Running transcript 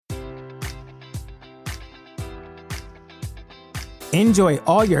Enjoy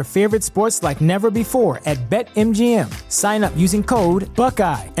all your favorite sports like never before at BetMGM. Sign up using code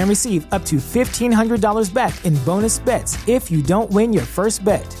Buckeye and receive up to $1,500 back in bonus bets if you don't win your first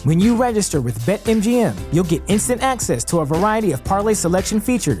bet. When you register with BetMGM, you'll get instant access to a variety of parlay selection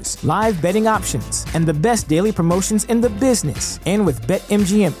features, live betting options, and the best daily promotions in the business. And with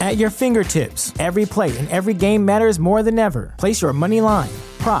BetMGM at your fingertips, every play and every game matters more than ever. Place your money line,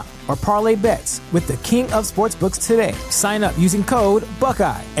 prop, or parlay bets with the king of sportsbooks today. Sign up using code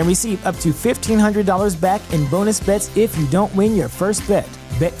Buckeye and receive up to $1,500 back in bonus bets if you don't win your first bet.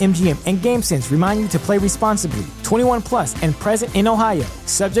 BetMGM and GameSense remind you to play responsibly. 21 plus and present in Ohio,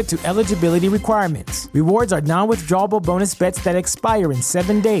 subject to eligibility requirements. Rewards are non-withdrawable bonus bets that expire in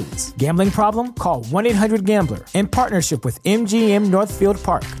 7 days. Gambling problem? Call 1-800-GAMBLER. In partnership with MGM Northfield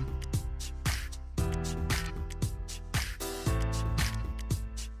Park.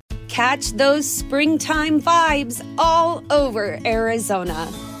 Catch those springtime vibes all over Arizona.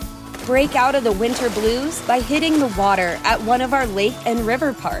 Break out of the winter blues by hitting the water at one of our lake and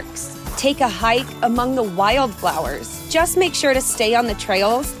river parks. Take a hike among the wildflowers. Just make sure to stay on the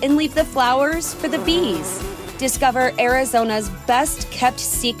trails and leave the flowers for the bees. Discover Arizona's best kept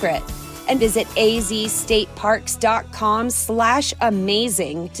secret and visit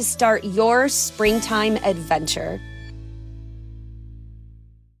azstateparks.com/amazing to start your springtime adventure.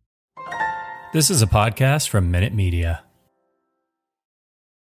 This is a podcast from Minute Media.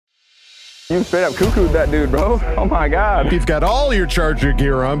 You straight up cuckooed that dude, bro. Oh my God. You've got all your Charger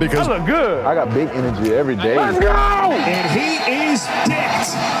gear on because I look good. I got big energy every day. Let's go! And he is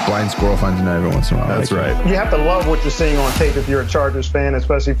dicked. Blind squirrel finds a nut every once in a while. That's right. You have to love what you're seeing on tape if you're a Chargers fan,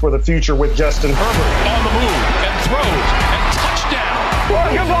 especially for the future with Justin Herbert. On the move and throws and touchdown.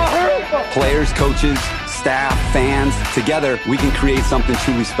 Players, coaches, staff, fans, together we can create something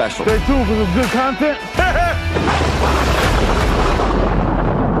truly special. Stay tuned for some good content.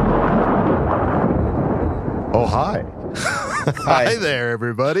 Oh, hi. Hi there,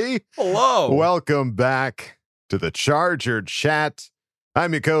 everybody. Hello. Welcome back to the Charger Chat.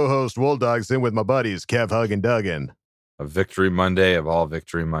 I'm your co-host, Wool Dogs, in with my buddies, Kev, Hug, and Duggan. A victory Monday of all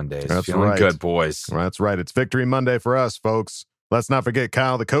victory Mondays. That's Feeling right. good, boys. That's right. It's Victory Monday for us, folks. Let's not forget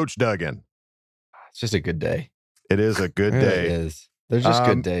Kyle, the coach, Duggan. It's just a good day. It is a good day. It is. They're just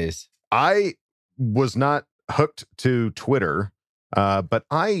good days. I was not hooked to Twitter, but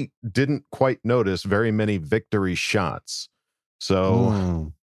I didn't quite notice very many victory shots.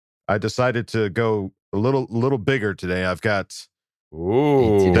 So I decided to go a little bigger today. I've got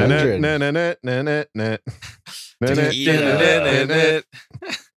Ooh.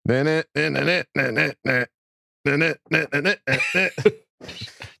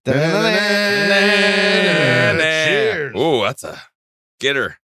 Cheers. Ooh, that's a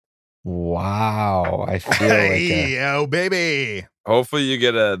getter. Wow. I feel Hey, oh, baby. Hopefully you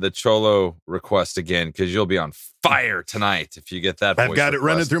get the Cholo request again, because you'll be on fire tonight if you get that. I've voice got it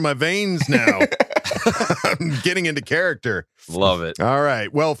running request. through my veins now. I'm getting into character. Love it. All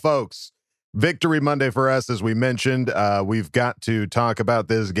right. Well, folks, Victory Monday for us, as we mentioned. We've got to talk about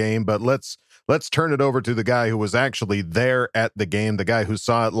this game, but let's turn it over to the guy who was actually there at the game, the guy who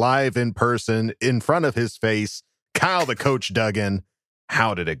saw it live in person in front of his face, Kyle, the coach, Duggan.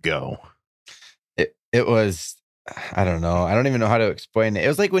 How did it go? It was, I don't know. I don't even know how to explain it. It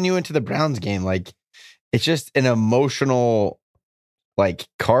was like when you went to the Browns game. Like, it's just an emotional, like,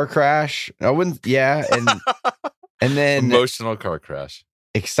 car crash. I wouldn't, yeah. And then Emotional car crash.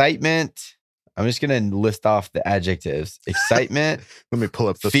 excitement. I'm just going to list off the adjectives. Excitement. Let me pull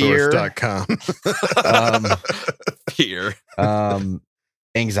up the Fear. source.com. Fear.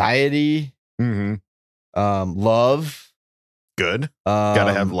 Anxiety. Love. Good.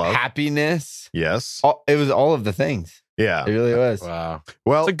 Gotta have love. Happiness. Yes. It was all of the things. Yeah. It really was. Wow.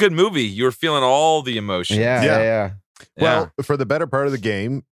 Well, It's a good movie. You were feeling all the emotions. Yeah. Well, for the better part of the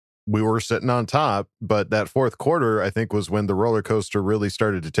game, we were sitting on top, but that fourth quarter, I think, was when the roller coaster really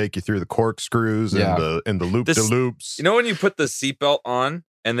started to take you through the corkscrews and the loop-de-loops. You know when you put the seatbelt on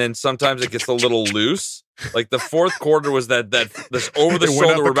and then sometimes it gets a little loose? Like the fourth quarter was this over the It went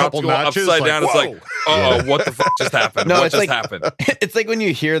shoulder. up a We're about to couple go notches, upside like, down. It's like, whoa. what the fuck just happened? No, What it's just like- happened? It's like when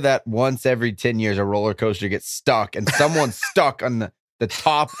you hear that once every 10 years a roller coaster gets stuck and someone's stuck on the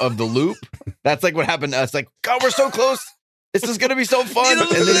top of the loop. That's like what happened to us. Like, God, we're so close. This is going to be so fun. And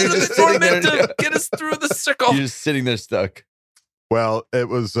then you're just sitting there. to get us through the circle. You're just sitting there stuck. Well, it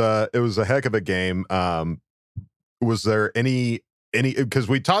was a heck of a game. Was there any because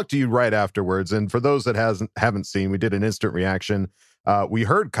we talked to you right afterwards, and for those that haven't seen, we did an instant reaction. We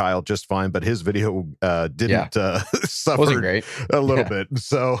heard Kyle just fine, but his video didn't suffer Wasn't great. a little bit.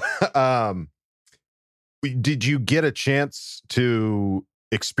 So did you get a chance to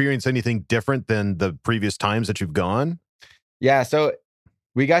experience anything different than the previous times that you've gone? Yeah, so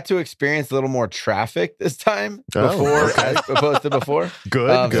we got to experience a little more traffic this time as opposed to before.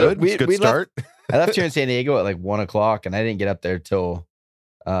 Good. Good start. I left here in San Diego at like 1 o'clock, and I didn't get up there till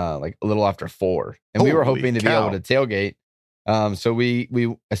like a little after 4. And we were hoping to be able to tailgate. So we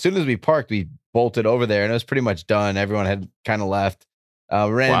as soon as we parked, we bolted over there, and it was pretty much done. Everyone had kind of left. We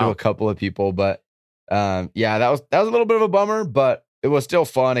ran into a couple of people, but yeah, that was a little bit of a bummer, but it was still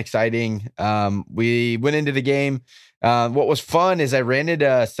fun, exciting. We went into the game. What was fun is I ran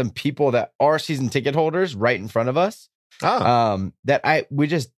into some people that are season ticket holders right in front of us. That we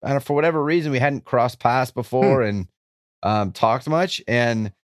just, I don't know, for whatever reason, we hadn't crossed paths before and talked much.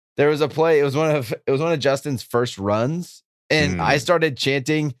 And there was a play. It was one of Justin's first runs, and I started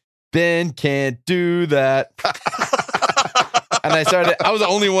chanting, "Ben can't do that." And I was the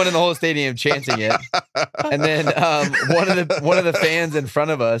only one in the whole stadium chanting it. And then one of the fans in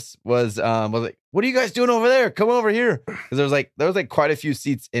front of us was like, "What are you guys doing over there? Come over here." Because there was quite a few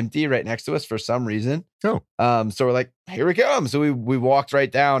seats empty right next to us for some reason. So we're like, "Here we come." So we walked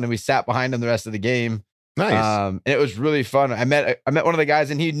right down and we sat behind him the rest of the game. Nice. And it was really fun. I met one of the guys,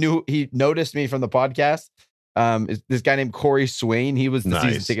 and he noticed me from the podcast. This guy named Corey Swain. He was the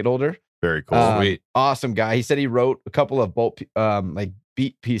season ticket holder. Very cool. Sweet. Awesome guy. He said he wrote a couple of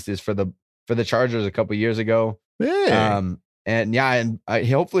beat pieces for the Chargers a couple years ago. Hey.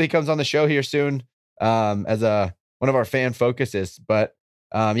 Hopefully he comes on the show here soon as one of our fan focuses. But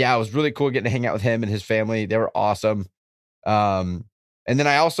it was really cool getting to hang out with him and his family. They were awesome. And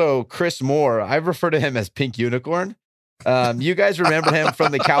then Chris Moore, I refer to him as Pink Unicorn. You guys remember him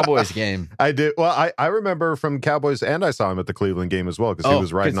from the Cowboys game? I did. Well, I remember from Cowboys, and I saw him at the Cleveland game as well, because he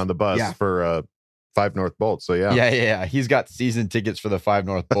was riding on the bus for 5 North Bolt. So yeah. He's got season tickets for the 5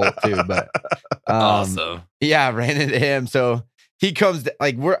 North Bolt too. But awesome. Yeah, ran into him. So he comes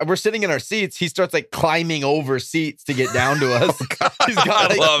we're sitting in our seats. He starts climbing over seats to get down to us.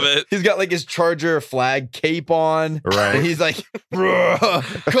 I love it. He's got his Charger flag cape on. Right. And he's like,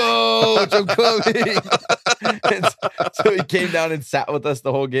 "Coach, I'm coming." And so he came down and sat with us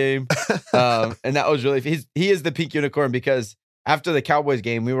the whole game. And that was really, he is the Pink Unicorn, because after the Cowboys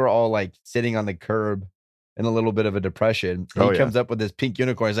game, we were all sitting on the curb in a little bit of a depression. And he comes up with this Pink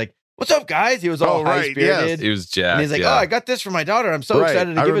Unicorn. He's like, "What's up, guys?" He was all high-spirited. Yes. He was jacked. And he's like, "Oh, I got this for my daughter. I'm so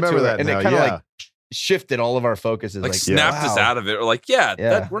excited to give it to her." And it kind of shifted all of our focuses. Snapped us out of it. We're like,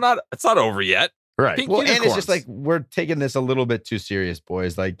 we're not, it's not over yet. Right. Pink and unicorns. it's just we're taking this a little bit too serious,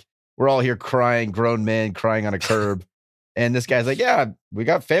 boys. We're all here crying, grown men crying on a curb. And this guy's like, "Yeah, we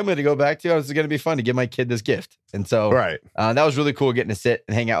got family to go back to. This is going to be fun to give my kid this gift." And so that was really cool getting to sit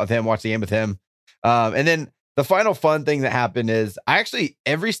and hang out with him, watch the game with him. And then the final fun thing that happened is every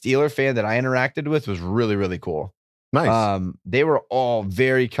Steeler fan that I interacted with was really, really cool. Nice. They were all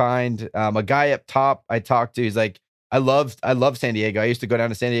very kind. A guy up top I talked to, he's like, I love San Diego. I used to go down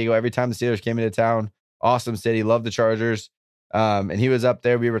to San Diego every time the Steelers came into town. Awesome city. Love the Chargers. And he was up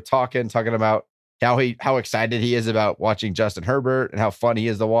there. We were talking about how excited he is about watching Justin Herbert and how fun he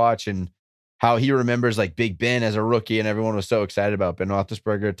is to watch, and how he remembers Big Ben as a rookie, and everyone was so excited about Ben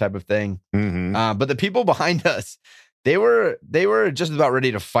Roethlisberger type of thing. Mm-hmm. But the people behind us, they were just about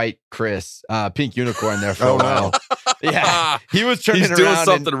ready to fight Chris, Pink Unicorn, there for a while. Yeah, he was turning around. He's doing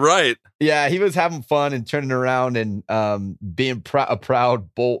something right. Yeah, he was having fun and turning around and being a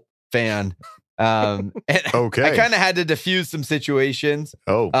proud Bolt fan. And I kind of had to diffuse some situations.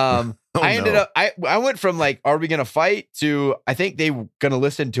 I ended up, I went from are we going to fight to, I think they were going to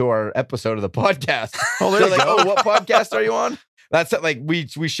listen to our episode of the podcast. They're like, "Oh, what podcast are you on?" That's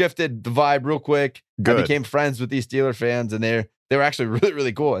we shifted the vibe real quick. Good. I became friends with these Steeler fans, and they were actually really,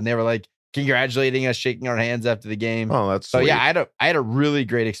 really cool. And they were congratulating us, shaking our hands after the game. Oh, that's so sweet. yeah. I had a really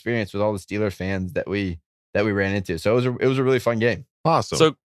great experience with all the Steeler fans that we ran into. So it was a really fun game. Awesome.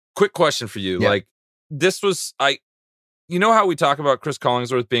 So quick question for you. Yeah. This was, you know how we talk about Chris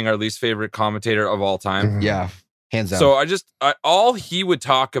Collingsworth being our least favorite commentator of all time? Yeah. Hands down. So all he would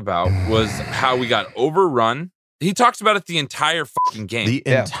talk about was how we got overrun. He talks about it the entire fucking game. The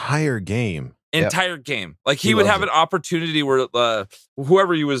entire game. Entire game. He would have an opportunity where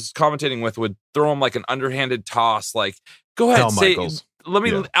whoever he was commentating with would throw him an underhanded toss. Go ahead, Al Michaels.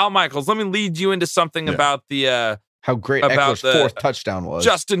 Al Michaels, let me lead you into something about the how great Eckler's fourth touchdown was.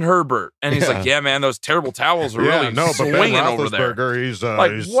 Justin Herbert. And he's like, "Yeah, man, those terrible towels were really swinging over there." He's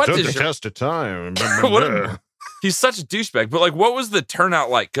what stood is the test of time. He's such a douchebag. But what was the turnout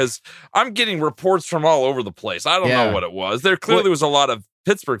like? Because I'm getting reports from all over the place. I don't know what it was. There clearly was a lot of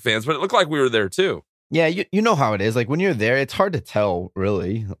Pittsburgh fans, but it looked like we were there too. Yeah, you know how it is. When you're there, it's hard to tell,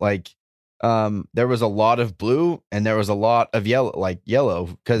 really. there was a lot of blue and there was a lot of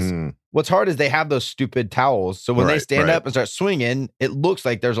yellow. Because what's hard is they have those stupid towels. So when they stand up and start swinging, it looks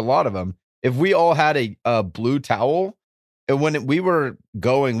like there's a lot of them. If we all had a blue towel, and when we were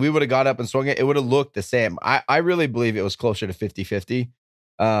going, we would have got up and swung it. It would have looked the same. I really believe it was closer to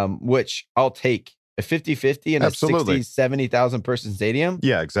 50-50, which I'll take. A 50-50 in a 60, 70,000 person stadium.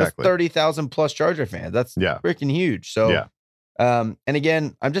 Yeah, exactly. 30,000 plus Charger fans. That's freaking huge. So, and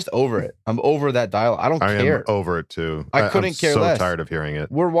again, I'm just over it. I'm over that dial. I don't care. I'm over it too. I couldn't care less. I'm so tired of hearing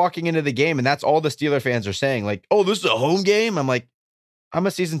it. We're walking into the game and that's all the Steeler fans are saying. Like, oh, this is a home game. I'm like, I'm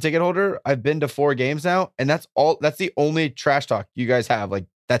a season ticket holder. I've been to 4 games now. And that's the only trash talk you guys have. Like,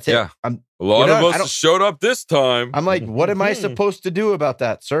 that's it. Yeah. A lot of us showed up this time. I'm like, what am I supposed to do about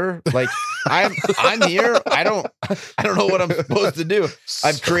that, sir? Like, I'm here. I don't know what I'm supposed to do.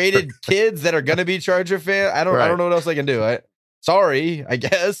 I've created kids that are gonna be Charger fans. I don't know what else I can do. Sorry, I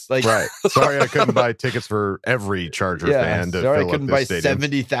guess. Like, sorry, I couldn't buy tickets for every Charger fan to sorry, fill I couldn't up buy this stadium.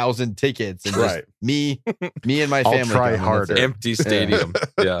 70,000 tickets. And just me and my family. I'll try harder. Empty stadium.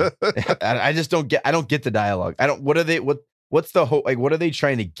 Yeah. I just don't get. I don't get the dialogue. What's the whole, like, what are they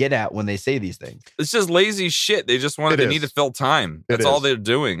trying to get at when they say these things? It's just lazy shit. They just they need to fill time. That's all they're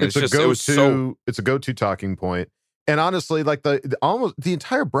doing. It's a go-to talking point. And honestly, like the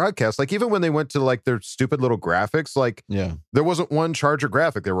entire broadcast, like even when they went to like their stupid little graphics, like there wasn't one Charger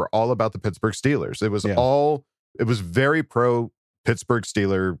graphic. They were all about the Pittsburgh Steelers. It was very pro Pittsburgh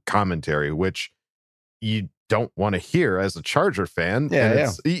Steeler commentary, which you don't want to hear as a Charger fan.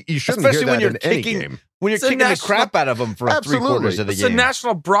 You shouldn't Especially hear that when you're in kicking, any game. When you're kicking the crap out of them for 3/4 of the game. It's a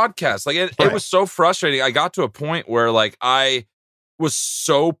national broadcast. Like it was so frustrating. I got to a point where like I was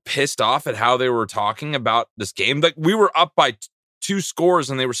so pissed off at how they were talking about this game. Like we were up by 2 scores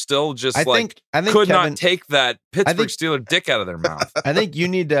and they were still just I think could Kevin, not take that Pittsburgh Steeler dick out of their mouth. I think you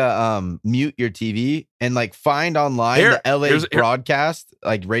need to mute your TV and like find online the LA broadcast,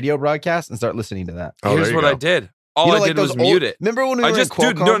 like radio broadcast, and start listening to that. Here's what I did. All I did was mute it. Remember when we were in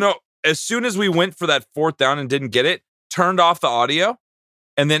Qualcomm? No. As soon as we went for that 4th down and didn't get it, turned off the audio.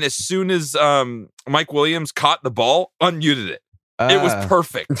 And then as soon as Mike Williams caught the ball, unmuted it. It was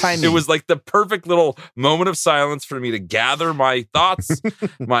perfect. Timing. It was like the perfect little moment of silence for me to gather my thoughts.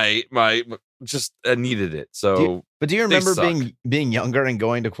 I needed it. So, do you remember being younger and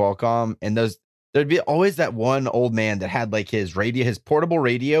going to Qualcomm and there'd be always that one old man that had like his portable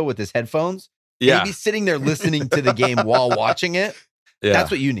radio with his headphones. Yeah. He'd be sitting there listening to the game while watching it. Yeah.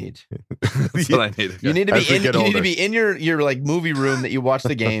 That's what you need. That's what I needed. You need to be in your like movie room that you watch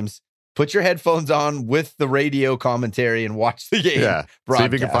the games. Put your headphones on with the radio commentary and watch the game. Yeah, see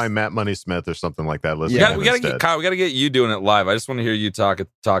if you can find Matt Money Smith or something like that. We gotta get Kyle. We gotta get you doing it live. I just want to hear you talk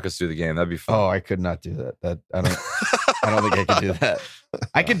us through the game. That'd be fun. Oh, I could not do that. I don't think I could do that.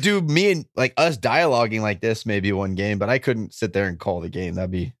 I could do me and like us dialoguing like this maybe one game, but I couldn't sit there and call the game.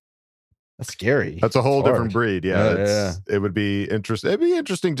 That's scary. That's a whole different breed. Yeah, it would be interesting. It'd be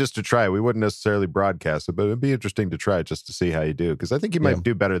interesting just to try. We wouldn't necessarily broadcast it, but it'd be interesting to try just to see how you do. Because I think you might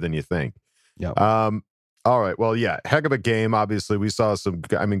do better than you think. Yeah. All right. Well, yeah, heck of a game. Obviously, we saw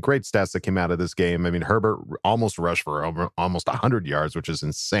great stats that came out of this game. I mean, Herbert almost rushed for almost 100 yards, which is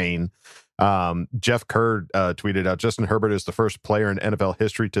insane. Jeff Kerr tweeted out, Justin Herbert is the first player in NFL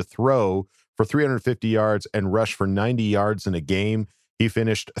history to throw for 350 yards and rush for 90 yards in a game. He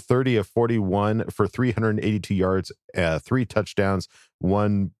finished 30 of 41 for 382 yards, 3 touchdowns,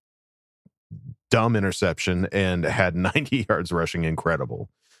 1 dumb interception, and had 90 yards rushing. Incredible.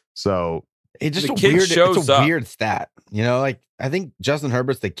 So it's just a weird stat. You know, like I think Justin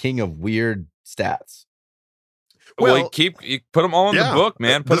Herbert's the king of weird stats. Well, you put them all in the book,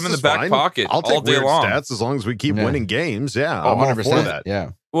 man. Put them in the back pocket I'll take all day weird long. Stats as long as we keep winning games. Yeah, I'm 100% all for that.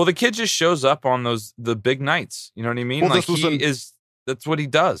 Yeah. Well, the kid just shows up on the big nights. You know what I mean? Well, like that's what he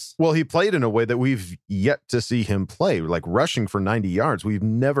does. Well, he played in a way that we've yet to see him play, like rushing for 90 yards. We've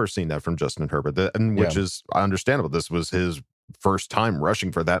never seen that from Justin Herbert, which is understandable. This was his first time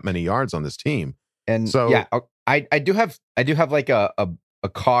rushing for that many yards on this team. And so, I do have like a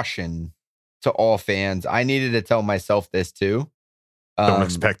caution to all fans. I needed to tell myself this too. Don't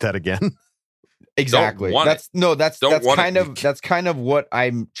expect that again. Exactly. That's kind of what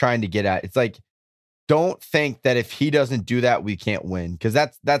I'm trying to get at. It's like, don't think that if he doesn't do that, we can't win, because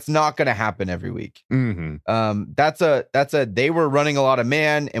that's not going to happen every week. Mm-hmm. They were running a lot of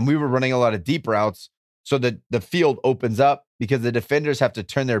man and we were running a lot of deep routes, so that the field opens up because the defenders have to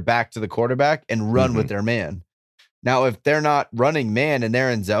turn their back to the quarterback and run with their man. Now, if they're not running man and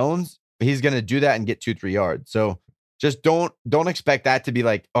they're in zones, he's going to do that and get 2-3 yards. So just don't expect that to be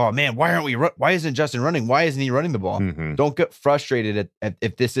like, oh man, why isn't Justin running? Why isn't he running the ball? Mm-hmm. Don't get frustrated at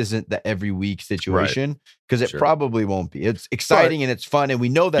if this isn't the every week situation, because it probably won't be. It's exciting and it's fun, and we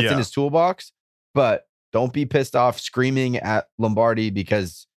know that's in his toolbox, but don't be pissed off screaming at Lombardi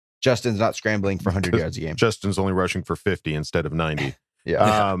because Justin's not scrambling for 100 yards a game. Justin's only rushing for 50 instead of 90.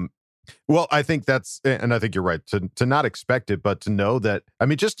 Yeah. Well, I think and I think you're right to not expect it, but to know that, I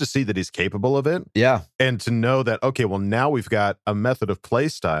mean, just to see that he's capable of it. Yeah. And to know that, okay, well, now we've got a method of play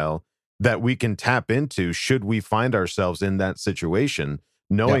style that we can tap into should we find ourselves in that situation,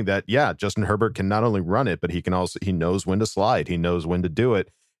 knowing that, Justin Herbert can not only run it, but he knows when to slide. He knows when to do it.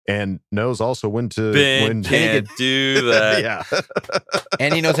 And knows also when to can't do that. Yeah.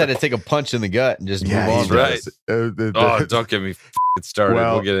 And he knows how to take a punch in the gut and just move on. Right. Don't get me started.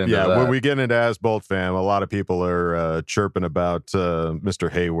 Well, we'll get into that. When we get into As Bolt Fam, a lot of people are chirping about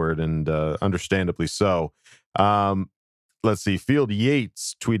Mr. Hayward, and understandably so. Let's see. Field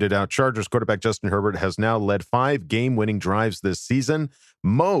Yates tweeted out, Chargers quarterback Justin Herbert has now led 5 game-winning drives this season,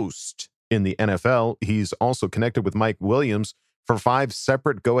 most in the NFL. He's also connected with Mike Williams for 5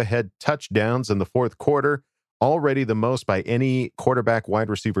 separate go-ahead touchdowns in the fourth quarter, already the most by any quarterback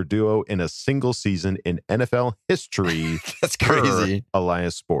wide receiver duo in a single season in NFL history. That's crazy.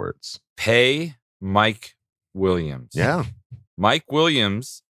 Elias Sports. Pay Mike Williams. Yeah. Mike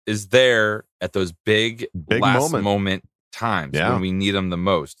Williams is there at those big last moment times when we need him the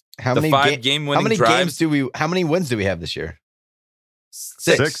most. How many wins do we have this year?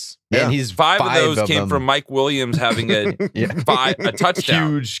 6. Yeah. And he's 5 of those came from Mike Williams having a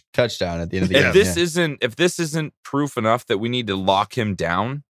touchdown. Huge touchdown at the end of the game. If this isn't proof enough that we need to lock him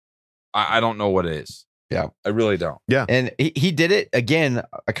down, I don't know what it is. Yeah. I really don't. Yeah. And he did it again.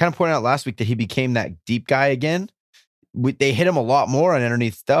 I kind of pointed out last week that he became that deep guy again. They hit him a lot more on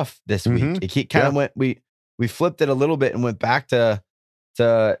underneath stuff this week. He kind of went, we flipped it a little bit and went back to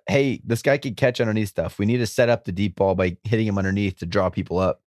hey, this guy could catch underneath stuff. We need to set up the deep ball by hitting him underneath to draw people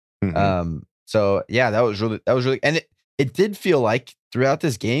up. So yeah, that was really, and it did feel like throughout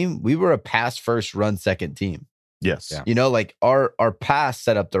this game, we were a pass first, run second team. Yes. Yeah. You know, like our pass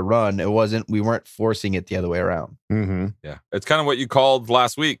set up the run. We weren't forcing it the other way around. Yeah. It's kind of what you called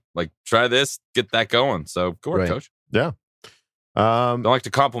last week. Like, try this, get that going. So good work, coach. Yeah. Don't like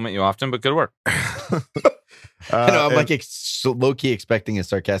to compliment you often, but good work. I'm like low key expecting a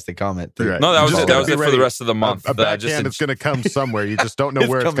sarcastic comment. Right. No, that was it for the rest of the month. A backhand is going to come somewhere. You just don't know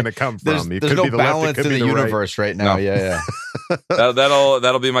where it's going to come from. There's no balance in the universe right now. No. Yeah.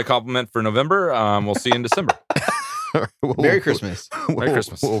 That'll be my compliment for November. We'll see you in December. Merry Christmas. Merry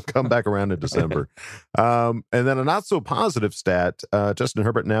Christmas. We'll come back around in December. And then a not so positive stat: Justin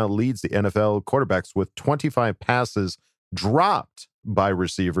Herbert now leads the NFL quarterbacks with 25 passes dropped by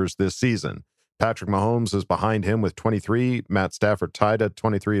receivers this season. Patrick Mahomes is behind him with 23. Matt Stafford tied at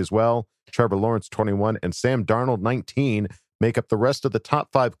 23 as well. Trevor Lawrence 21 and Sam Darnold 19 make up the rest of the top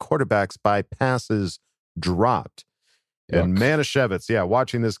 5 quarterbacks by passes dropped. Yuck. And Manischewitz,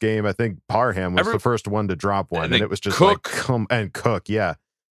 watching this game, I think Parham was the first one to drop one, and it was just Cook. Cook, God,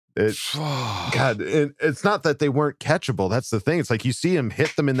 it's not that they weren't catchable. That's the thing. It's like you see him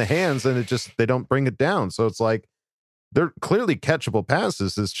hit them in the hands, and they don't bring it down. So it's like, they're clearly catchable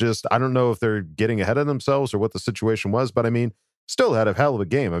passes. It's just, I don't know if they're getting ahead of themselves or what the situation was, but I mean, still had a hell of a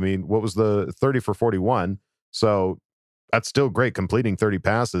game. I mean, what was the 30 for 41? So that's still great, completing 30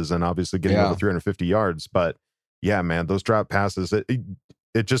 passes and obviously getting over 350 yards. But yeah, man, those drop passes, it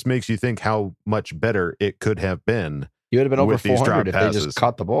just makes you think how much better it could have been. You would have been over 400 if they just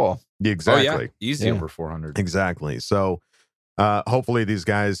caught the ball. Exactly. Oh, yeah. Easy over 400. Exactly. So hopefully these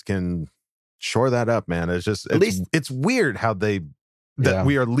guys can shore that up, man. It's just it's weird how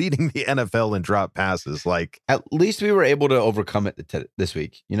we are leading the NFL in drop passes. Like, at least we were able to overcome it this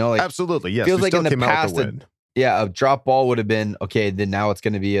week. You know, like, absolutely, yes. Feels like in the past, a drop ball would have been okay. Then now it's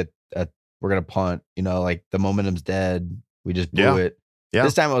going to be we're going to punt. You know, like the momentum's dead. We just blew it. Yeah.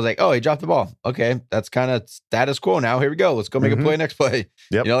 This time I was like, oh, he dropped the ball. Okay, that's kind of status quo now. Here we go. Let's go make a play next play.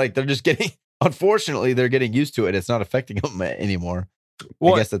 Yep. You know, like they're just getting. Unfortunately, they're getting used to it. It's not affecting them anymore.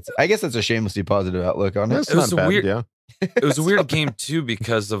 Well, I guess that's a shamelessly positive outlook on it. It was weird. It was a weird game too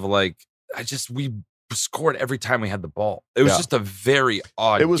because of we scored every time we had the ball. It was just a very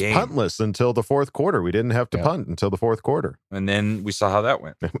odd game. It was puntless until the fourth quarter. We didn't have to punt until the fourth quarter. And then we saw how that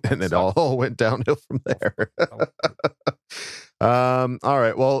went. And it all went downhill from there. All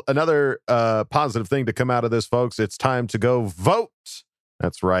right. Well, another positive thing to come out of this, folks, it's time to go vote.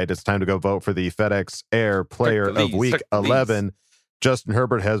 That's right. It's time to go vote for the FedEx Air Player of Week 11. Justin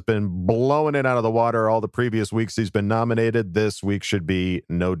Herbert has been blowing it out of the water all the previous weeks he's been nominated. This week should be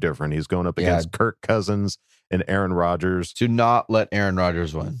no different. He's going up against Kirk Cousins and Aaron Rodgers. Do not let Aaron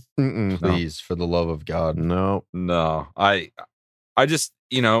Rodgers win. Please, for the love of God. No. I just,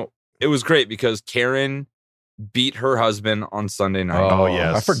 it was great because Karen beat her husband on Sunday night. Oh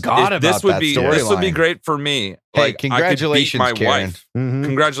yes. I forgot about this would that be storyline. This would be great for me. Hey, congratulations, I could beat my Karen. wife.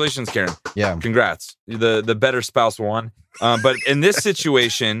 Congratulations, Karen. Yeah. Congrats. The better spouse won. But in this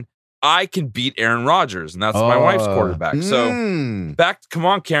situation, I can beat Aaron Rodgers, and that's my wife's quarterback. So come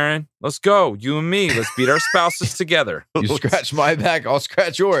on, Karen. Let's go. You and me. Let's beat our spouses together. You scratch my back, I'll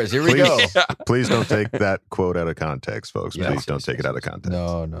scratch yours. Here we go. Please don't take that quote out of context, folks. Please don't take it out of context.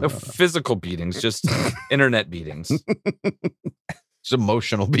 No. Physical beatings, just internet beatings. It's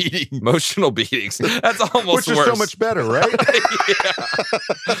emotional beating. Emotional beatings. That's almost Which is worse. so much better, right?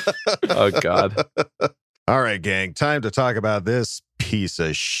 Oh, God. All right, gang. Time to talk about this piece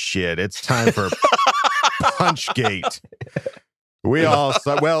of shit. It's time for Punchgate. We all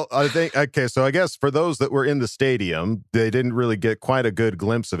saw, so I guess for those that were in the stadium, they didn't really get quite a good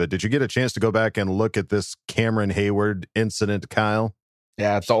glimpse of it. Did you get a chance to go back and look at this Cameron Hayward incident, Kyle?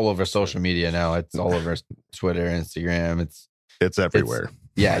 Yeah, it's all over social media now. It's all over Twitter, Instagram. It's everywhere.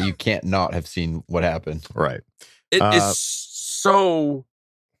 You can't not have seen what happened. Right. It is so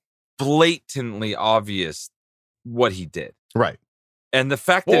blatantly obvious what he did. Right. And the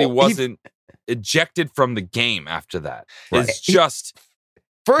fact that he wasn't ejected from the game after that is just...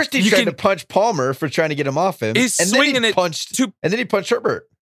 First, he tried to punch Palmer for trying to get him off him. He's swinging it and then he punched Herbert.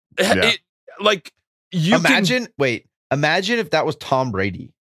 Imagine if that was Tom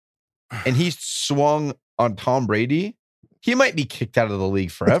Brady and he swung on Tom Brady. He might be kicked out of the league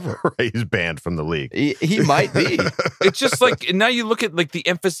forever. Right, he's banned from the league. He might be. It's just like, now you look at like the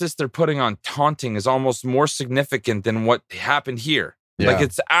emphasis they're putting on taunting is almost more significant than what happened here. Yeah. Like,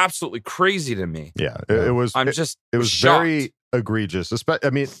 it's absolutely crazy to me. Yeah, it was. It was shocked. very egregious.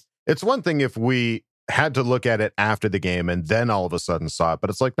 I mean, it's one thing if we had to look at it after the game and then all of a sudden saw it, but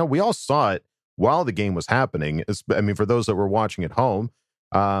it's like, no, we all saw it while the game was happening. For those that were watching at home,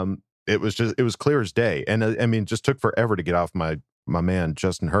 it was clear as day. And it just took forever to get off my man,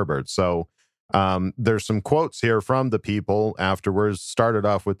 Justin Herbert. So there's some quotes here from the people afterwards. Started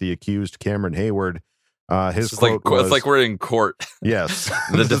off with the accused, Cameron Hayward. His quote was, it's like we're in court. Yes.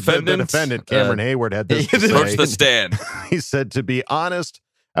 The defendant, Cameron Hayward, had this to say. Approached the stand. He said, to be honest,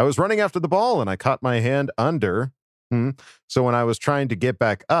 I was running after the ball and I caught my hand under. So when I was trying to get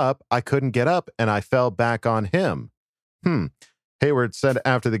back up, I couldn't get up and I fell back on him. Hayward said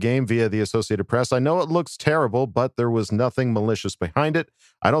after the game via the Associated Press, I know it looks terrible, but there was nothing malicious behind it.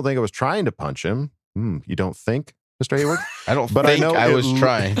 I don't think I was trying to punch him. You don't think, Mr. Hayward? I was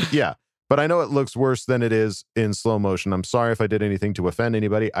trying. Yeah. But I know it looks worse than it is in slow motion. I'm sorry if I did anything to offend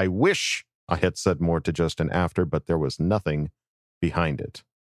anybody. I wish I had said more to Justin after, but there was nothing behind it.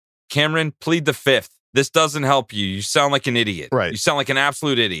 Cameron, plead the fifth. This doesn't help you. You sound like an idiot. Right. You sound like an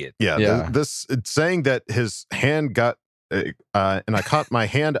absolute idiot. Yeah. This saying that his hand got, and I caught my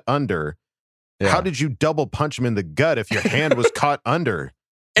hand under. Yeah. How did you double punch him in the gut if your hand was caught under?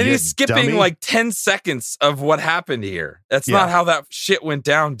 And he's skipping like 10 seconds of what happened here. That's not how that shit went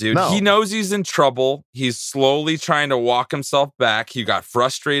down, dude. No. He knows he's in trouble. He's slowly trying to walk himself back. He got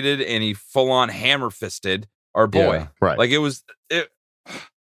frustrated and he full on hammer fisted our boy. Yeah, right. Like it was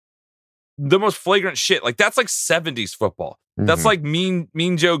the most flagrant shit. Like that's like 70s football. That's like Mean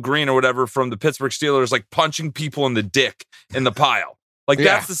Joe Green or whatever from the Pittsburgh Steelers, like punching people in the dick in the pile. Like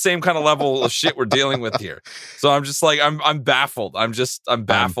that's the same kind of level of shit we're dealing with here. So I'm just like, I'm baffled. I'm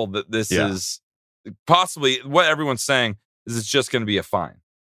baffled that this is possibly what everyone's saying is it's just going to be a fine.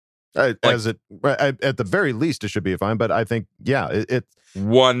 At the very least, it should be a fine. But I think, it's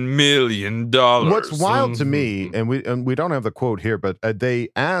 $1 million. What's wild to me, and we don't have the quote here, but they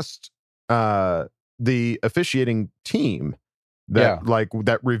asked the officiating team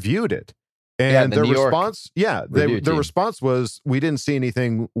that reviewed it. And their response, the response was, we didn't see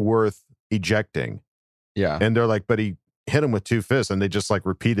anything worth ejecting. Yeah. And they're like, but he hit him with 2 fists. And they just like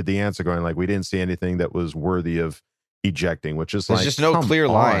repeated the answer going like, we didn't see anything that was worthy of ejecting, which is there's just no clear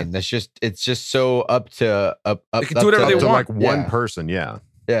line. It's just so up to they can do whatever they want. Like one person. Yeah.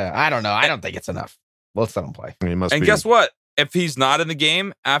 Yeah. I don't know. I don't think it's enough. Let's let him play. Guess what? If he's not in the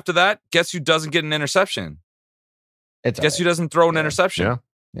game after that, guess who doesn't get an interception? Guess who doesn't throw an interception?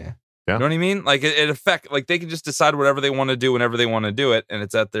 Yeah. Yeah. You know what I mean? Like it affect, like they can just decide whatever they want to do whenever they want to do it, and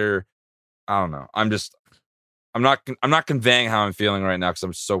it's at their, I don't know. I'm not conveying how I'm feeling right now because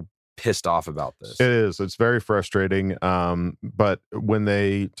I'm so pissed off about this. It is. It's very frustrating. But when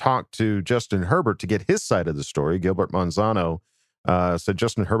they talked to Justin Herbert to get his side of the story, Gilbert Manzano Said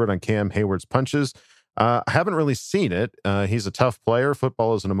Justin Herbert on Cam Hayward's punches. I haven't really seen it. He's a tough player.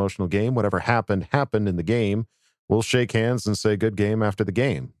 Football is an emotional game. Whatever happened in the game. We'll shake hands and say good game after the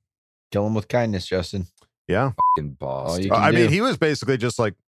game. Kill him with kindness, Justin. Yeah. Fucking boss. I mean, he was basically just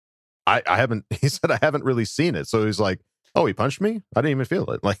like, he said, I haven't really seen it. So he's like, oh, he punched me? I didn't even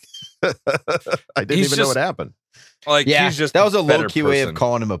feel it. Like, I didn't even know what happened. Like, he's just that was a low-key way of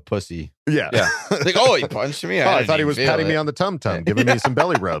calling him a pussy. Yeah. Like, oh, he punched me? I thought he was patting me on the tum-tum, giving me some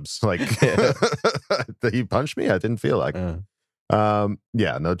belly rubs. Like, he punched me? I didn't feel like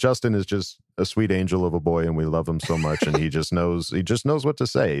no, Justin is just a sweet angel of a boy, and we love him so much, and he just knows what to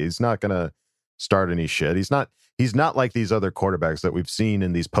say. He's not gonna start any shit. He's not like these other quarterbacks that we've seen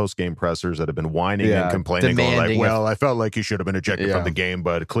in these post-game pressers that have been whining and complaining, going like, well, I felt like he should have been ejected from the game,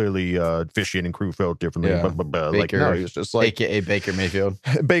 but clearly officiating crew felt differently. Baker, like, no, he was just like AKA Baker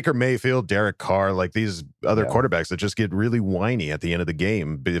Mayfield, Derek Carr, like these other quarterbacks that just get really whiny at the end of the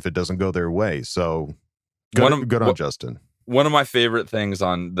game if it doesn't go their way. So good on Justin. One of my favorite things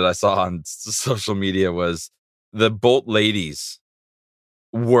that I saw on social media was the Bolt ladies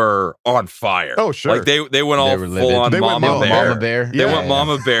were on fire. Oh, sure. Like they went all full on Mama Bear. They went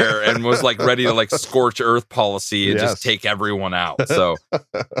Mama Bear and was like ready to like scorch earth policy and just take everyone out. So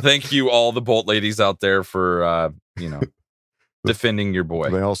thank you all the Bolt ladies out there for defending your boy.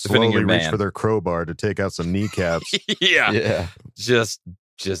 They all slowly reach for their crowbar to take out some kneecaps. Yeah. Just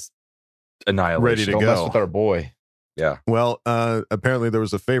annihilation. Ready to Don't go. mess with our boy. Yeah. Well, apparently there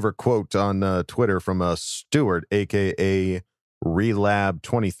was a favorite quote on Twitter from Stuart, aka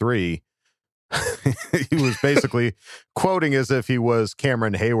Relab23. He was basically quoting as if he was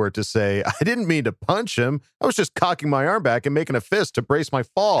Cameron Hayward to say, I didn't mean to punch him. I was just cocking my arm back and making a fist to brace my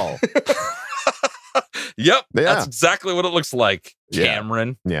fall. Yep. That's exactly what it looks like,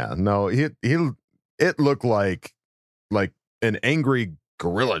 Cameron. Yeah. No, it looked like an angry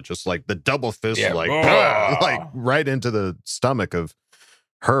gorilla, just like the double fist, like right into the stomach of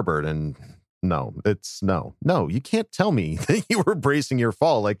Herbert. And no, you can't tell me that you were bracing your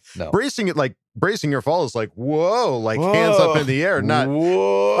fall. Like bracing your fall is like, whoa, like hands up in the air, not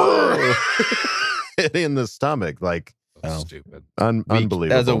whoa in the stomach. Like, stupid. Unbelievable.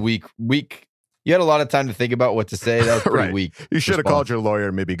 That was a weak. You had a lot of time to think about what to say. That was pretty weak. You should have called your lawyer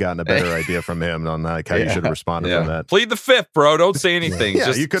and maybe gotten a better idea from him on like how you should have responded from that. Plead the fifth, bro. Don't say anything.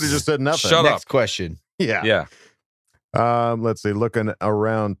 You could have just said nothing. Shut up. Next question. Yeah. Let's see. Looking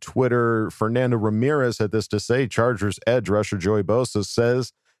around Twitter, Fernando Ramirez had this to say. Chargers edge rusher Joey Bosa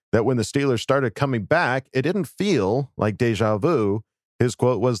says that when the Steelers started coming back, it didn't feel like deja vu. His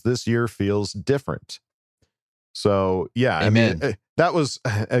quote was, "This year feels different." So, yeah, Amen. I mean, that was,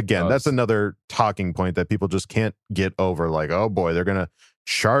 again, that's another talking point that people just can't get over. Like, oh boy, they're going to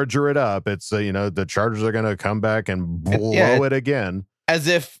charger it up. It's, the Chargers are going to come back and blow it again. As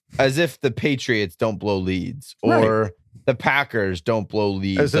if the Patriots don't blow leads or the Packers don't blow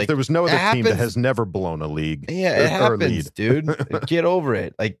leads. As if there was no other team that has never blown a league. Yeah, it happens, dude. Get over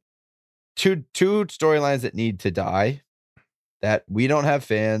it. Like two storylines that need to die, that we don't have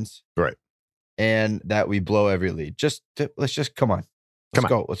fans. Right. And that we blow every lead. Let's just come on. Let's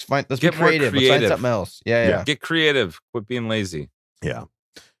go. Let's get be creative. Let's find something else. Yeah. Get creative. Quit being lazy. Yeah.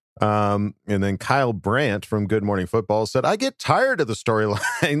 And then Kyle Brandt from Good Morning Football said, I get tired of the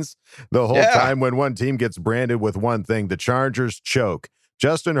storylines the whole time when one team gets branded with one thing. The Chargers choke.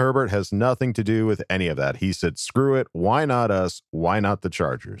 Justin Herbert has nothing to do with any of that. He said, screw it. Why not us? Why not the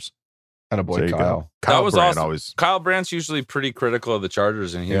Chargers? And a boy, Kyle. Kyle was Brandt awesome. Kyle Brandt's usually pretty critical of the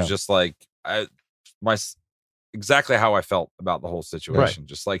Chargers, and he was just like, exactly how I felt about the whole situation.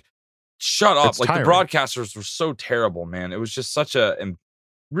 Just like, shut up. It's like tiring. The broadcasters were so terrible, man. It was just such a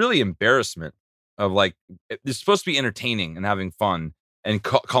really embarrassment of like, it's supposed to be entertaining and having fun and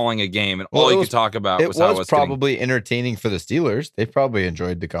calling a game, and all you could talk about was how it was probably entertaining for the Steelers. They probably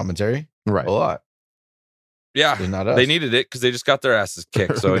enjoyed the commentary a lot. Yeah, they needed it because they just got their asses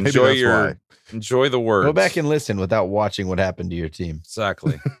kicked. So enjoy the words. Go back and listen without watching what happened to your team.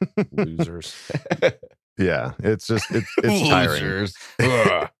 Exactly, losers. Yeah, it's just it's tiring. Losers.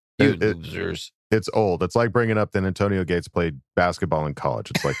 Losers. It's old. It's like bringing up that Antonio Gates played basketball in college.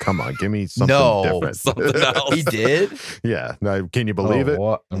 It's like, come on, give me something different. Something else. He did? Yeah. Now, can you believe it?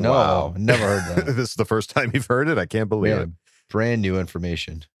 What? No, wow. Never heard that. This is the first time you've heard it? I can't believe it. Brand new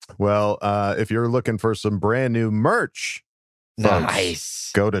information. Well, if you're looking for some brand new merch,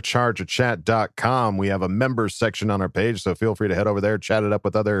 nice. Go to chargerchat.com. We have a members section on our page, so feel free to head over there, chat it up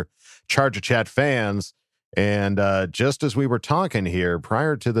with other Charger Chat fans. And just as we were talking here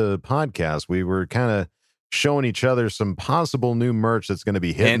prior to the podcast, we were kind of showing each other some possible new merch that's going to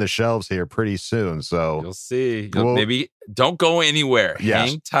be hitting the shelves here pretty soon. So you'll see. Maybe don't go anywhere. Yeah,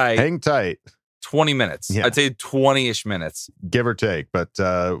 Hang tight. 20 minutes. Yeah. I'd say 20-ish minutes, give or take. But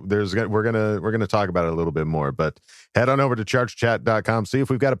we're gonna talk about it a little bit more. But head on over to chargerchat.com. See if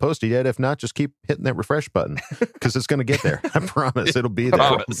we've got a posted yet. If not, just keep hitting that refresh button because it's gonna get there. I promise it'll be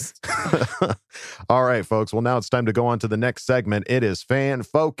there. All right, folks. Well, now it's time to go on to the next segment. It is Fan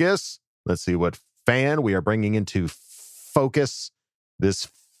Focus. Let's see what fan we are bringing into focus this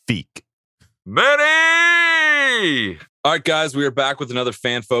week. Manny! All right, guys, we are back with another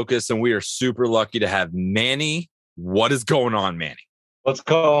Fan Focus, and we are super lucky to have Manny. What is going on, Manny? What's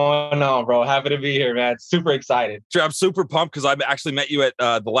going on, bro? Happy to be here, man. Super excited. I'm super pumped because I actually met you at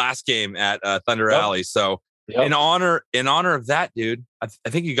the last game at Thunder Alley. So in honor of that, dude, I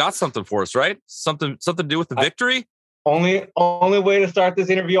think you got something for us, right? Something to do with the victory? Only way to start this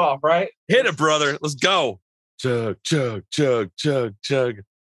interview off, right? Hit it, brother. Let's go. Chug, chug, chug, chug, chug.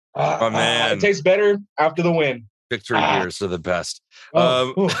 Oh, man. It tastes better after the win. Victory beers are the best.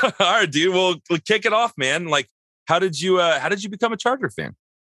 All right, dude. Well, kick it off, man. Like, how did you become a Charger fan?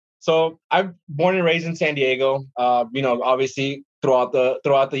 So I'm born and raised in San Diego. Obviously throughout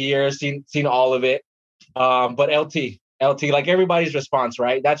the years, seen all of it. But LT, like everybody's response,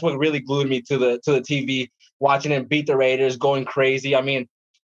 right? That's what really glued me to the TV, watching them beat the Raiders, going crazy. I mean,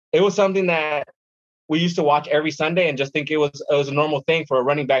 it was something that we used to watch every Sunday and just think it was a normal thing for a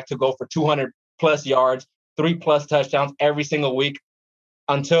running back to go for 200 plus yards, 3+ touchdowns every single week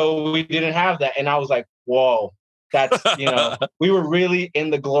until we didn't have that. And I was like, whoa, that's, we were really in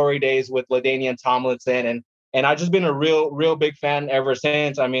the glory days with LaDainian Tomlinson. And I've just been a real big fan ever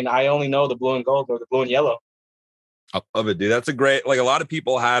since. I mean, I only know the blue and gold or the blue and yellow. I love it, dude. That's a great, like a lot of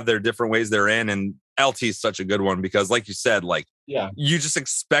people have their different ways they're in, and LT is such a good one because like you said, like, you just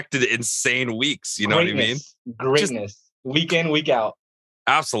expected insane weeks. You know what I mean? Greatness. Just, week in, week out.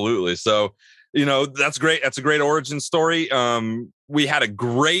 Absolutely. So, that's great. That's a great origin story. We had a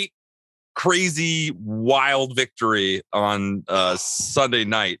great, crazy, wild victory on Sunday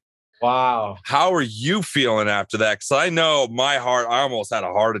night. Wow. How are you feeling after that? Because I know I almost had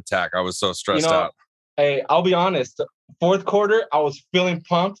a heart attack. I was so stressed out. Hey, I'll be honest. Fourth quarter, I was feeling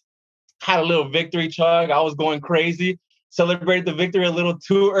pumped. Had a little victory chug. I was going crazy. Celebrated the victory a little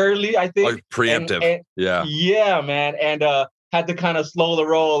too early, I think. Like preemptive. Yeah, man. And had to kind of slow the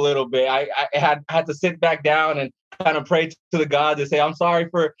roll a little bit. I had to sit back down and kind of pray to the gods and say, I'm sorry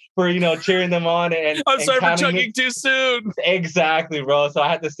for cheering them on. And I'm sorry for chugging too soon. Exactly, bro. So I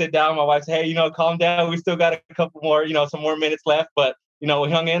had to sit down. My wife said, hey, calm down. We still got a couple more, some more minutes left. But, we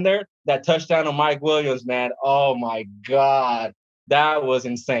hung in there. That touchdown on Mike Williams, man. Oh, my God. That was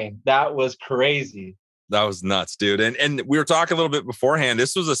insane. That was crazy. That was nuts, dude. And we were talking a little bit beforehand.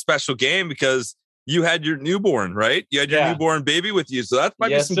 This was a special game because you had your newborn, right? You had your newborn baby with you. So that might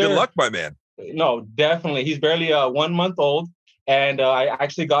be some good luck, my man. No, definitely. He's barely 1 month old. And I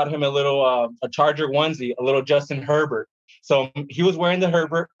actually got him a little a Charger onesie, a little Justin Herbert. So he was wearing the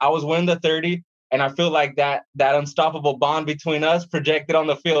Herbert. I was wearing the 30. And I feel like that unstoppable bond between us projected on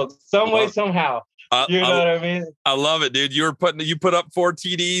the field some way, somehow. You know what I mean? I love it, dude. You put up 4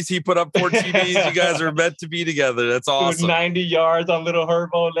 TDs. He put up 4 TDs. You guys are meant to be together. That's awesome. 90 yards on little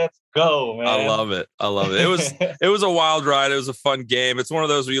Herbo. Let's go, man. I love it. It was a wild ride. It was a fun game. It's one of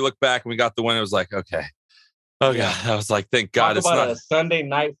those where you look back and we got the win. It was like, okay. Oh God. I was like, thank God. Talk about a Sunday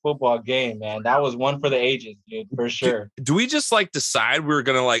night football game, man. That was one for the ages, dude, for sure. Do we just decide we're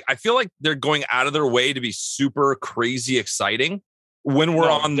going to I feel like they're going out of their way to be super crazy exciting when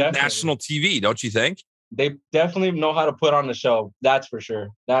we're on national TV, don't you think? They definitely know how to put on the show. That's for sure.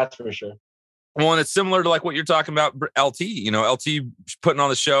 Well, and it's similar to what you're talking about, LT. LT putting on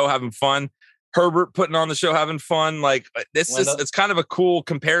the show, having fun. Herbert putting on the show, having fun. It's kind of a cool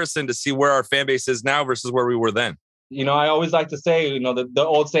comparison to see where our fan base is now versus where we were then. I always like to say, the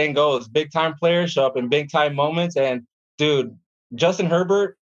old saying goes, big time players show up in big time moments. And dude, Justin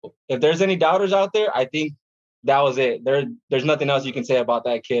Herbert, if there's any doubters out there, I think that was it. There's nothing else you can say about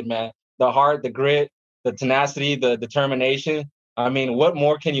that kid, man. The heart, the grit, the tenacity, the determination. I mean, what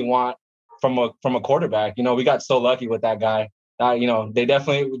more can you want from a quarterback? We got so lucky with that guy. They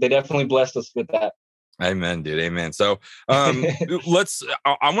definitely blessed us with that. Amen, dude. Amen. So I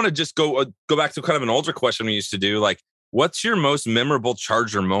want to just go back to kind of an older question we used to do. What's your most memorable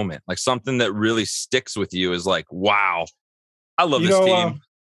Charger moment? Something that really sticks with you is wow, I love this team.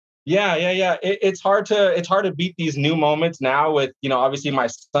 Yeah. It's hard to beat these new moments now with, obviously my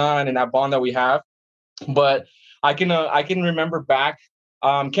son and that bond that we have. But I can remember back.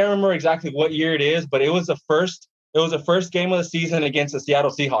 Can't remember exactly what year it is, but it was the first game of the season against the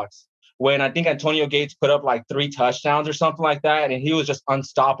Seattle Seahawks when I think Antonio Gates put up like 3 touchdowns or something like that, and he was just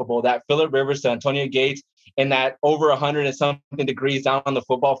unstoppable. That Phillip Rivers to Antonio Gates in that over 100 and something degrees down on the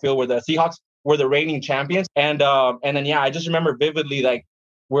football field where the Seahawks were the reigning champions. And then, yeah, I just remember vividly, like,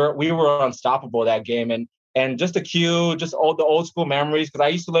 we were unstoppable that game. And just the old school memories, because I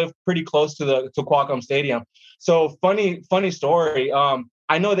used to live pretty close to Qualcomm Stadium. So funny story.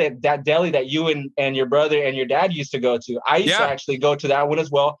 I know that deli that you and your brother and your dad used to go to, I used to actually go to that one as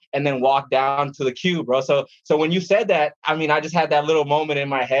well, and then walk down to the Q, bro. So when you said that, I mean, I just had that little moment in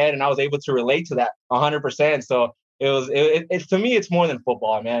my head, and I was able to relate to that 100%. So it to me, it's more than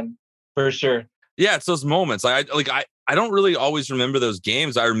football, man, for sure. Yeah, it's those moments. I don't really always remember those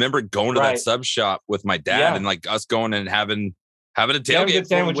games. I remember going to that sub shop with my dad and like us going and having a tailgate. Damn good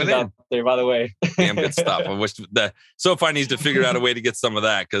sandwiches out there, by the way. Damn good stuff. I wish the SoFi needs to figure out a way to get some of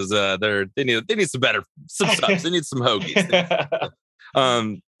that, because they need some subs. They need some hoagies.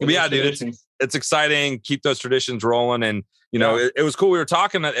 But yeah, dude, it's exciting. Keep those traditions rolling, and it was cool. We were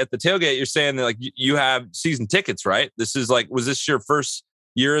talking at the tailgate. You're saying that like you have season tickets, right? This is like, was this your first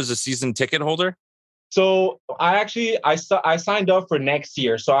year as a season ticket holder? So I signed up for next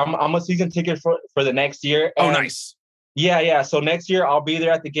year. So I'm a season ticket for the next year. And nice. Yeah. So next year I'll be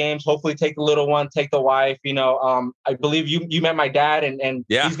there at the games. Hopefully take the little one, take the wife. I believe you met my dad, and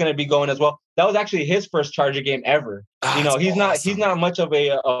he's going to be going as well. That was actually his first Charger game ever. He's not much of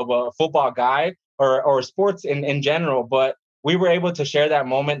a football guy or sports in general, but we were able to share that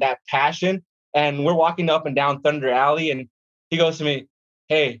moment, that passion. And we're walking up and down Thunder Alley, and he goes to me,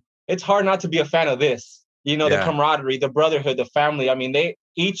 "Hey, it's hard not to be a fan of this. The camaraderie, the brotherhood, the family. I mean,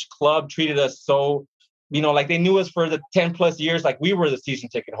 each club treated us so, like they knew us for the 10 plus years, like we were the season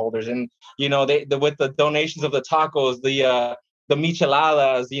ticket holders. And, with the donations of the tacos, the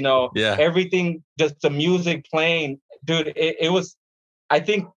micheladas, everything, just the music playing, dude, it was, I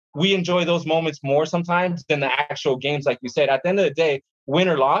think we enjoy those moments more sometimes than the actual games. Like you said, at the end of the day, win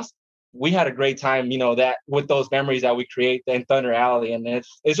or loss, we had a great time, that with those memories that we create in Thunder Alley. And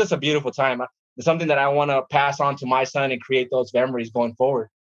it's just a beautiful time. It's something that I want to pass on to my son and create those memories going forward.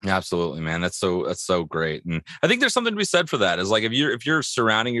 Absolutely, man. That's so great. And I think there's something to be said for that. Is like, if you're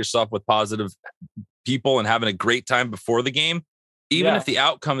surrounding yourself with positive people and having a great time before the game, even if the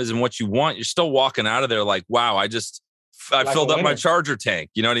outcome isn't what you want, you're still walking out of there like, wow, I filled up my Charger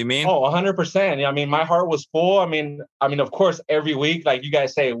tank. You know what I mean? Oh, 100%. I mean, my heart was full. I mean, of course, every week, like you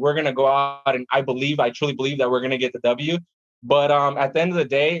guys say, we're going to go out, and I truly believe that we're going to get the W. But at the end of the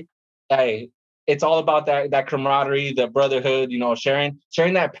day, hey, it's all about that camaraderie, the brotherhood, sharing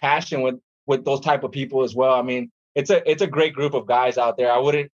that passion with those type of people as well. I mean, it's a great group of guys out there. I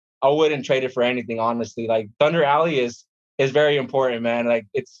wouldn't trade it for anything, honestly. Like Thunder Alley is very important, man. Like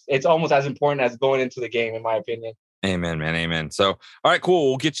it's almost as important as going into the game, in my opinion. Amen, man. Amen. So, all right, cool.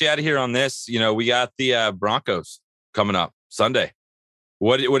 We'll get you out of here on this. We got the Broncos coming up Sunday.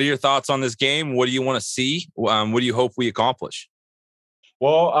 What are your thoughts on this game? What do you want to see? What do you hope we accomplish?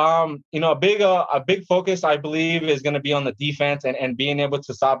 Well, a big focus, I believe, is going to be on the defense and being able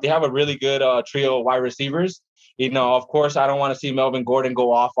to stop. They have a really good trio of wide receivers. Of course, I don't want to see Melvin Gordon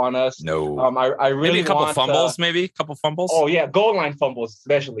go off on us. No. I really maybe a couple fumbles, maybe a couple fumbles. Oh yeah, goal line fumbles,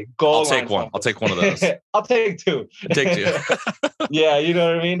 especially. I'll take one of those. I'll take two. Take two. Yeah, you know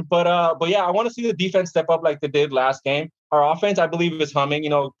what I mean. But yeah, I want to see the defense step up like they did last game. Our offense, I believe, is humming.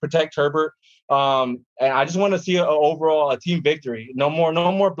 Protect Herbert. And I just want to see overall a team victory. No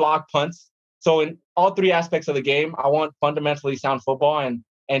more block punts. So in all 3 aspects of the game, I want fundamentally sound football and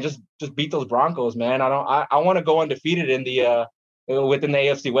just beat those Broncos, man. I want to go undefeated in within the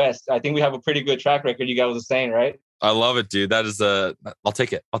AFC West. I think we have a pretty good track record. You guys were saying, right? I love it, dude. That is I'll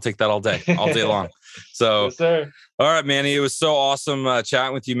take it. I'll take that all day long. So, yes, sir. All right, Manny. It was so awesome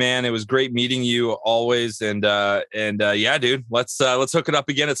chatting with you, man. It was great meeting you always. And yeah, dude, let's hook it up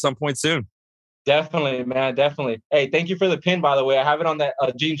again at some point soon. Definitely, man. Definitely. Hey, thank you for the pin, by the way. I have it on that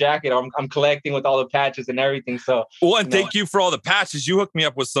jean jacket. I'm collecting with all the patches and everything. So, thank you for all the patches. You hooked me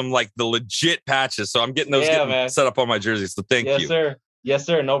up with some like the legit patches. So I'm getting those set up on my jersey. So thank you. Yes, sir. Yes,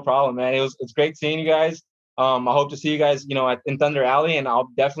 sir. No problem, man. It's great seeing you guys. I hope to see you guys, in Thunder Alley, and I'll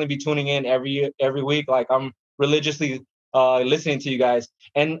definitely be tuning in every week. Like I'm religiously listening to you guys.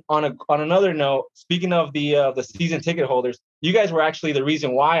 And on another note, speaking of the season ticket holders, you guys were actually the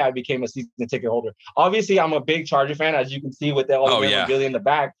reason why I became a season ticket holder. Obviously, I'm a big Charger fan, as you can see with all the memorabilia in the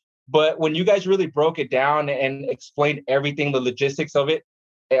back. But when you guys really broke it down and explained everything, the logistics of it,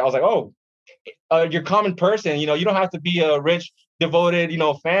 I was like, oh, you're a common person. You don't have to be a rich, devoted,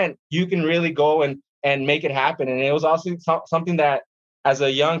 fan. You can really go and make it happen. And it was also something that, as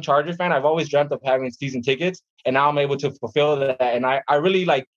a young Charger fan, I've always dreamt of having season tickets, and now I'm able to fulfill that. And I really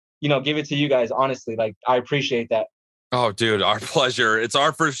give it to you guys. Honestly, like I appreciate that. Oh, dude, our pleasure. It's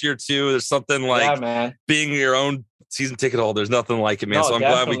our first year too. There's something like being your own season ticket holder. There's nothing like it, man. No, so I'm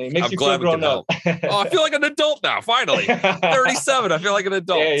glad we can help. Oh, I feel like an adult now. Finally, 37. I feel like an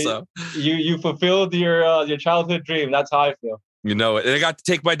adult. Yeah, so you fulfilled your childhood dream. That's how I feel. You know it. And I got to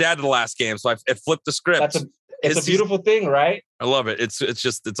take my dad to the last game, so it flipped the script. It's a beautiful thing, right? I love it.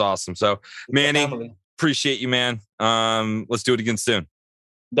 It's awesome. So, Manny, appreciate you, man. Let's do it again soon.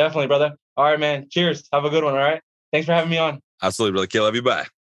 Definitely, brother. All right, man. Cheers. Have a good one. All right. Thanks for having me on. Absolutely, brother. Okay, love you. Bye.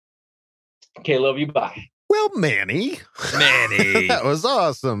 Okay, love you. Bye. Well, Manny. That was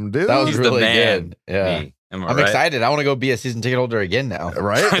awesome, dude. That was really good. Yeah. I'm excited. I want to go be a season ticket holder again now.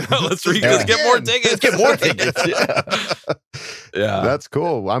 Right? Let's get more tickets. Let's get more tickets. Yeah. That's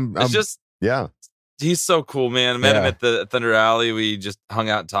cool. He's so cool, man. I met him at the Thunder Alley. We just hung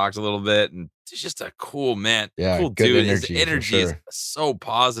out and talked a little bit, and he's just a cool man. Yeah, cool dude. His energy is so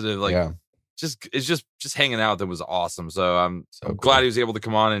positive. Like, it's just hanging out with him was awesome. So I'm glad he was able to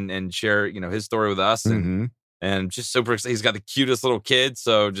come on and share, his story with us, and just super excited. He's got the cutest little kid.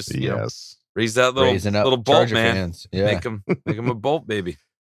 So just raise that little Bolt, man. Fans. Yeah. Make him a Bolt baby.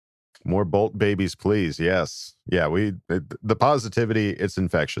 More Bolt babies, please. Yes. Yeah. The positivity, it's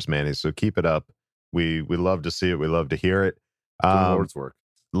infectious, Manny. So keep it up. We love to see it. We love to hear it. Lord's work.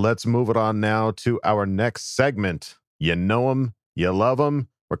 Let's move it on now to our next segment. You know him. You love him.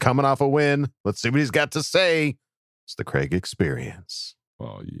 We're coming off a win. Let's see what he's got to say. It's the Craig Experience.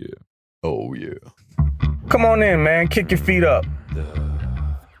 Oh, yeah. Oh, yeah. Come on in, man. Kick your feet up.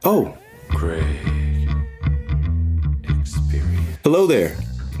 Oh. Craig Experience. Hello there.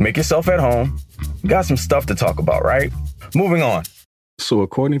 Make yourself at home. Got some stuff to talk about, right? Moving on. So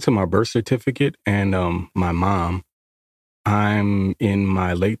according to my birth certificate and my mom, I'm in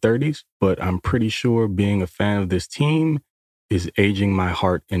my late 30s, but I'm pretty sure being a fan of this team is aging my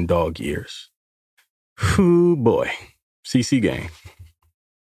heart in dog years. Whoo boy. CC gang.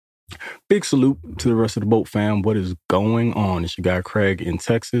 Big salute to the rest of the Bolt fam. What is going on? It's your guy Craig in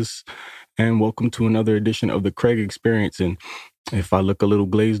Texas, and welcome to another edition of the Craig Experience. And if I look a little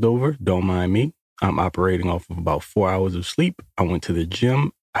glazed over, don't mind me. I'm operating off of about 4 hours of sleep. I went to the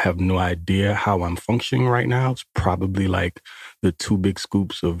gym. I have no idea how I'm functioning right now. It's probably like the 2 big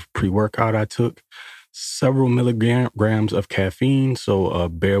scoops of pre-workout I took, several milligrams of caffeine. So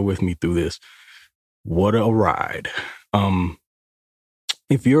bear with me through this. What a ride.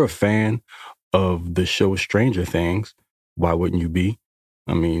 If you're a fan of the show Stranger Things, why wouldn't you be?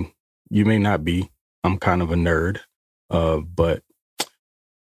 I mean, you may not be. I'm kind of a nerd. But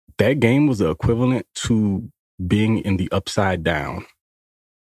that game was the equivalent to being in the Upside Down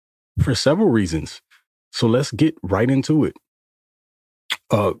for several reasons. So let's get right into it.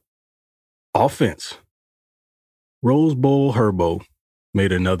 Offense. Rose Bowl Herbo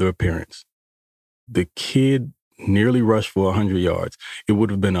made another appearance. The kid nearly rushed for 100 yards. It would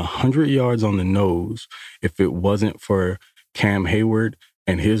have been 100 yards on the nose if it wasn't for Cam Hayward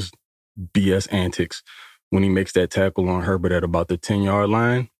and his BS antics when he makes that tackle on Herbert at about the 10-yard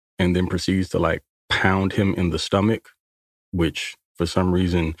line and then proceeds to pound him in the stomach, which for some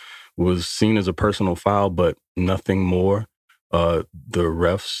reason was seen as a personal foul, but nothing more. The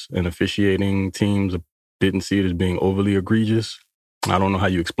refs and officiating teams didn't see it as being overly egregious. I don't know how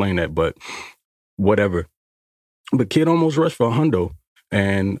you explain that, but whatever. But kid almost rushed for a hundo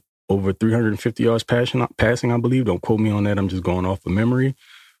and over 350 yards passing, I believe. Don't quote me on that. I'm just going off of memory.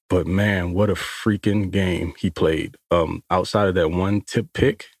 But man, what a freaking game he played. Outside of that one tip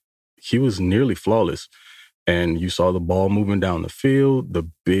pick, he was nearly flawless. And you saw the ball moving down the field, the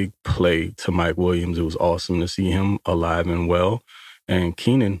big play to Mike Williams. It was awesome to see him alive and well. And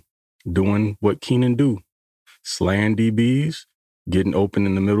Keenan doing what Keenan do. Slaying DBs, getting open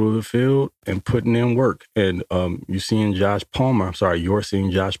in the middle of the field, and putting in work. And you're seeing Josh Palmer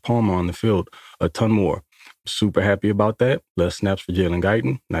on the field a ton more. Super happy about that. Less snaps for Jalen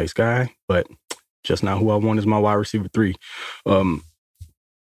Guyton. Nice guy, but just not who I want as my wide receiver 3.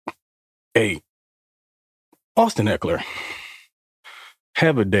 Hey, Austin Eckler,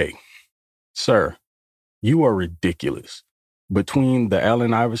 have a day. Sir, you are ridiculous. Between the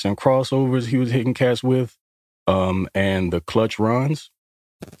Allen Iverson crossovers he was hitting cats with and the clutch runs,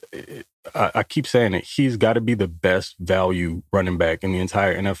 I keep saying it, he's got to be the best value running back in the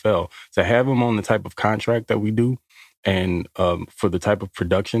entire NFL. To have him on the type of contract that we do and for the type of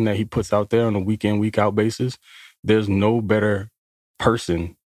production that he puts out there on a week-in, week-out basis, there's no better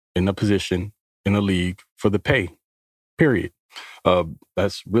person in a position in the league for the pay, period.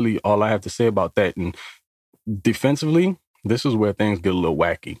 That's really all I have to say about that. And defensively, this is where things get a little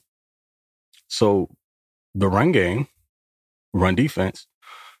wacky. So the run game, run defense,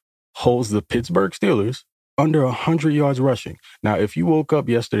 holds the Pittsburgh Steelers under 100 yards rushing. Now, if you woke up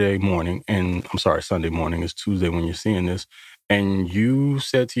yesterday morning, and I'm sorry, Sunday morning, it's Tuesday when you're seeing this, and you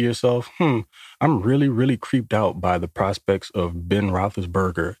said to yourself, I'm really, really creeped out by the prospects of Ben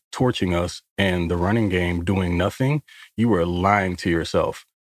Roethlisberger torching us and the running game doing nothing, you were lying to yourself.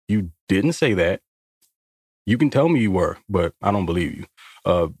 You didn't say that. You can tell me you were, but I don't believe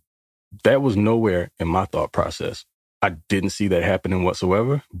you. That was nowhere in my thought process. I didn't see that happening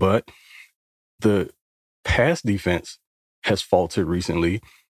whatsoever, but the pass defense has faltered recently,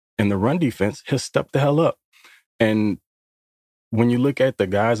 and the run defense has stepped the hell up. And when you look at the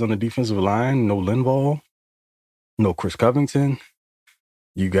guys on the defensive line, no Linval, no Chris Covington,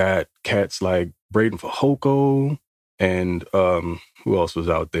 you got cats like Braden Fajoko and who else was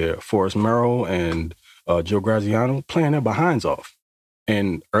out there? Forrest Merrill and Joe Graziano playing their behinds off.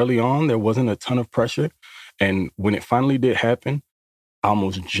 And early on, there wasn't a ton of pressure. And when it finally did happen, I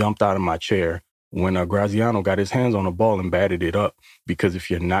almost jumped out of my chair when Graziano got his hands on the ball and batted it up. Because if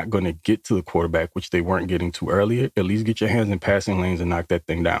you're not going to get to the quarterback, which they weren't getting to earlier, at least get your hands in passing lanes and knock that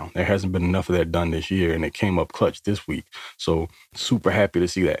thing down. There hasn't been enough of that done this year, and it came up clutch this week. So super happy to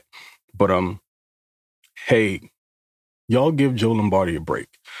see that. But hey, y'all give Joe Lombardi a break.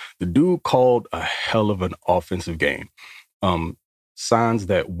 The dude called a hell of an offensive game. Signs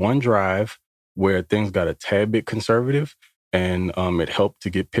that one drive where things got a tad bit conservative and it helped to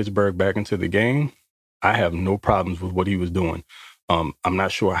get Pittsburgh back into the game. I have no problems with what he was doing. I'm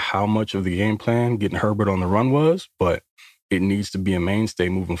not sure how much of the game plan getting Herbert on the run was, but it needs to be a mainstay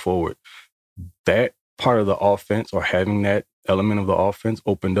moving forward. That part of the offense, or having that element of the offense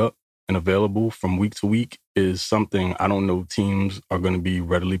opened up and available from week to week, is something I don't know teams are going to be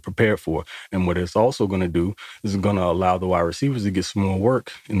readily prepared for. And what it's also going to do is going to allow the wide receivers to get some more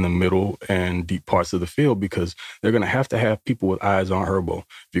work in the middle and deep parts of the field, because they're going to have people with eyes on Herbo.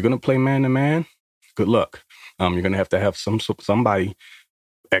 If you're going to play man-to-man, good luck. You're going to have somebody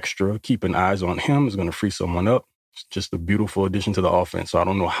extra keeping eyes on him. Is going to free someone up. It's just a beautiful addition to the offense. So I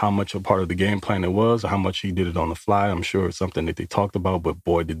don't know how much a part of the game plan it was, or how much he did it on the fly. I'm sure it's something that they talked about, but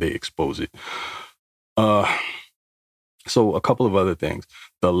boy, did they expose it. So a couple of other things.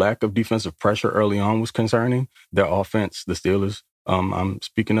 The lack of defensive pressure early on was concerning. Their offense, the Steelers, I'm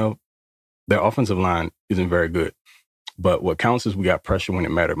speaking of, their offensive line isn't very good. But what counts is we got pressure when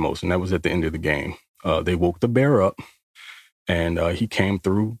it mattered most, and that was at the end of the game. They woke the bear up, and he came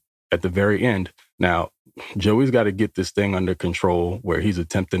through at the very end. Now, Joey's got to get this thing under control where he's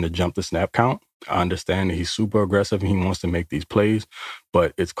attempting to jump the snap count. I understand that he's super aggressive and he wants to make these plays,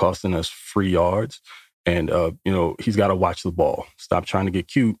 but it's costing us free yards. And, he's got to watch the ball. Stop trying to get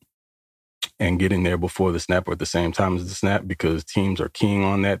cute and get in there before the snap or at the same time as the snap, because teams are keying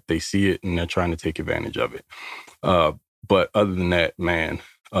on that. They see it and they're trying to take advantage of it. But other than that, man,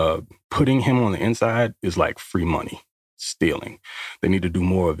 putting him on the inside is like free money. Stealing. They need to do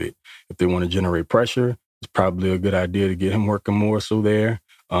more of it. If they want to generate pressure, it's probably a good idea to get him working more so there,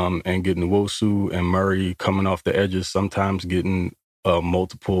 and getting Nwosu and Murray coming off the edges, sometimes getting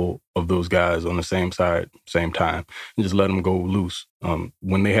multiple of those guys on the same side, same time, and just let them go loose.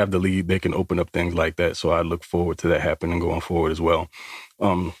 When they have the lead, they can open up things like that. So I look forward to that happening going forward as well.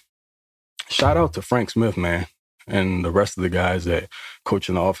 Shout out to Frank Smith, man, and the rest of the guys that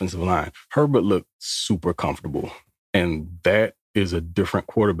coaching the offensive line. Herbert looked super comfortable. And that is a different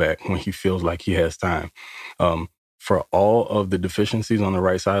quarterback when he feels like he has time. For all of the deficiencies on the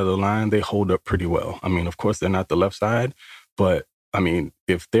right side of the line, they hold up pretty well. I mean, of course, they're not the left side, but I mean,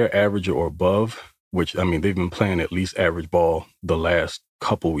 if they're average or above, which, I mean, they've been playing at least average ball the last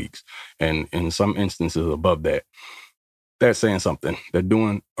couple weeks, and in some instances above that, that's saying something. They're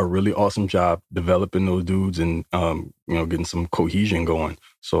doing a really awesome job developing those dudes and, getting some cohesion going.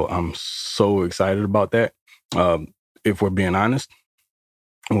 So I'm so excited about that. If we're being honest,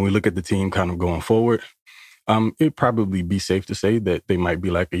 when we look at the team kind of going forward, it'd probably be safe to say that they might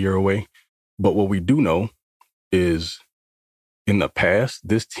be like a year away. But what we do know is in the past,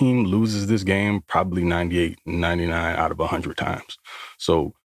 this team loses this game probably 98, 99 out of 100 times.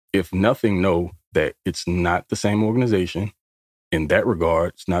 So if nothing, know that it's not the same organization. In that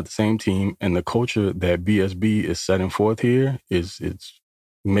regard, it's not the same team. And the culture that BSB is setting forth here it's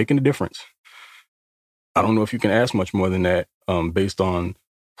making a difference. I don't know if you can ask much more than that, based on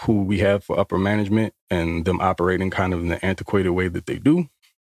who we have for upper management and them operating kind of in the antiquated way that they do.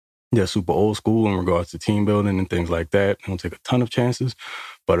 They're super old school in regards to team building and things like that. They don't take a ton of chances,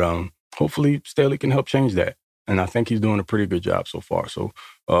 but hopefully Staley can help change that. And I think he's doing a pretty good job so far. So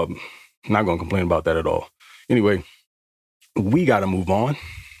I'm not going to complain about that at all. Anyway, we got to move on.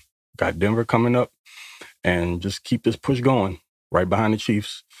 Got Denver coming up, and just keep this push going right behind the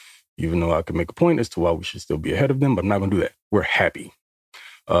Chiefs. even though I could make a point as to why we should still be ahead of them, but I'm not going to do that. We're happy.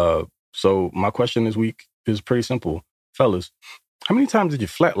 So my question this week is pretty simple. Fellas, how many times did you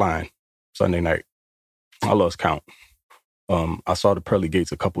flatline Sunday night? I lost count. I saw the pearly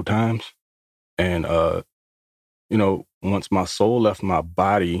gates a couple times. And, once my soul left my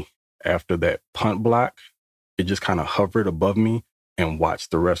body after that punt block, it just kind of hovered above me and watched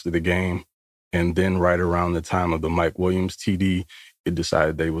the rest of the game. And then right around the time of the Mike Williams TD, it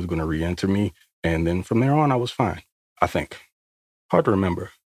decided that it was going to re-enter me. And then from there on, I was fine, I think. Hard to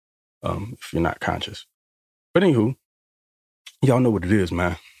remember if you're not conscious. But anywho, y'all know what it is,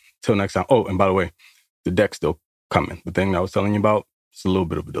 man. Till next time. Oh, and by the way, the deck's still coming. The thing that I was telling you about, it's a little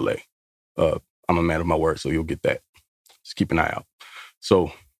bit of a delay. I'm a man of my word, so you'll get that. Just keep an eye out.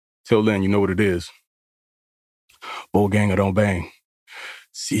 So, till then, you know what it is. Bull gang or don't bang.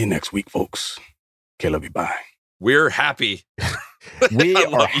 See you next week, folks. Okay, love you. Bye. We're happy. We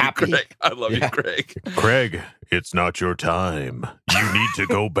are happy. You, Craig. I love you, Craig. Craig, it's not your time. You need to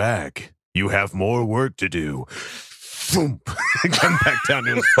go back. You have more work to do. Come back down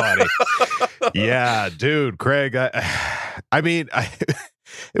to his body. Yeah, dude, Craig. I mean,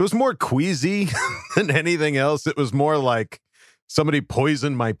 it was more queasy than anything else. It was more like somebody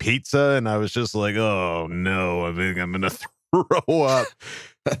poisoned my pizza, and I was just like, oh no, I think I'm gonna throw up.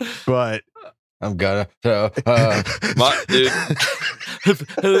 But I'm gonna throw up.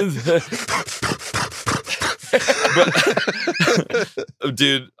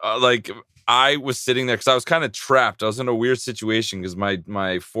 Dude, like I was sitting there because I was kind of trapped. I was in a weird situation because my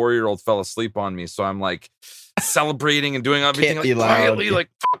 4-year-old fell asleep on me, so I'm like celebrating and doing everything like quietly, like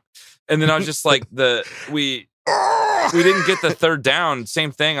fuck. And then I was just like we didn't get the third down.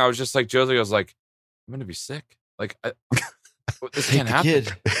 Same thing. I was just like Josie. I was like, I'm gonna be sick. Like this can't happen.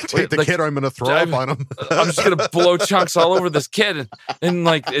 Take the kid, or I'm gonna throw up on him. I'm just gonna blow chunks all over this kid, and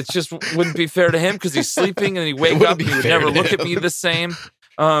like it's just wouldn't be fair to him because he's sleeping and he wake up and he would never look at me the same.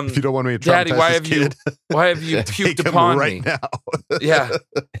 If you don't want me to Daddy, traumatize why have you puked upon right me now? Yeah.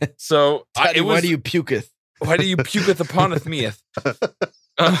 So Daddy, why do you puketh? Why do you puketh uponeth meeth?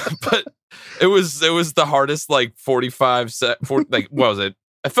 But it was the hardest like 45 like what was it?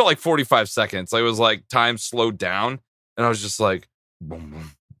 I felt like 45 seconds. Like, it was like time slowed down, and I was just like, boom,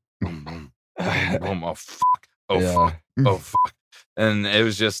 boom, boom, boom, boom, boom. Oh fuck! Oh fuck! And it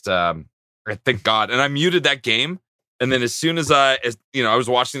was just, thank God. And I muted that game, and then as soon as I was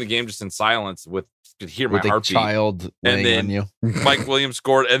watching the game just in silence could hear my heartbeat. Child and then on you. Mike Williams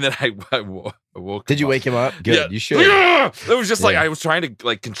scored, and then I woke. Did you wake him up? Good. Yeah. You should. Yeah! It was just like I was trying to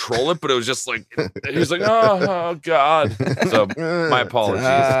like control it, but it was just like he was like, oh God. So my apologies,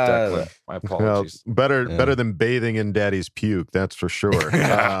 Declan. My apologies. Well, better than bathing in Daddy's puke, that's for sure.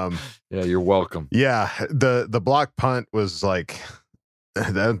 Yeah, you're welcome. Yeah, the block punt was like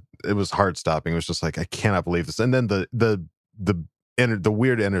that. It was heart stopping. It was just like, I cannot believe this. And then the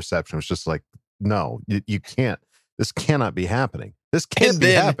weird interception was just like, no, you can't. This cannot be happening. This can't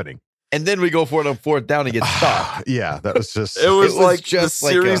be happening. And then we go for it on fourth down and get stopped. Yeah, that was just. It was like just a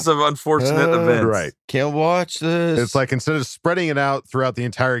series of unfortunate events. Right. Can't watch this. It's like instead of spreading it out throughout the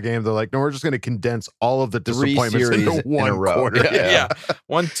entire game, they're like, no, we're just going to condense all of the disappointments into one quarter. Yeah.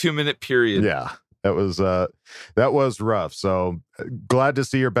 1 2-minute period. Yeah. That was rough. So glad to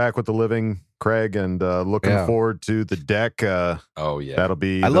see you're back with the living, Craig, and looking forward to the deck. Oh yeah, that'll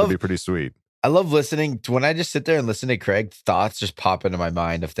be pretty sweet. I love listening to when I just sit there and listen to Craig. Thoughts just pop into my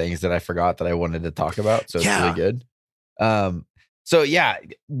mind of things that I forgot that I wanted to talk about. So it's really good. So yeah,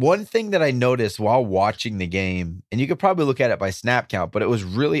 one thing that I noticed while watching the game, and you could probably look at it by snap count, but it was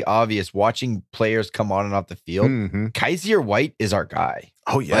really obvious watching players come on and off the field. Mm-hmm. Kaiser White is our guy.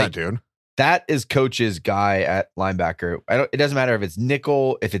 Oh yeah, dude. That is coach's guy at linebacker. It doesn't matter if it's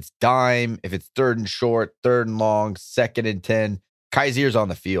nickel, if it's dime, if it's 3rd and short, 3rd and long, 2nd and 10. Kaiser's on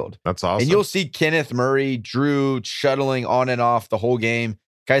the field. That's awesome. And you'll see Kenneth Murray, Drew shuttling on and off the whole game.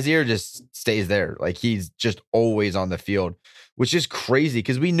 Kaiser just stays there. Like, he's just always on the field, which is crazy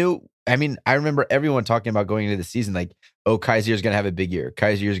because we knew. I mean, I remember everyone talking about going into the season like, oh, Kaiser's going to have a big year.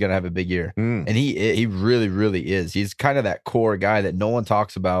 Kaiser's going to have a big year. And he really, really is. He's kind of that core guy that no one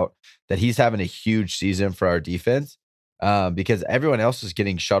talks about, that he's having a huge season for our defense because everyone else is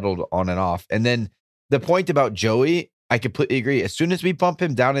getting shuttled on and off. And then the point about Joey, I completely agree. As soon as we bump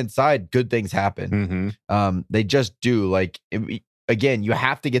him down inside, good things happen. They just do. Like, again, you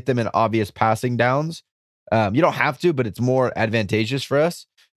have to get them in obvious passing downs. You don't have to, but it's more advantageous for us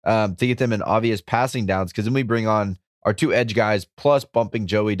to get them in obvious passing downs because then we bring on our 2 edge guys plus bumping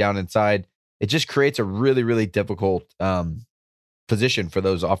Joey down inside. It just creates a really, really difficult position for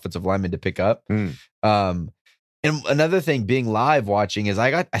those offensive linemen to pick up. And another thing, being live watching, is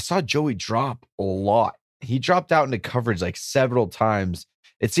I saw Joey drop a lot. He dropped out into coverage like several times.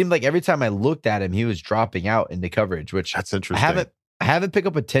 It seemed like every time I looked at him, he was dropping out into coverage, which that's interesting. I haven't picked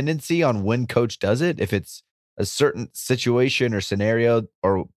up a tendency on when coach does it, if it's a certain situation or scenario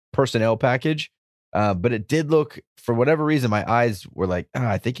or personnel package. But it did look, for whatever reason, my eyes were like,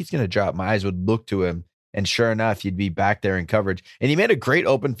 I think he's going to drop. My eyes would look to him. And sure enough, he'd be back there in coverage. And he made a great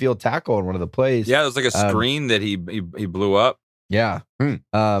open field tackle on one of the plays. Yeah, it was like a screen that he blew up. Yeah.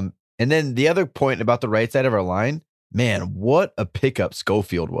 And then the other point about the right side of our line, man, what a pickup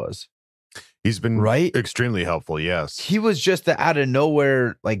Schofield was. He's been extremely helpful, yes. He was just the out of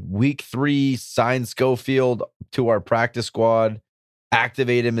nowhere, like week 3, signed Schofield to our practice squad,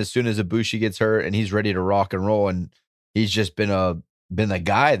 activate him as soon as Ibushi gets hurt, and he's ready to rock and roll. And he's just been the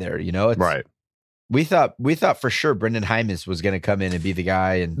guy there, you know? Right. We thought for sure Brendan Hymas was going to come in and be the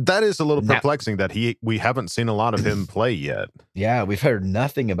guy, and that is a little perplexing that we haven't seen a lot of him play yet. Yeah, we've heard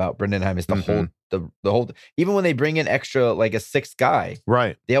nothing about Brendan Hymas the whole even when they bring in extra, like a 6th guy,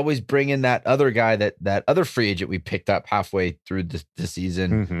 right? They always bring in that other guy, that other free agent we picked up halfway through the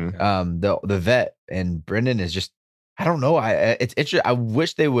season, the vet, and Brendan is just, I don't know. It's interesting. I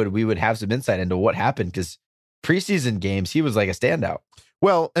wish we would have some insight into what happened, because preseason games he was like a standout.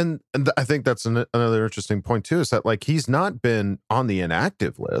 Well, and I think that's another interesting point too, is that like he's not been on the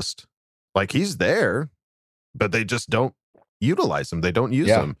inactive list. Like he's there, but they just don't utilize him. They don't use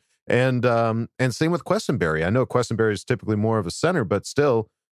him. And same with Questenberry. I know Questenberry is typically more of a center, but still,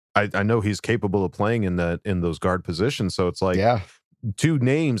 I know he's capable of playing in those guard positions. So it's like two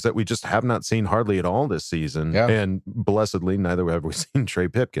names that we just have not seen hardly at all this season. Yeah. And blessedly, neither have we seen Trey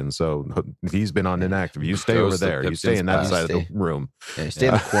Pipkin. So he's been on inactive. You stay over there. You stay in that side of the room. Yeah, you stay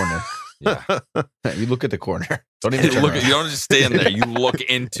in the corner. Yeah. You look at the corner. Don't even look. You don't just stay in there. You look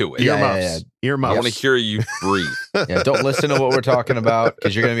into it. Earmuffs. Earmuffs. I want to hear you breathe. Yeah. Don't listen to what we're talking about,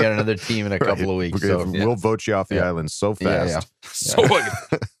 because you're going to be on another team in a couple of weeks. So we'll vote you off the island so fast. So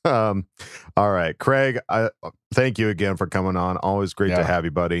all right, Craig. Thank you again for coming on. Always great to have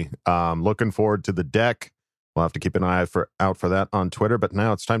you, buddy. Looking forward to the deck. We'll have to keep an eye out for that on Twitter. But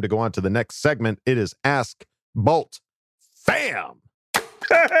now it's time to go on to the next segment. It is Ask Bolt Fam.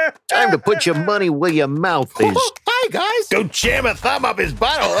 Time to put your money where your mouth is. Hi, guys. Don't jam a thumb up his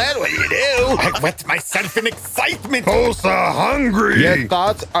butthole. That's what you do. I wet myself in excitement. Oh, so hungry. Your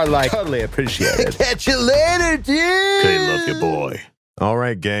thoughts are like totally appreciated. Catch you later, dude. Okay, love you, boy. All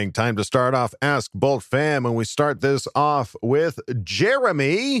right, gang. Time to start off Ask Bolt Fam. And we start this off with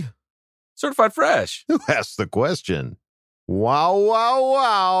Jeremy. Certified Fresh. Who asked the question?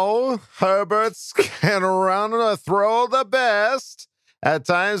 Wow. Herberts can run or throw the best. At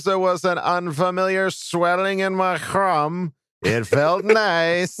times, there was an unfamiliar swelling in my crumb. It felt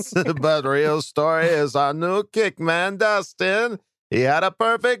nice, but real story is our new kickman, Dustin. He had a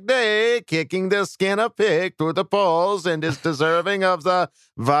perfect day, kicking the skin of pig through the poles and is deserving of the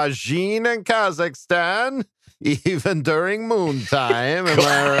vagine in Kazakhstan, even during moon time. Am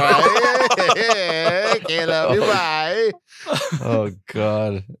I right? Can't help you, bye. Oh,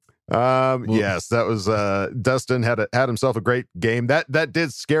 God. Yes, that was Dustin had himself a great game. That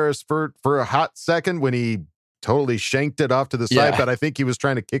did scare us for a hot second when he totally shanked it off to the side, but I think he was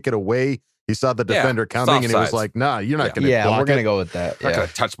trying to kick it away. He saw the defender coming and he was like, nah, you're not going to block we're going to it. go with that. Not going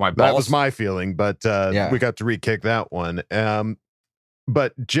to touch my balls. That was my feeling, but we got to re-kick that one.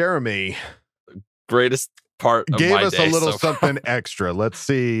 But Jeremy, greatest part of gave my us day a little so something extra. Let's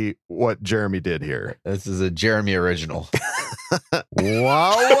see what Jeremy did here. This is a Jeremy original.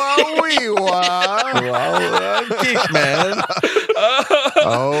 Wow, geek, man.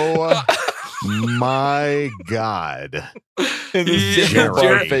 Oh my God.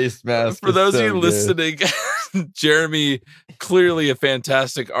 Jeremy face mask. For those of you listening, Jeremy, clearly a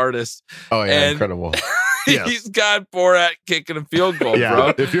fantastic artist. Oh yeah, and incredible. He's got Borat kicking a field goal,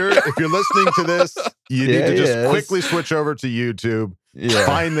 bro. If you're listening to this, you need to just quickly switch over to YouTube.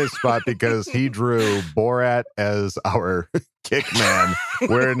 Find this spot because he drew Borat as our kick man.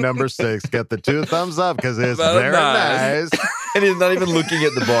 We're number 6. Get the 2 thumbs up because it's very nice. And he's not even looking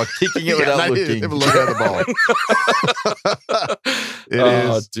at the ball, kicking it without looking. Even look at the ball. It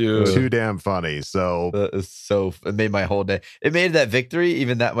is too damn funny. So that is it made my whole day. It made that victory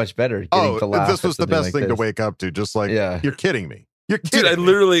even that much better. This was the best thing to wake up to. Just like, you're kidding me. You're kidding me. I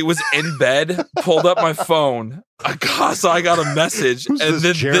literally was in bed, pulled up my phone. I got a message, and then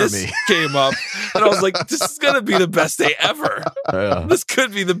this came up, and I was like, "This is gonna be the best day ever. This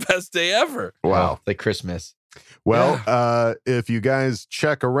could be the best day ever." Wow, like Christmas. Well, if you guys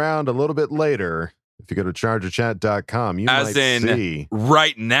check around a little bit later, If you go to chargerchat.com, you As might in see.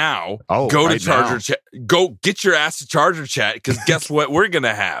 right now, Oh, go right to Charger now. Chat. Go get your ass to Charger Chat because guess what we're going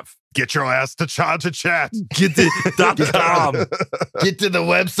to have? Get your ass to Charger Chat. Get to .com. Get to the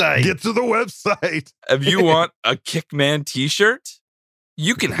website. Get to the website. If you want a Kickman t-shirt,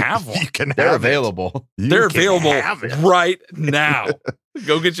 you can have one. You can They're have it. available. They're can available have it. right now.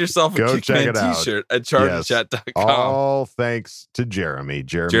 Go get yourself a Go check Kickman it out. t-shirt at Yes. chargerchat.com. All thanks to Jeremy.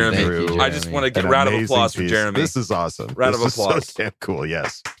 Jeremy, Thank Drew. you, I just want to get An a round of amazing applause for piece. Jeremy. This is awesome. Round This of is so applause. damn cool.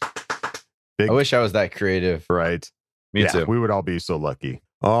 Yes. I wish I was that creative. Right. Me too. We would all be so lucky.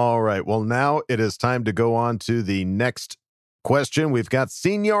 All right. Well, now it is time to go on to the next question. We've got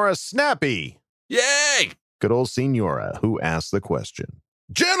Senora Snappy. Yay! Good old Senora who asked the question.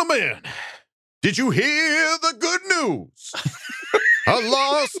 Gentlemen, did you hear the good news? A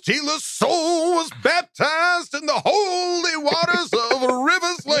lost Steelers soul was baptized in the holy waters of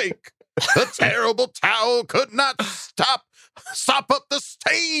Rivers Lake. The terrible towel could not sop up the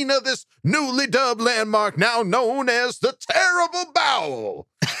stain of this newly dubbed landmark now known as the Terrible Bowel.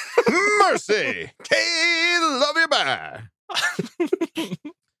 Mercy. K, love you, bye.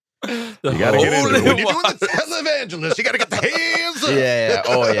 You got to get into it. When you're doing the televangelist, you got to get the hands up. Yeah.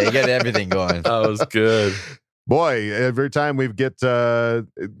 Oh, yeah. You got everything going. That was good. Boy, every time we get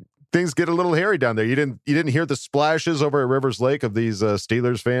things get a little hairy down there. You didn't hear the splashes over at Rivers Lake of these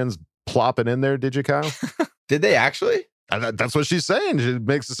Steelers fans plopping in there, did you, Kyle? Did they actually? That's what she's saying. It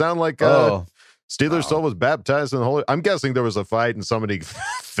makes it sound like Steelers soul was baptized in the holy. I'm guessing there was a fight and somebody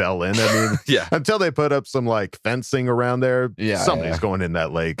fell in. I mean, yeah. Until they put up some like fencing around there, somebody's going in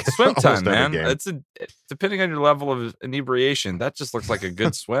that lake. Swim time, Almost every man. game. Depending on your level of inebriation, that just looks like a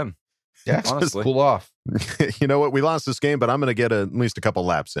good swim. Yeah, honestly. just cool off. You know what? We lost this game, but I'm going to get at least a couple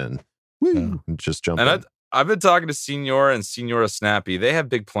laps in. Woo! Just jump in. I've been talking to Senora and Senora Snappy. They have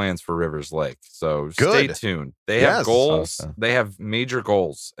big plans for Rivers Lake. So stay tuned. They have goals. Awesome. They have major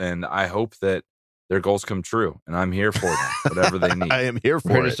goals. And I hope that their goals come true. And I'm here for them, whatever they need. I am here for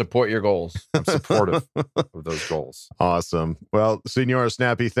We're here it. to support your goals. I'm supportive of those goals. Awesome. Well, Senora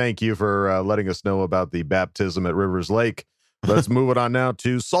Snappy, thank you for letting us know about the baptism at Rivers Lake. Let's move it on now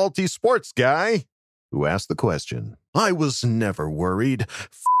to Salty Sports Guy, who asked the question. I was never worried.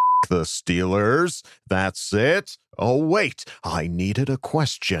 The Steelers. That's it. Oh, wait. I needed a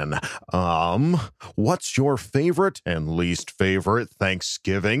question. What's your favorite and least favorite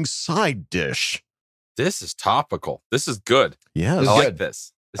Thanksgiving side dish? This is topical. This is good. Yeah, I like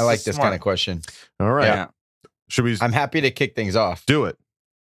this. I like this kind of question. All right. Yeah. Should we? I'm happy to kick things off. Do it.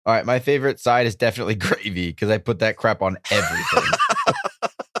 All right. My favorite side is definitely gravy because I put that crap on everything.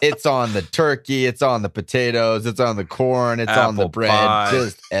 It's on the turkey. It's on the potatoes. It's on the corn. It's on the Apple bread. pie.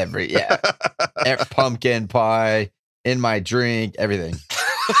 Just pumpkin pie in my drink. Everything.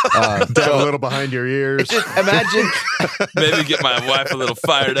 Down a little behind your ears. Just imagine. Maybe get my wife a little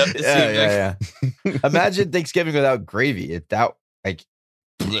fired up this evening. Yeah. Imagine Thanksgiving without gravy. Without like,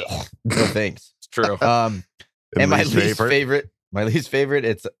 no thanks. It's true. And my least favorite. My least favorite.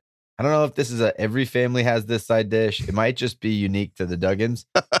 It's. I don't know if this is every family has this side dish. It might just be unique to the Duggins.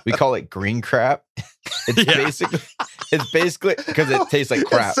 We call it green crap. It's basically because it tastes like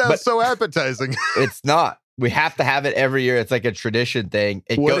crap. It sounds so appetizing. It's not. We have to have it every year. It's like a tradition thing.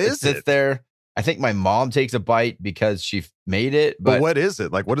 It sits there. I think my mom takes a bite because she made it. But what is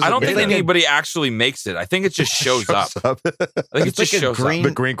it? Like, what is it? I don't think made of? anybody actually makes it. I think it just shows up. I think it just shows up.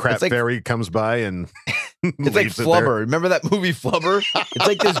 The green crap fairy comes by and it's like Flubber. Remember that movie Flubber? It's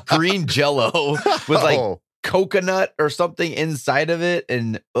like this green jello with like coconut or something inside of it,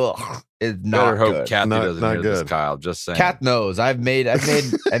 and it's not Better hope good. Kathy doesn't hear this, Kyle. Just saying. Kath knows. I made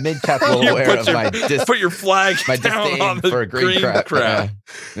Kath well aware of my put your flag my down disdain on the for green crap.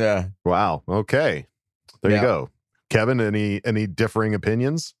 Yeah. Wow. Okay. There you go. Kevin, any differing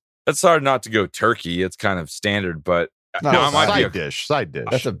opinions? It's hard not to go turkey. It's kind of standard, but No, it might be side dish. Side dish.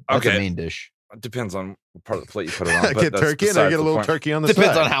 That's a main dish. It depends on what part of the plate you put it on. I get turkey and I get a little turkey on the side.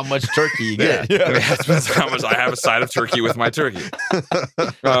 Depends on how much turkey you get. I mean, it depends on how much I have a side of turkey with my turkey.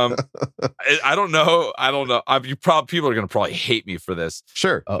 I don't know. People are going to probably hate me for this.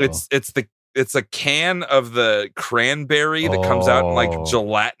 Sure. It's a can of the cranberry that comes out in like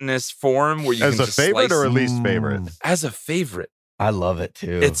gelatinous form where you as can a just favorite slice or a least favorite. As a favorite. I love it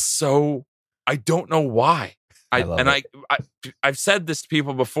too. It's so I don't know why. I've said this to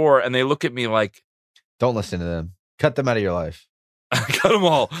people before, and they look at me like, "Don't listen to them. Cut them out of your life. Cut them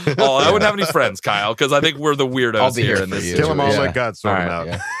all. I wouldn't have any friends, Kyle, because I think we're the weirdos here in this. Kill them all. Yeah. Let God sort them out.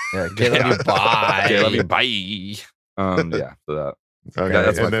 Yeah. Love you. Bye. Okay, love you. Bye. Yeah. For that. Okay. Yeah,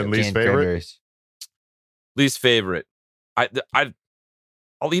 that's and my then least favorite. Least favorite.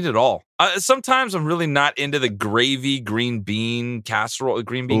 I'll eat it all. Sometimes I'm really not into the gravy green bean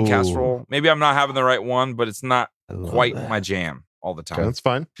casserole. Maybe I'm not having the right one, but it's not quite my jam all the time. Okay, that's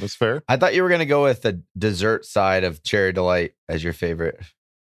fine. That's fair. I thought you were going to go with the dessert side of Cherry Delight as your favorite.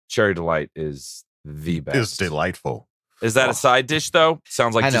 Cherry Delight is the best. It's delightful. Is that a side dish, though?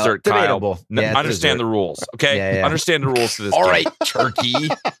 Sounds like dessert, debatable. Kyle. Yeah, understand the rules, okay? Yeah. Understand the rules to this All game. right, turkey.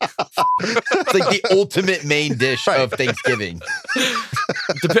 It's like the ultimate main dish of Thanksgiving.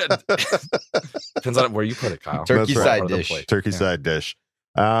 Depends on where you put it, Kyle. Turkey That's side right. dish. Turkey side dish.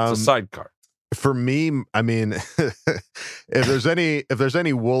 It's a sidecar. For me, I mean, if there's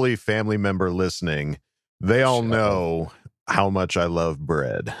any Wooly family member listening, they all know how much I love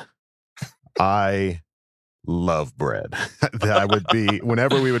bread. I love bread. I would be,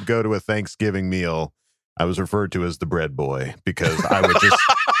 whenever we would go to a Thanksgiving meal, I was referred to as the bread boy because I would just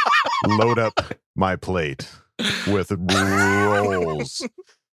load up my plate with rolls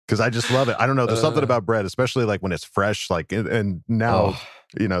because I just love it. I don't know. There's something about bread, especially like when it's fresh. Like, and now,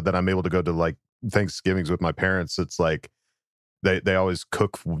 you know, that I'm able to go to like Thanksgivings with my parents, it's like they always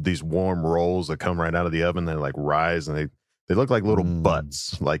cook these warm rolls that come right out of the oven. They like rise and they look like little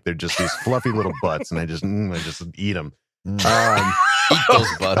butts. Like they're just these fluffy little butts, and I just eat them. Eat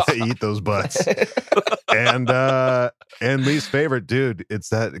those butts. Eat those butts. And least favorite, dude, it's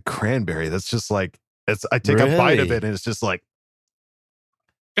that cranberry. That's just like I take a bite of it, and it's just like,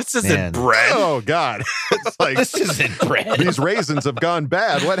 this isn't bread. Oh God. It's like, this isn't bread. These raisins have gone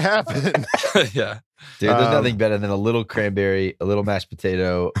bad. What happened? Yeah. Dude, there's nothing better than a little cranberry, a little mashed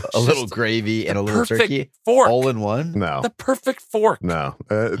potato, a little gravy, and a little turkey. Fork. All in one? No. The perfect fork. No.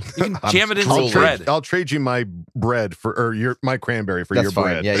 You can jam it into bread. I'll trade you my bread my cranberry for That's your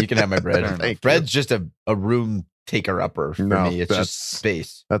fine. bread. Yeah, you can have my bread. Bread's just a room taker-upper for me. It's just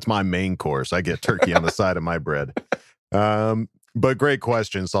space. That's my main course. I get turkey on the side of my bread. But great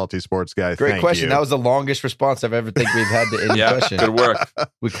question, Salty Sports Guy. Great Thank question. you. That was the longest response I've ever think we've had to any question. Good work.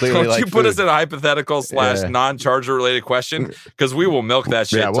 We clearly Don't you put us in a hypothetical / non-Charger related question, because we will milk that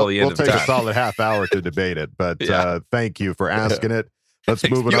shit until the end of time. We'll take a solid half hour to debate it, but thank you for asking it. Let's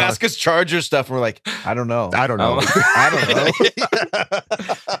move it on. You ask us Charger stuff, and we're like, I don't know. I don't know.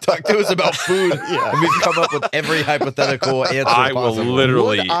 Talk to us about food, and we've come up with every hypothetical answer I will possible.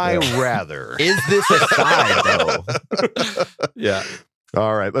 literally. Would I rather? Is this a side, though? Yeah.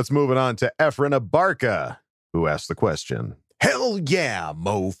 All right, let's move it on to Efren Abarca, who asked the question. Hell yeah,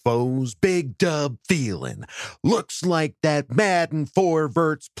 mofos, big dub feeling. Looks like that Madden 4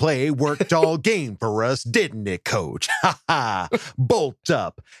 Verts play worked all game for us, didn't it, coach? Ha ha, bolt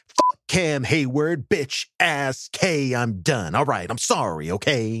up. Fuck Cam Hayward, bitch ass K, I'm done. All right, I'm sorry,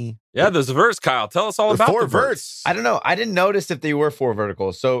 okay? Yeah, there's a verse, Kyle. Tell us all about the verse. I don't know. I didn't notice if they were 4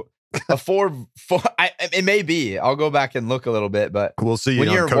 verticals. So a 4, it may be. I'll go back and look a little bit, but we'll see when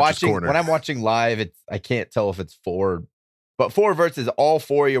on you're Coach's watching. Corner. When I'm watching live, I can't tell if it's 4. But 4 verts is all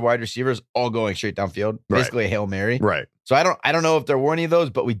 4 of your wide receivers all going straight downfield, basically a Hail Mary. Right. So I don't know if there were any of those,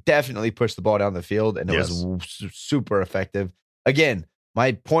 but we definitely pushed the ball down the field, and it was super effective. Again,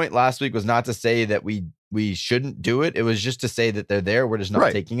 my point last week was not to say that we shouldn't do it. It was just to say that they're there. We're just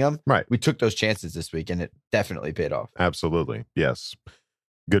not taking them. Right. We took those chances this week, and it definitely paid off. Absolutely. Yes.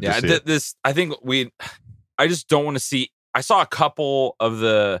 Good to see it. This, I think I just don't want to see. I saw a couple of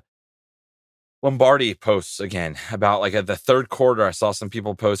the Lombardi posts again about like at the third quarter. I saw some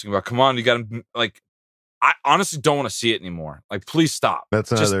people posting about, come on, you got to like. I honestly don't want to see it anymore. Like, please stop.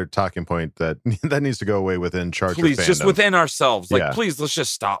 That's another talking point that needs to go away within Charger Please, fandom. just within ourselves. Like, please, let's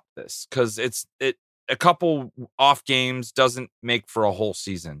just stop this because a couple off games doesn't make for a whole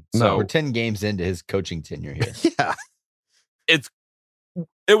season. So we're 10 games into his coaching tenure here. Yeah,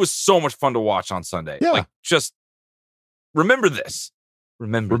 it was so much fun to watch on Sunday. Yeah. Like, just remember this.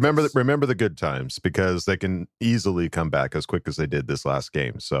 Remember the good times because they can easily come back as quick as they did this last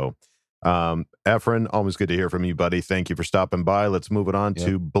game. So, Efren, always good to hear from you, buddy. Thank you for stopping by. Let's move it on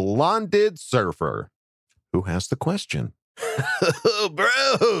to Blonded Surfer, who has the question.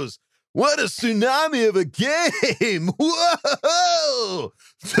 Bros, what a tsunami of a game. Whoa!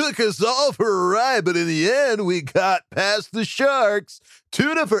 Took us all for a ride, but in the end, we got past the Sharks.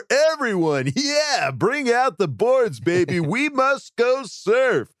 Tuna for everyone. Yeah, bring out the boards, baby. We must go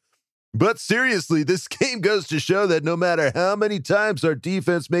surf. But seriously, this game goes to show that no matter how many times our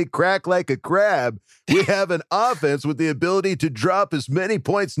defense may crack like a crab, we have an offense with the ability to drop as many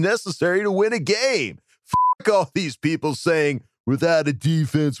points necessary to win a game. Fuck all these people saying, without a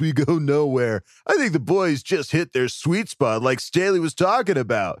defense, we go nowhere. I think the boys just hit their sweet spot like Staley was talking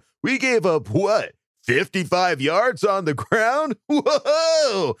about. We gave up, 55 yards on the ground?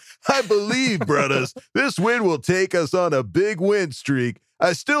 Whoa! I believe, brothers, this win will take us on a big win streak.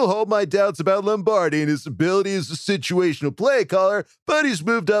 I still hold my doubts about Lombardi and his ability as a situational play caller, but he's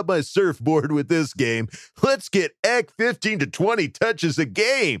moved up my surfboard with this game. Let's get Eck 15 to 20 touches a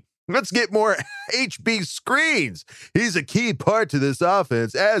game. Let's get more HB screens. He's a key part to this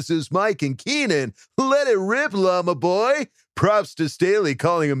offense, as is Mike and Keenan. Let it rip, Llama boy. Props to Staley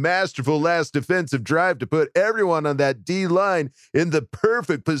calling a masterful last defensive drive to put everyone on that D line in the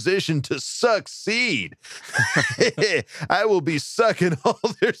perfect position to succeed. I will be sucking all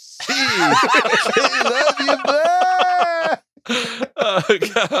their seeds. Love you, bye. Oh,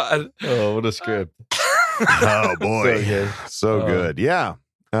 God. Oh, what a script. Oh, boy. So good. So good. Yeah.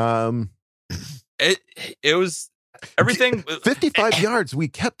 It was everything. 55 yards. We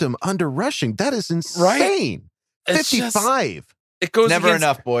kept him under rushing. That is insane. It's 55. It goes never against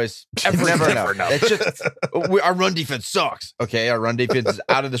enough, boys. Never enough. It's just our run defense sucks. Okay, our run defense is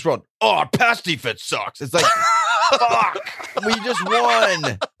out of this world. Oh, our pass defense sucks. It's like, fuck, we just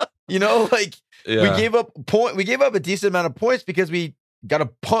won. You know, like we gave up a decent amount of points because we got a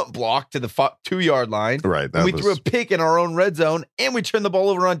punt block to the 2-yard line. Right. And we threw a pick in our own red zone, and we turned the ball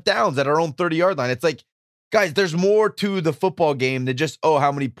over on downs at our own 30-yard line. It's like, guys, there's more to the football game than just,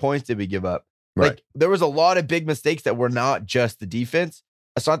 how many points did we give up? Right. Like, there was a lot of big mistakes that were not just the defense.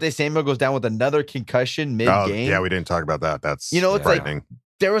 Asante Samuel goes down with another concussion mid-game. Yeah, we didn't talk about that. That's it's frightening. like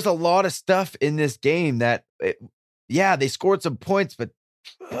there was a lot of stuff in this game that, they scored some points, but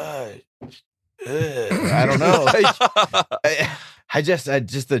I don't know. Like, I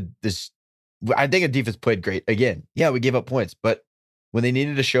think a defense played great. Again, we gave up points, but when they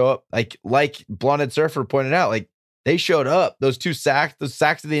needed to show up, like Blonded Surfer pointed out, like they showed up. Those sacks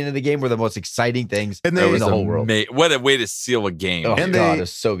at the end of the game were the most exciting things in the whole world. What a way to seal a game. Oh, and God, it's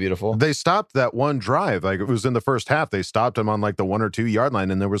so beautiful. They stopped that one drive. Like, it was in the first half. They stopped him on like the 1 or 2 yard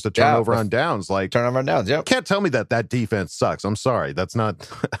line, and there was a turnover on downs. Like, turnover on downs. Yeah. Can't tell me that defense sucks. I'm sorry. That's not,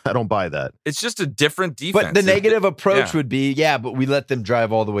 I don't buy that. It's just a different defense. But the negative approach would be, but we let them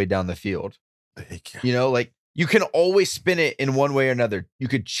drive all the way down the field. You know, like, you can always spin it in one way or another. You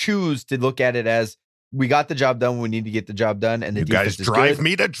could choose to look at it as, we got the job done when we need to get the job done, and the defense guys drive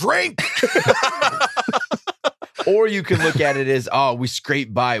me to drink. Or you can look at it as, we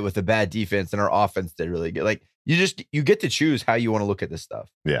scraped by with a bad defense and our offense did really good. Like, you get to choose how you want to look at this stuff.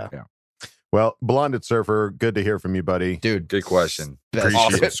 Yeah. Well, Blonded Surfer, good to hear from you, buddy. Dude, good question.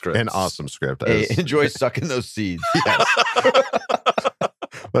 Appreciate it. An awesome script. Hey, enjoy sucking those seeds. Yes.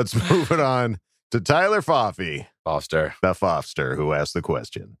 Let's move it on to Tyler Foffey. The Fofster, who asked the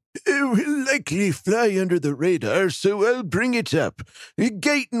question. It will likely fly under the radar, so I'll bring it up.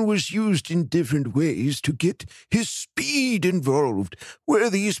 Guyton was used in different ways to get his speed involved. Were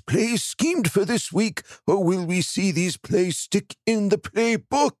these plays schemed for this week, or will we see these plays stick in the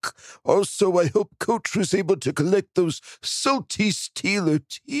playbook? Also, I hope Coach was able to collect those salty Steeler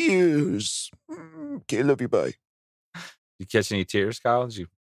tears. Okay, love you, bye. You catch any tears, Kyle? Did you?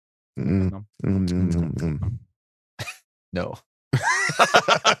 No. No.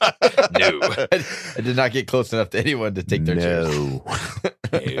 I did not get close enough to anyone to take their chairs.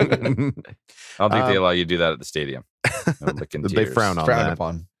 I don't think they allow you to do that at the stadium. No they frown on that.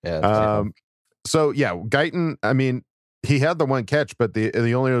 Upon. Yeah. So Guyton, I mean, he had the one catch, but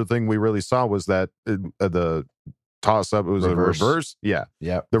the only other thing we really saw was that the toss up. It was a reverse. Yeah.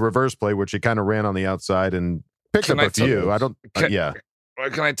 The reverse play, which he kind of ran on the outside and picked up a few.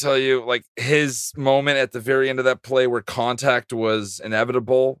 What can I tell you? Like, his moment at the very end of that play where contact was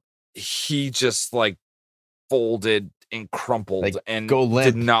inevitable, he just like folded and crumpled and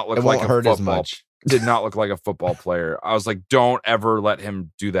did not look like a football. Did not look like a football player. I was like, don't ever let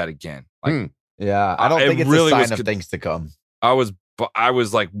him do that again. Like, I don't think it's really a sign of things to come. I was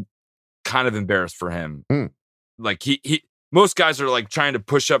like kind of embarrassed for him. Like he most guys are like trying to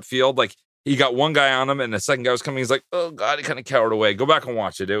push up field. Like, he got one guy on him, and the second guy was coming. He's like, "Oh God!" He kind of cowered away. Go back and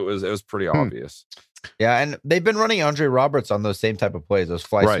watch it. It was pretty obvious. Yeah, and they've been running Andre Roberts on those same type of plays, those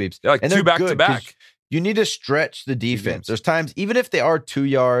fly sweeps, like and 2 back to back. You need to stretch the defense. There's times, even if they are 2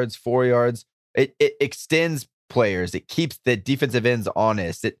 yards, 4 yards, it extends players. It keeps the defensive ends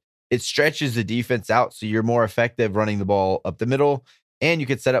honest. It stretches the defense out, so you're more effective running the ball up the middle, and you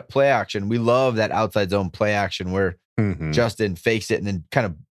could set up play action. We love that outside zone play action where Justin fakes it and then kind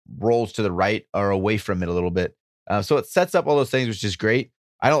of rolls to the right or away from it a little bit. So it sets up all those things, which is great.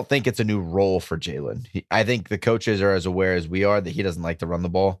 I don't think it's a new role for Jalen. I think the coaches are as aware as we are that he doesn't like to run the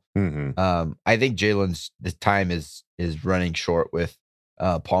ball. I think Jalen's time is running short with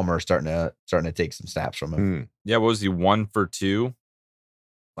Palmer starting to take some snaps from him. Yeah, what was he 1 for 2?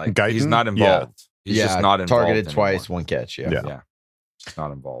 Like, Guyton? He's not involved. He's just not involved. Targeted anymore. twice, 1 catch. Yeah.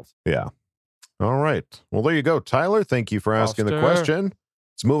 Not involved. Yeah. All right. Well, there you go, Tyler. Thank you for asking the question.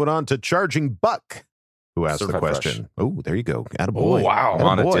 Let's move it on to Charging Buck, who asked the question. Oh, there you go. Attaboy. Oh, wow. I'm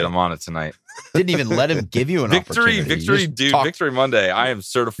on it, dude. I'm on it tonight. Didn't even let him give you an opportunity. Victory, dude. Victory Monday. I am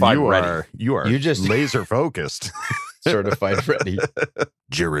certified ready. You just laser focused. Certified ready.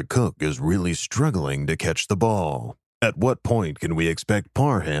 Jared Cook is really struggling to catch the ball. At what point can we expect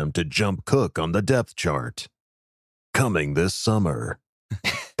Parham to jump Cook on the depth chart? Coming this summer.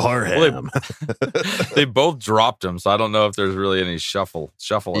 Parham. They both dropped him, so I don't know if there's really any shuffle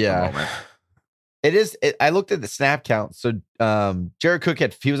at the moment. It is. I looked at the snap count. So Jared Cook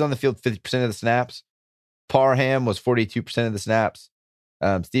he was on the field 50% of the snaps. Parham was 42% of the snaps.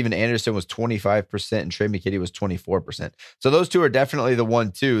 Steven Anderson was 25%, and Trey McKitty was 24%. So those two are definitely the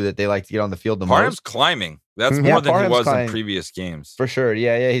 1-2 that they like to get on the field the Parham's most. climbing. That's more than he was in previous games. For sure.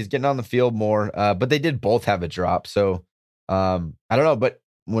 Yeah, he's getting on the field more. But they did both have a drop. So I don't know. But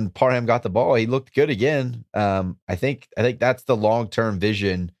when Parham got the ball, he looked good again. I think that's the long-term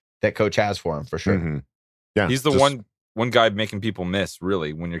vision that coach has for him, for sure. Mm-hmm. Yeah, he's the one guy making people miss,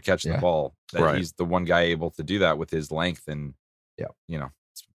 really, when you're catching the ball. He's the one guy able to do that with his length, and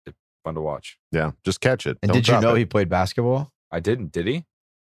it's fun to watch. Yeah, just catch it. And did you know he played basketball? I didn't. Did he?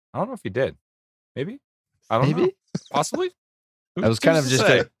 I don't know if he did. Maybe. I don't know. Possibly. It was kind of just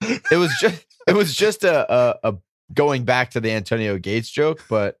it was just a going back to the Antonio Gates joke,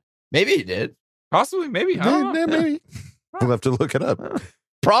 but maybe he did. Possibly, maybe. I don't know. Maybe. We'll have to look it up.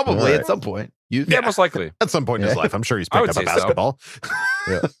 Probably at some point. Most likely. At some point in his life. I'm sure he's picked up a basketball.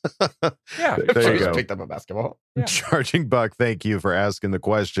 Yeah. There you go. Picked up a basketball. Yeah. Charging Buck, thank you for asking the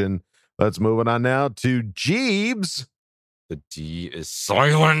question. Let's move it on now to Jeebs. The D is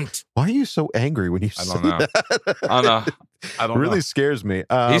silent. Why are you so angry when you say that? I don't know. Really scares me.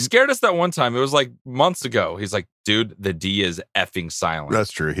 He scared us that one time. It was like months ago. He's like, dude, the D is effing silent.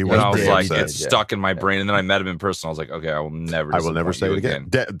 That's true. He was. And I was like, it's stuck in my brain. And then I met him in person. I was like, okay, I will never say it again.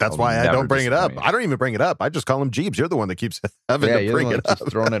 That's why I don't bring it up. I don't even bring it up. I just call him Jeebs. You're the one that keeps having to bring it up.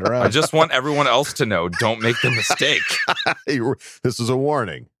 Throwing it around. I just want everyone else to know. Don't make the mistake. This is a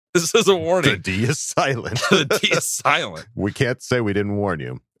warning. This is a warning. The D is silent. The D is silent. We can't say we didn't warn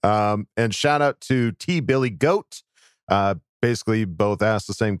you. And shout out to T. Billy Goat. Basically, both asked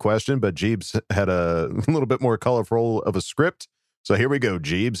the same question, but Jeebs had a little bit more colorful of a script. So here we go,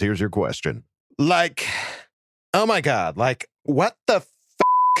 Jeebs. Here's your question. Oh my God, what the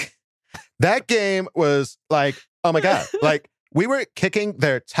f***? That game was oh my God. We were kicking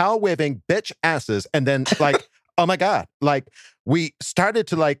their towel-waving bitch asses, and then oh my God, we started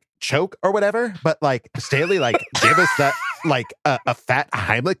to choke or whatever, but Staley gave us that a fat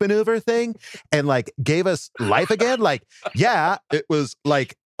Heimlich maneuver thing and gave us life again. Yeah, it was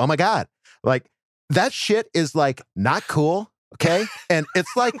oh my God, that shit is not cool. Okay. And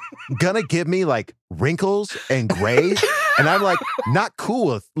it's gonna give me wrinkles and gray. And I'm not cool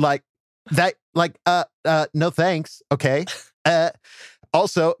with that. No thanks. Okay.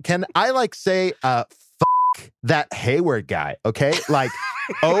 Also, can I say, that Hayward guy, okay?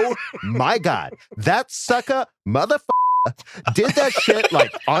 Oh my God, that sucker motherfucker did that shit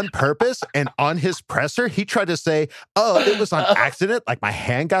on purpose, and on his presser, he tried to say, oh, it was on accident, my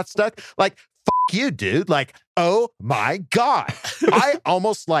hand got stuck. Fuck you, dude. Oh my God. I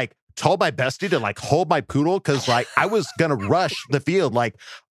almost told my bestie to hold my poodle because I was gonna rush the field.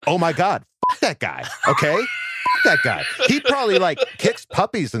 Oh my God, fuck that guy, okay? Fuck that guy. He probably kicks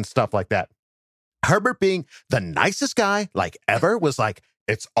puppies and stuff like that. Herbert being the nicest guy ever was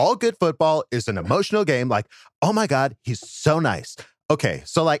it's all good football. It's an emotional game. Oh my God, he's so nice. Okay,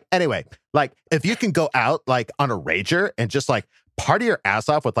 so anyway, if you can go out on a rager and just party your ass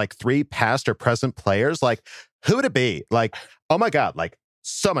off with 3 past or present players, who would it be? Oh my God,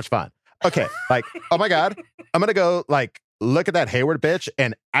 so much fun. Okay, oh my God, I'm gonna go look at that Hayward bitch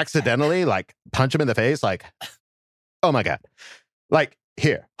and accidentally punch him in the face. Oh my God,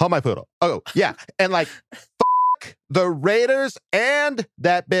 here, hold my poodle. Oh, yeah. And fuck the Raiders and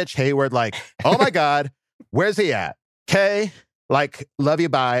that bitch Hayward. Oh my God, where's he at? Okay. Love you,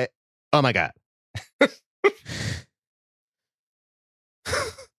 bye. Oh my God.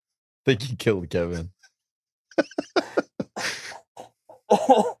 Think he killed Kevin.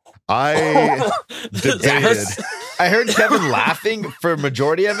 I debated. I heard Kevin laughing for a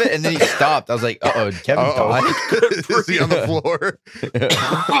majority of it, and then he stopped. I was like, "Uh-oh, Kevin died? Is he on the floor?"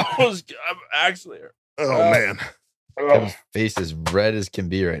 I'm actually. Oh man, Kevin's face is red as can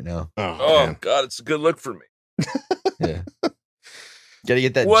be right now. Oh God, it's a good look for me. Yeah, got to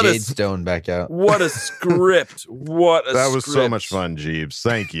get that jade stone back out. What a script! What a that was script. so much fun, Jeebs.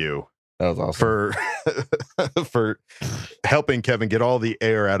 Thank you. That was awesome. For helping Kevin get all the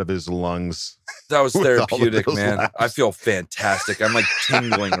air out of his lungs. That was with all of therapeutic, those man. laughs. I feel fantastic. I'm like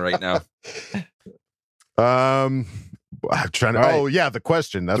tingling right now. I'm trying to. All right. Oh yeah, the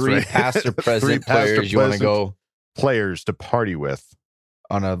question. That's 3 right. past or present 3 past or players you want to present go players to party with.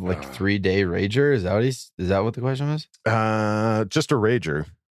 on a 3-day rager? Is that what the question was? Just a rager.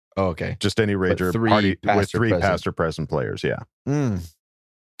 Oh, okay. Just any rager 3 party past with or 3 present. past or present players. Yeah.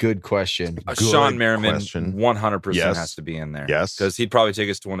 Good question. Sean Good Merriman question. 100% Yes. has to be in there. Yes. Because he'd probably take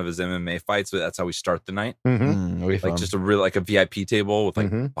us to one of his MMA fights. But that's how we start the night. Like Just a real like a VIP table with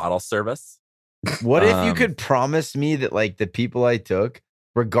like bottle service. What if you could promise me that like the people I took,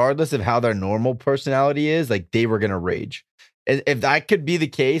 regardless of how their normal personality is, like they were gonna rage? And if that could be the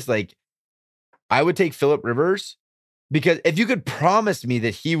case, like I would take Phillip Rivers, because if you could promise me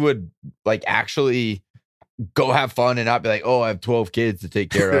that he would like actually go have fun and not be like, oh, I have 12 kids to take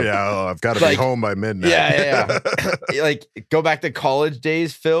care of. Yeah, I've got to Like, be home by midnight. Yeah. Like go back to college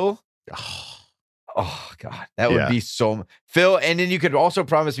days, Phil. Oh God, that would be so Phil. And then you could also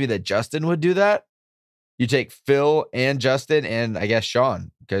promise me that Justin would do that. You take Phil and Justin and I guess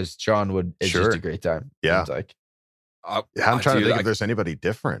Sean, because Sean would. It's just a great time. Yeah. Seems like. I'm trying to think if there's anybody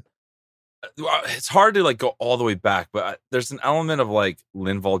different. It's hard to like go all the way back, but there's an element of like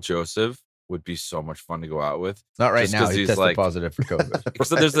Linval Joseph would be so much fun to go out with. Not right Just now. 'cause He he's tested like positive for COVID.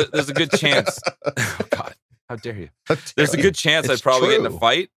 So there's a good chance. Oh God, how dare you? There's a good chance I'd probably get in a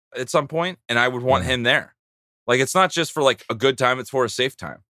fight at some point, and I would want him there. Like it's not just for like a good time; it's for a safe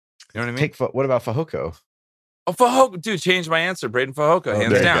time. You know what I mean? What about Fajoko? Oh, Fajoko, dude, change my answer. Braden Fajoko,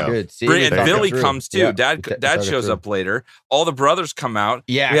 hands down. Good. See, And talk Billy it through. comes too. Yeah, Dad talk it shows through. up later. All the brothers come out.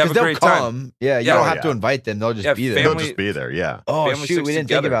 Yeah, we have a they'll great come. time. Yeah, you don't have to invite them. They'll just be there. They'll just be there. Yeah. Oh family shoot, sticks we didn't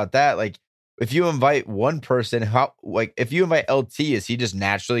together. think about that. Like, if you invite one person, how like if you invite LT, is he just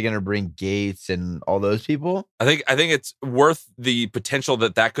naturally going to bring Gates and all those people? I think it's worth the potential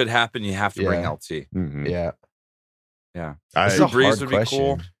that could happen. You have to bring Yeah. LT. Yeah, yeah. This is Drew a Brees hard would be question.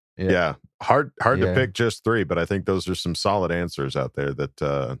 cool. Yeah. Hard to Yeah. pick just 3, but I think those are some solid answers out there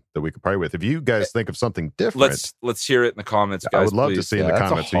that we could probably with. If you guys think of something different, Let's hear it in the comments, guys. I would love to please. see in the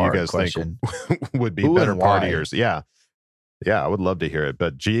comments who you guys think would be Who better and why? partiers. Yeah. Yeah, I would love to hear it.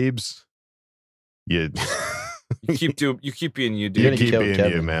 But Jeebs, you You keep being you, you dude. keep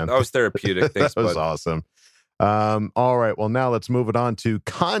being you, man. That was therapeutic. Thanks, That was bud. awesome. All right. Well, now let's move it on to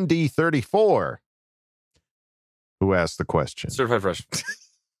Condi34, who asked the question. Certified fresh.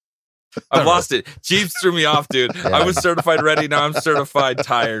 I've lost it. Jeeves threw me off, dude. I was certified ready. Now I'm certified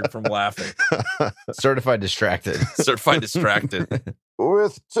tired from laughing. Certified distracted. Certified distracted.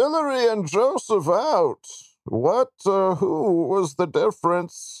 With Tillery and Joseph out, who was the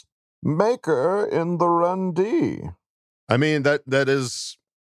difference maker in the run D? I mean, it's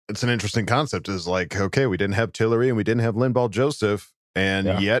an interesting concept. Is like, okay, we didn't have Tillery and we didn't have Linval Joseph,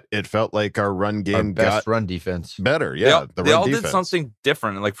 and yet it felt like our run game Our best got run defense better. Yeah, they all did something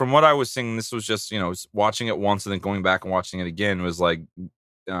different. Like from what I was seeing, this was just watching it once and then going back and watching it again was like,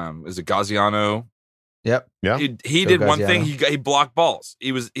 is it Gaziano? Yep. Yeah. He did one thing. He blocked balls.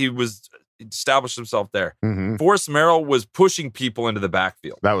 He established himself there. Forrest Merrill was pushing people into the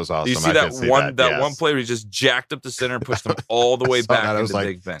backfield. That was awesome. You see I that did see one yes. one player who just jacked up the center and pushed them all the way Saw back that. I was into like,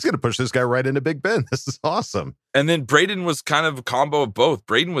 Big Ben. he's going to push this guy right into Big Ben. This is awesome. And then Braden was kind of a combo of both.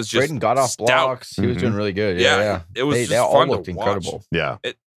 Braden was just Braden got off stout. blocks. He was doing really good. Yeah. It was They just all fun looked to incredible. watch. Yeah.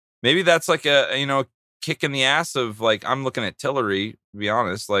 Maybe that's like a kick in the ass of like I'm looking at Tillery. To be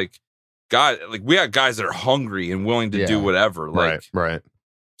honest, like God, like we got guys that are hungry and willing to do whatever. Like right.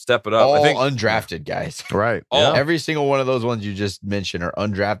 Step it up. All I think undrafted guys. Right. Every single one of those ones you just mentioned are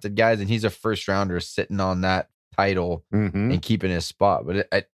undrafted guys, and he's a first rounder sitting on that title and keeping his spot. But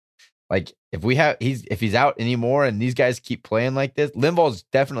like if he's out anymore and these guys keep playing like this, Linval's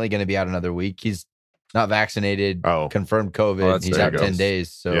definitely going to be out another week. He's not vaccinated, confirmed COVID. He's out 10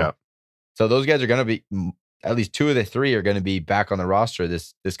 days. So so those guys are going to be at least 2 of the 3 are going to be back on the roster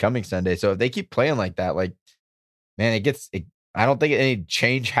this coming Sunday. So if they keep playing like that, like man, I don't think any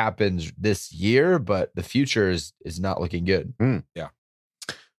change happens this year, but the future is not looking good. Yeah.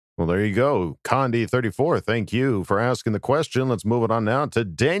 Well, there you go. Condi34, thank you for asking the question. Let's move it on now to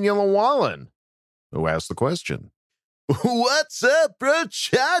Daniel Wallen, who asked the question. What's up,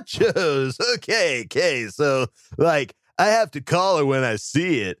 brochachos? Okay. So, like, I have to call her when I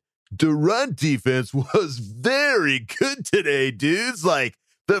see it. The run defense was very good today, dudes. Like,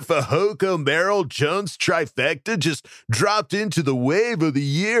 the Fajoko Merrill Jones trifecta just dropped into the wave of the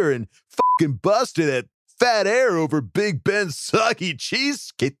year and fucking busted that fat air over Big Ben's soggy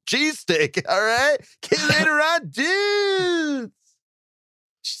cheesesteak. All right, get later on, dudes.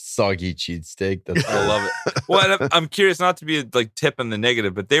 Soggy cheesesteak. I love it. Well, and I'm curious, not to be like tip in the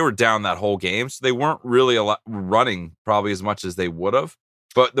negative, but they were down that whole game, so they weren't really running probably as much as they would have.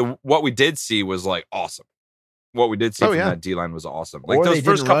 But what we did see was like awesome. What we did see from that D line was awesome. Like or those they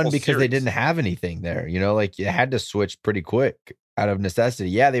first didn't run couple because series. they didn't have anything there. You know, like you had to switch pretty quick out of necessity.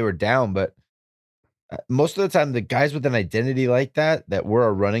 Yeah, they were down, but most of the time, the guys with an identity like that we're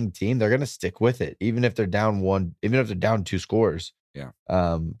a running team, they're going to stick with it, even if they're down one, even if they're down 2 scores. Yeah.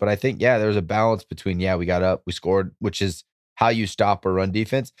 But I think, there was a balance between, we got up, we scored, which is how you stop a run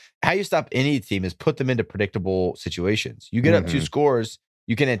defense. How you stop any team is put them into predictable situations. You get up 2 scores,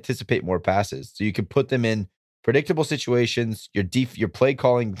 you can anticipate more passes. So you can put them in predictable situations. Your play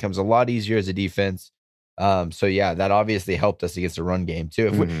calling becomes a lot easier as a defense. That obviously helped us against the run game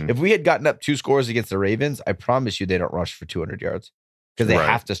too. If we had gotten up 2 scores against the Ravens, I promise you they don't rush for 200 yards because they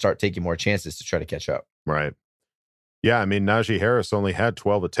have to start taking more chances to try to catch up. Right. Yeah, I mean, Najee Harris only had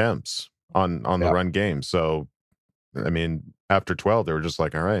 12 attempts on the run game. So, I mean, after 12, they were just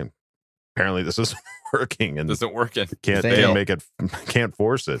like, all right, apparently this isn't working. And isn't working. Can't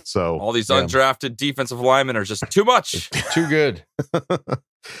force it. So all these undrafted defensive linemen are just too much. Too good.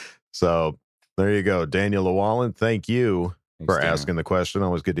 So there you go. Daniel Llewellyn, thank you for asking the question.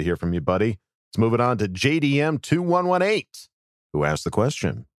 Always good to hear from you, buddy. Let's move it on to JDM2118, who asked the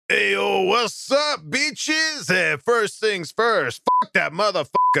question. Hey, yo, what's up, bitches? Hey, first things first, fuck that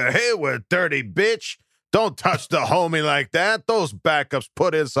motherfucker Hayward, dirty bitch. Don't touch the homie like that. Those backups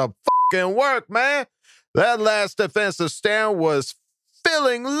put in some fucking work, man. That last defensive stand was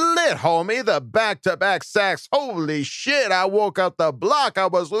feeling lit, homie. The back-to-back sacks. Holy shit, I woke up the block. I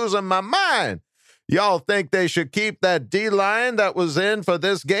was losing my mind. Y'all think they should keep that D-line that was in for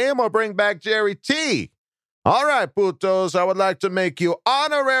this game or bring back Jerry T? All right, putos, I would like to make you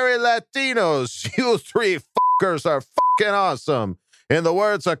honorary Latinos. You 3 fuckers are fucking awesome. In the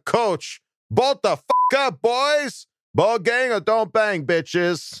words of Coach, bolt the fuck up, boys. Ball gang or don't bang,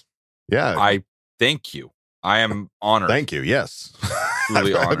 bitches. Yeah. I thank you. I am honored. Thank you, yes.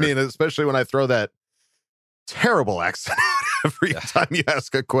 Truly honored. I mean, especially when I throw that terrible accent out every time you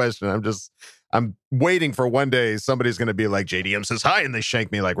ask a question. I'm waiting for one day somebody's going to be like, JDM says hi, and they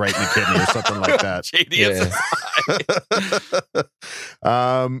shank me like right in the kidney or something like that. JDM says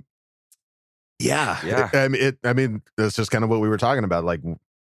hi. Yeah. I mean, that's just kind of what we were talking about. Like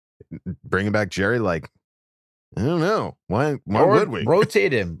bringing back Jerry, like, I don't know. Why would we?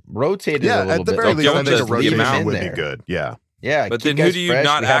 Rotate him. Rotate yeah, him a little at the bit. very least, I think a just leave him rotation in would there. be good. Yeah. Yeah. But keep then who guys do you fresh,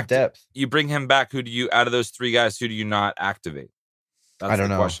 not we have activate? depth. You bring him back. Who do you, out of those 3 guys, who do you not activate? That's I don't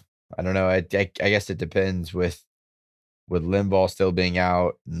the know. question. I don't know. I guess it depends with Limbaugh still being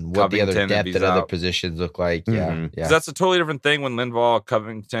out and what the other Covington, if depth he's at other out. positions look like. Mhm. Yeah. 'Cause that's a totally different thing when Linval,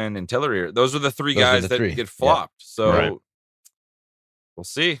 Covington, and Tillery are. Those are the 3 Those are guys the that 3. get flopped. So Right. we'll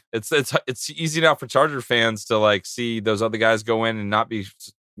see. It's easy now for Charger fans to like see those other guys go in and not be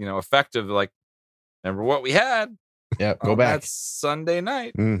effective. Like, remember what we had? Yeah. Go back. That's Sunday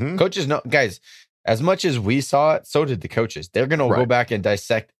night. Mm-hmm. Coaches know, guys, as much as we saw it, so did the coaches. They're going to go Right. back and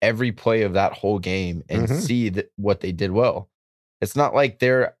dissect every play of that whole game and Mhm. see what they did well. It's not like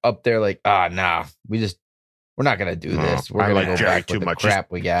they're up there like, we're not going to do No, this. We're I going like to go Jerry back too with the much.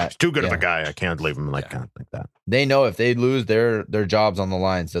 crap we got. He's too good of Yeah. a guy. I can't leave him like that. They know if they lose, their job's on the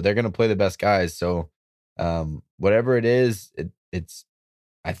line. So they're going to play the best guys. So whatever it is, it's.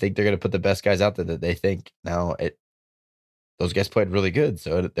 I think they're going to put the best guys out there that they think. Now, those guys played really good.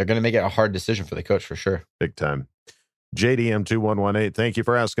 So they're going to make it a hard decision for the coach for sure. Big time. JDM2118, thank you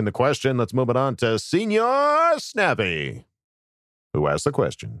for asking the question. Let's move it on to Senior Snappy, who asked the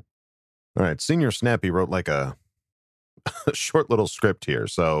question. All right, Senior Snappy wrote like a short little script here.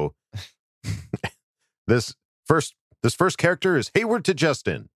 So this first character is Hayward to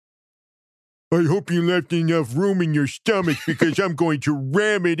Justin. I hope you left enough room in your stomach because I'm going to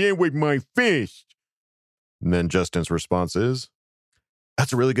ram it in with my fist. And then Justin's response is,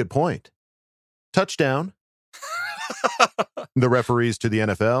 that's a really good point. Touchdown. The referees to the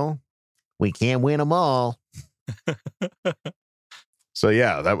NFL, we can't win them all. So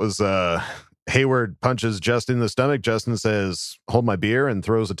yeah, that was Hayward punches Justin in the stomach. Justin says, hold my beer, and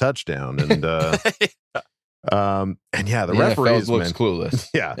throws a touchdown. And and yeah, the referees NFL looks man, clueless.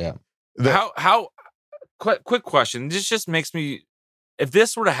 Yeah. How quick question. This just makes me, if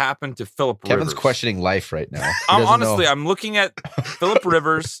this were to happen to Philip Kevin's Rivers, questioning life right now. I'm looking at Philip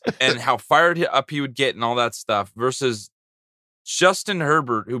Rivers and how fired up he would get and all that stuff versus Justin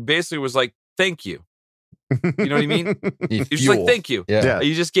Herbert, who basically was like, thank you. You know what I mean? He's just like, thank you. Yeah.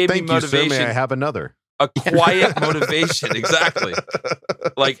 You just gave Thank me you, sir. motivation. May I have another? A quiet motivation. Exactly.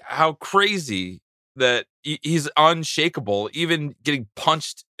 Like how crazy that he's unshakable, even getting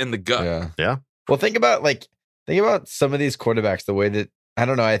punched in the gut. Yeah. Well, think about some of these quarterbacks, the way that, I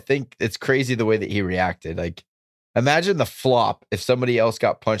don't know, I think it's crazy the way that he reacted. Like, imagine the flop if somebody else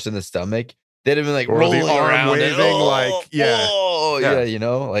got punched in the stomach. They'd have been like rolling around, waving, yeah, you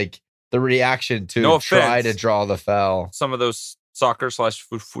know, like the reaction to try to draw the foul. Some of those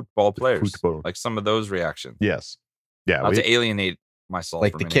soccer/football players, like some of those reactions. Yes, yeah. Not to alienate myself,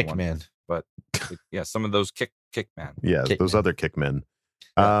 like from the kick anyone, man, but yeah, some of those kick man. Yeah, those other kick men.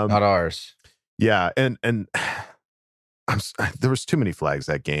 Not ours. Yeah, and there was too many flags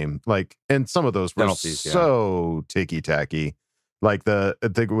that game. Like, and some of those were so ticky tacky. Like I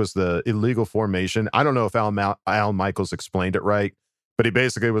think it was the illegal formation. I don't know if Al Michaels explained it right, but he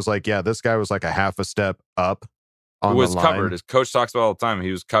basically was like, "Yeah, this guy was like a half a step up on was the line." Covered. His coach talks about all the time.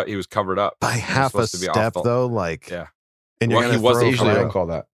 He was covered up by half a step, though. Like, yeah, and you're he wasn't usually don't call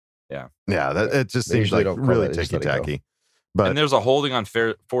that. Yeah, it just seems like really ticky tacky. But and there's a holding on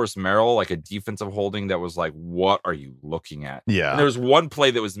Forrest Merrill, like a defensive holding that was like, what are you looking at? Yeah, and there was one play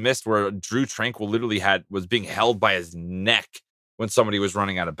that was missed where Drew Tranquill literally was being held by his neck when somebody was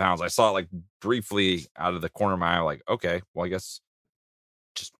running out of bounds. I saw it like briefly out of the corner of my eye. Like, okay, well, I guess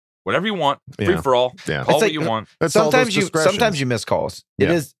just whatever you want, free for all. Yeah, call what you want. Sometimes you miss calls.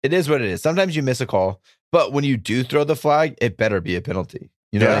 It is what it is. Sometimes you miss a call, but when you do throw the flag, it better be a penalty.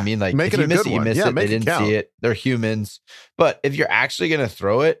 You know what I mean? Like, make if it you miss good it, you one. miss Yeah, it. They make it didn't count. see it. They're humans. But if you're actually going to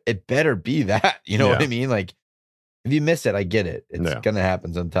throw it, it better be that. You know what I mean? Like, if you miss it, I get it. It's going to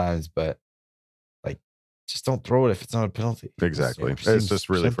happen sometimes, but like, just don't throw it if it's not a penalty. Exactly. It's just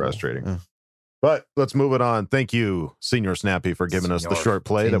really frustrating. Yeah. But let's move it on. Thank you, Senior Snappy, for giving us the short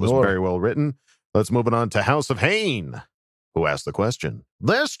play. That was very well written. Let's move it on to House of Hain, who asked the question.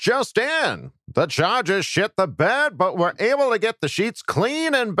 This just in. The Chargers shit the bed, but were able to get the sheets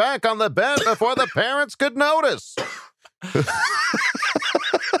clean and back on the bed before the parents could notice.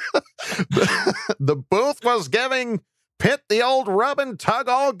 The booth was giving Pitt the old rub and tug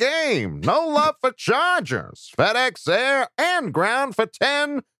all game. No love for Chargers. FedEx air and ground for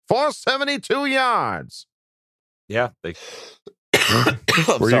 10 for 72 yards. Yeah.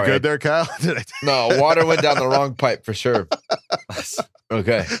 Were you good there, Kyle? No, water went down the wrong pipe for sure.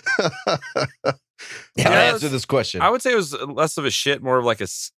 Okay. Answer this question. I would say it was less of a shit, more of like a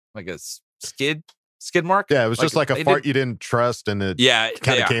skid mark. Yeah, it was just like a fart you didn't trust, and it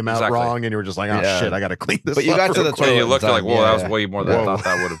kind of came out wrong, and you were just like, oh shit, I got to clean this. But you got to the toilet. You looked like, whoa, that was way more than I thought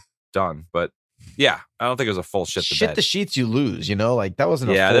that would have done. But yeah, I don't think it was a full shit the bed. The sheets you lose, you know, like that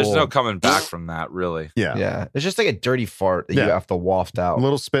wasn't. There's no coming back from that, really. Yeah, it's just like a dirty fart that you have to waft out. A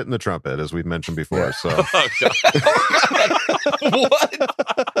little spit in the trumpet, as we've mentioned before. So, what?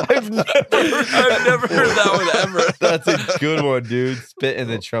 I've never heard that one ever. That's a good one, dude. Spit in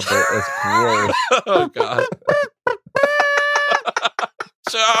the trumpet. That's gross. Oh god.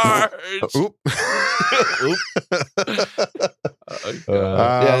 Charge. Oop.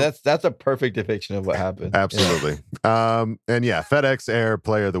 That's a perfect depiction of what happened. Absolutely. Yeah. And yeah, FedEx Air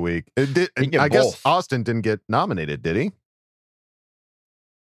Player of the Week. I guess Austin didn't get nominated, did he?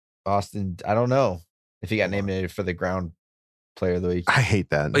 Austin, I don't know if he got nominated for the ground Player of the Week. I hate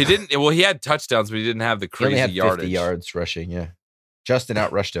that. He didn't. Well, he had touchdowns, but he didn't have the crazy he only had yardage. 50 yards rushing. Yeah, Justin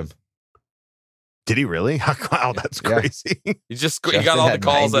outrushed him. Did he really? Wow, that's crazy. He got all the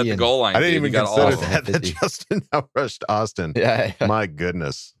calls at the goal line. I didn't even consider that Justin outrushed Austin. Yeah. My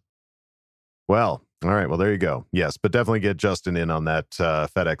goodness. Well, all right. Well, there you go. Yes, but definitely get Justin in on that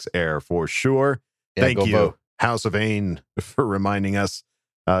FedEx Air for sure. Yeah, Thank you, vote. House of Hain, for reminding us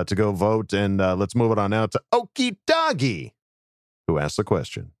to go vote. And let's move it on now to Okie Doggy, who asked the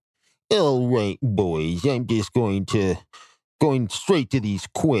question. All right, boys. I'm just going straight to these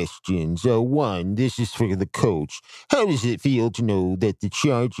questions. One, this is for the coach. How does it feel to know that the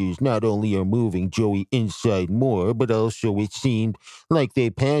Chargers not only are moving Joey inside more, but also it seemed like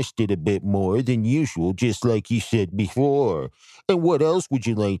they passed it a bit more than usual, just like you said before? And what else would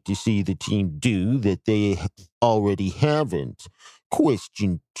you like to see the team do that they already haven't?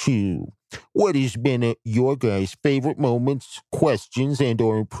 Question 2. What has been your guys' favorite moments, questions, and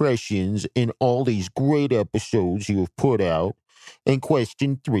or impressions in all these great episodes you have put out? And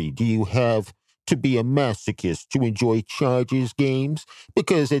question 3, do you have to be a masochist to enjoy Chargers games?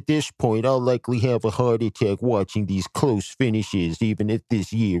 Because at this point, I'll likely have a heart attack watching these close finishes, even if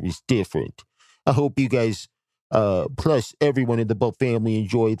this year is different. I hope you guys, plus everyone in the Butt family,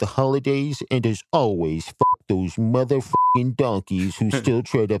 enjoy the holidays, and as always, fuck those motherfucking donkeys who still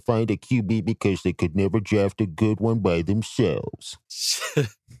try to find a QB because they could never draft a good one by themselves.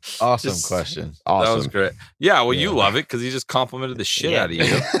 Awesome question. Awesome. That was great. Yeah, well, you love it because he just complimented the shit out of you.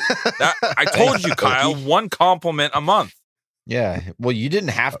 I told you, Kyle, one compliment a month. Yeah. Well, you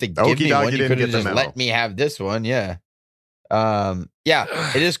didn't have to give me one. You could have just let me have this one. Yeah. Yeah.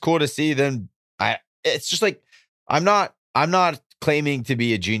 It is cool to see them. It's just like I'm not claiming to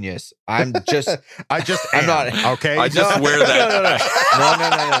be a genius. I'm just I'm am. not okay. I just wear that.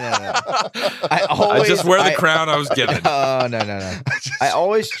 No. I just wear the crown I was given. No. I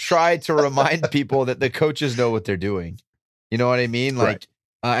always try to remind people that the coaches know what they're doing. You know what I mean? Like,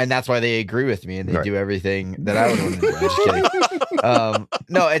 and that's why they agree with me and they do everything that I would want to do. I'm just kidding.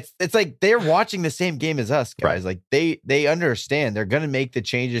 No, it's like they're watching the same game as us, guys. Like they understand they're going to make the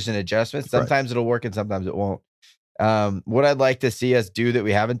changes and adjustments. Sometimes it'll work and sometimes it won't. What I'd like to see us do that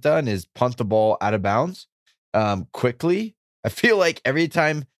we haven't done is punt the ball out of bounds quickly. I feel like every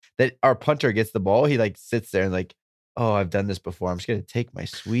time that our punter gets the ball, he like sits there and like, oh, I've done this before. I'm just gonna take my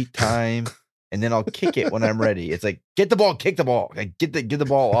sweet time and then I'll kick it when I'm ready. It's like, get the ball, kick the ball, like, get the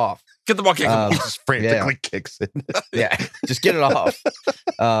ball off. Get the ball, kick the ball. He just frantically kicks it. Yeah, just get it off.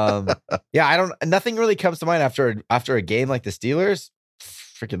 Yeah, nothing really comes to mind after a game like the Steelers.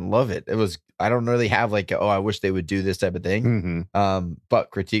 Freaking love it. I don't really have like, I wish they would do this type of thing. But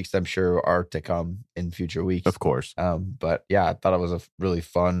critiques I'm sure are to come in future weeks. Of course. But yeah, I thought it was a really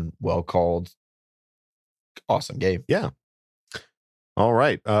fun, well called, awesome game. Yeah. All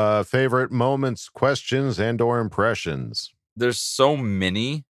right. Favorite moments, questions, and or impressions. There's so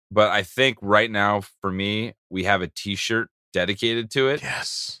many, but I think right now for me, we have a t-shirt dedicated to it.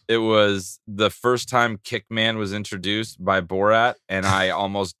 Yes. It was the first time Kickman was introduced by Borat, and I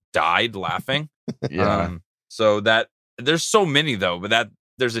almost died laughing. Yeah. So that there's so many though, but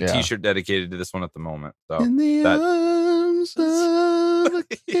there's a t-shirt dedicated to this one at the moment. So in the arms of a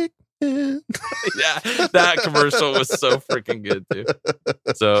Kickman. Yeah, that commercial was so freaking good too.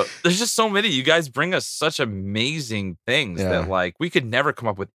 So there's just so many. You guys bring us such amazing things that like we could never come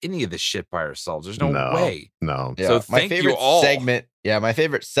up with any of this shit by ourselves. There's no way. No. Yeah. So thank you all. My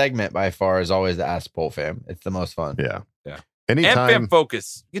favorite segment by far is always the Ask Pole Fam. It's the most fun. Yeah. Anytime. And Fan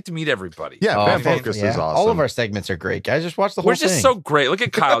Focus. You get to meet everybody. Yeah, Fan Focus is awesome. All of our segments are great, guys. Just watch the whole thing. We're just so great. Look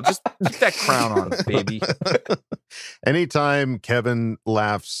at Kyle. Just keep that crown on, baby. Anytime Kevin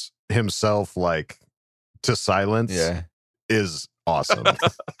laughs himself like to silence is awesome.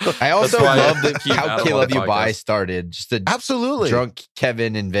 I also love how K Love You Bye started. Just a absolutely drunk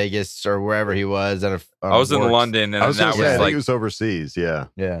Kevin in Vegas or wherever he was. I was in London, and that was like he was overseas. Yeah.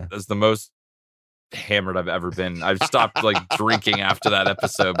 That's the most hammered I've ever been. I've stopped like drinking after that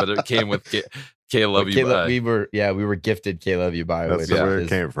episode, but it came with K Love You Bye. We were gifted K Love You Bye. That's where it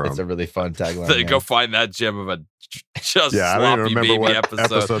came from. It's a really fun tagline. Go find that gem of a just I don't even remember what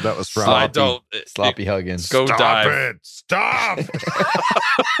episode that was from. Sloppy Huggin. Go dive. It. Stop.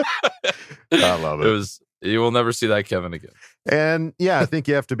 I love it. You will never see that Kevin again. And yeah, I think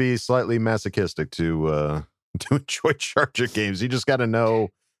you have to be slightly masochistic to enjoy Charger games. You just got to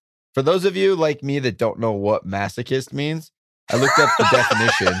know. For those of you like me that don't know what masochist means, I looked up the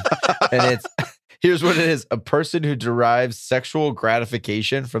definition, and here's what it is: a person who derives sexual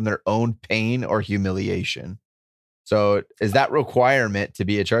gratification from their own pain or humiliation. So is that requirement to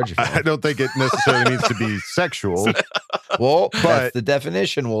be a Charger fan? I don't think it necessarily needs to be sexual. Well, that's the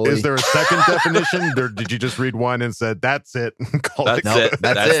definition, Wooly. Is there a second definition? Or did you just read one and said, that's it? That's it.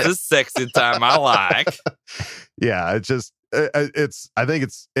 That's the sexy time I like. Yeah, it's just, I think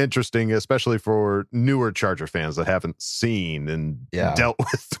it's interesting, especially for newer Charger fans that haven't seen and dealt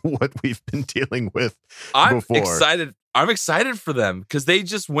with what we've been dealing with before. I'm excited for them because they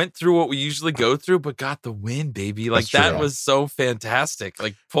just went through what we usually go through, but got the win, baby. Like that was so fantastic.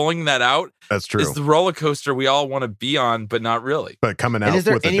 Like pulling that out. That's true. Is the roller coaster we all want to be on, but not really. But coming out with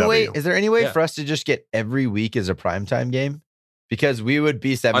a W. Is there any way for us to just get every week as a primetime game? Because we would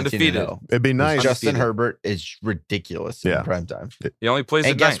be 17-0. It'd be nice. Justin Herbert is ridiculous in primetime. He only plays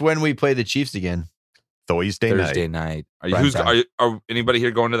and at guess night. when we play the Chiefs again? Thursday night. Are anybody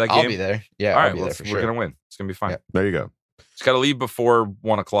here going to that game? I'll be there. Yeah, all right, I'll be there for sure. We're gonna win. It's gonna be fine. Yeah, there you go. Just got to leave before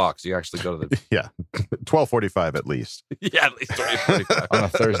 1 o'clock, so you actually go to the 12:45 at least. Yeah, at least 12:45 on a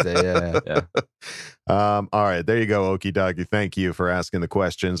Thursday. Yeah. All right, there you go, Okie Dokie. Thank you for asking the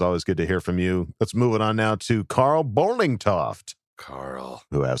questions. Always good to hear from you. Let's move it on now to Carl Bowlingtoft. Carl,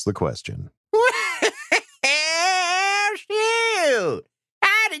 who asked the question. Shoot!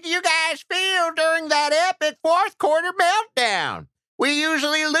 How did you guys feel during that epic fourth quarter meltdown? We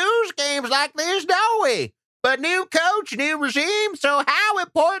usually lose games like this, don't we? But new coach, new regime, so how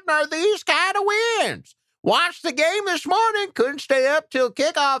important are these kind of wins? Watched the game this morning. Couldn't stay up till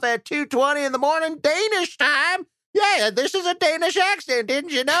kickoff at 2:20 in the morning Danish time. Yeah, this is a Danish accent,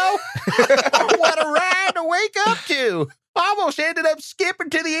 didn't you know? What a ride to wake up to. Almost ended up skipping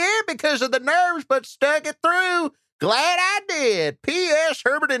to the end because of the nerves, but stuck it through. Glad I did. P.S.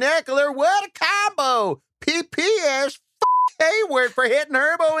 Herbert and Eckler, what a combo. P.P.S. Hayward for hitting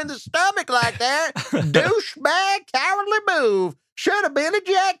Herbo in the stomach like that. Douchebag, cowardly move. Should have been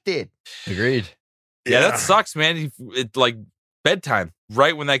ejected. Agreed. Yeah, that sucks, man. It's like bedtime,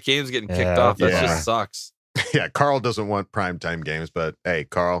 right when that game's getting kicked off. That just sucks. Yeah, Carl doesn't want primetime games, but hey,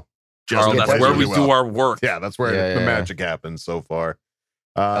 Carl, that's where we do our work. Yeah, that's where the magic happens so far.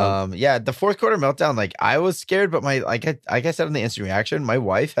 The fourth quarter meltdown, like I was scared, but like I said in the instant reaction, my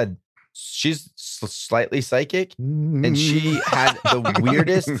wife she's slightly psychic, and she had the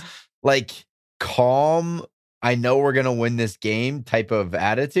weirdest, like calm, I know we're gonna win this game type of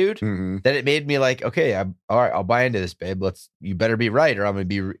attitude that it made me like, okay, all right, I'll buy into this, babe. You better be right, or I'm gonna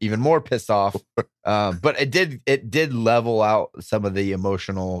be even more pissed off. But it did level out some of the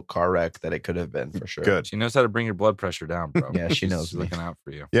emotional car wreck that it could have been for sure. Good. She knows how to bring your blood pressure down, bro. Yeah, she knows. She's looking out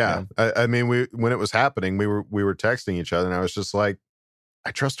for you. Yeah. I mean, when it was happening, we were texting each other, and I was just like,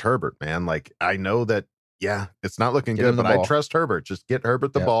 I trust Herbert, man. Like, I know that, yeah, it's not looking good, but I trust Herbert. Just get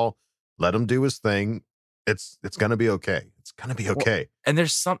Herbert the ball, let him do his thing. It's gonna be okay. It's gonna be okay. Well,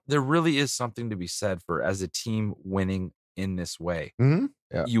 and there really is something to be said for as a team winning in this way. Mm-hmm.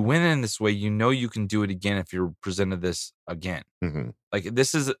 Yeah. You win in this way, you know you can do it again if you're presented this again. Mm-hmm. Like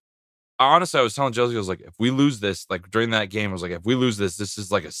this is honestly, I was telling Josie, I was like, if we lose this, like during that game, I was like, if we lose this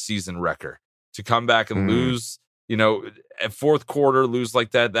is like a season wrecker. To come back and lose, at fourth quarter, lose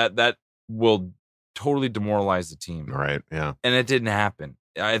like that will totally demoralize the team. Right. Yeah. And it didn't happen.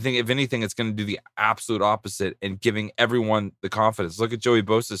 I think if anything, it's going to do the absolute opposite and giving everyone the confidence. Look at Joey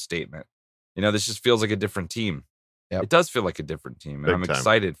Bosa's statement. This just feels like a different team. Yep. It does feel like a different team, and I'm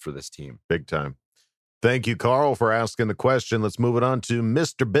excited for this team. Big time. Thank you, Carl, for asking the question. Let's move it on to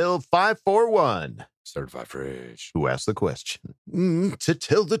Mr. Bill 541. Certified Fresh. Who asked the question? To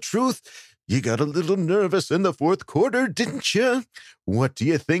tell the truth, you got a little nervous in the fourth quarter, didn't you? What do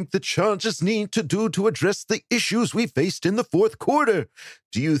you think the Chargers need to do to address the issues we faced in the fourth quarter?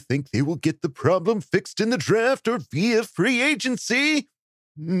 Do you think they will get the problem fixed in the draft or via free agency?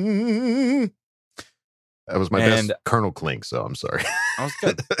 That was my best Colonel Klink, so I'm sorry. That was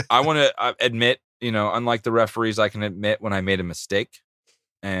good. I want to admit, unlike the referees, I can admit when I made a mistake,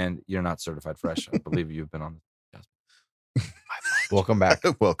 and you're not certified fresh. I believe you've been on the Welcome back.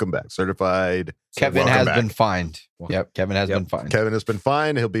 Welcome back. Certified. Kevin has been fined. Yep. Kevin has been fined. Kevin has been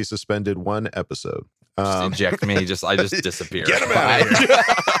fined. He'll be suspended 1 episode. Just inject me. I just disappear. Get him out of here.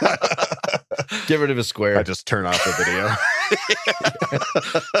 Get rid of his square. I just turn off the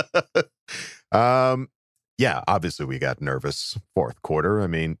video. Yeah, obviously we got nervous fourth quarter. I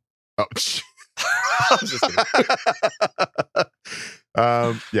mean, I'm just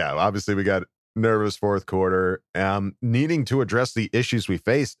yeah, obviously we got nervous fourth quarter, needing to address the issues we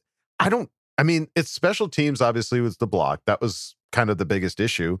faced. It's special teams, obviously, was the block. That was kind of the biggest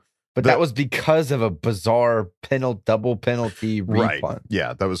issue. But that was because of a bizarre double penalty right. repunt.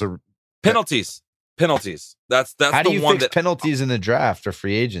 Yeah, that was penalties. That's how do you the one fix penalties in the draft or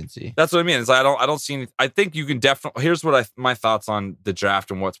free agency? That's what I mean. It's like, I don't see any, I think you can definitely, here's what my thoughts on the draft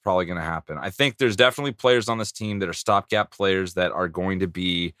and what's probably going to happen. I think there's definitely players on this team that are stopgap players that are going to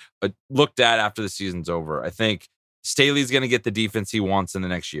be looked at after the season's over. I think Staley's going to get the defense he wants in the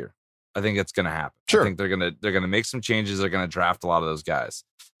next year. I think it's going to happen. Sure. I think they're going to make some changes. They're going to draft a lot of those guys.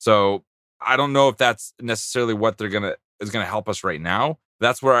 So I don't know if that's necessarily what is going to help us right now.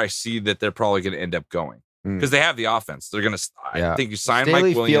 That's where I see that they're probably going to end up going because they have the offense. They're going to. I think you sign Staley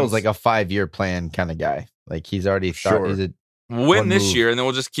Mike Williams. Feels like a 5-year plan kind of guy. Like he's already thought he's a win this year, and then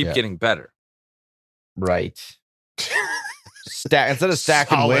we'll just keep getting better. Right. Instead of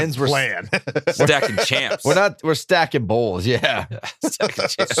stacking solid wins, we're stacking champs. We're stacking bowls. Yeah. Stacking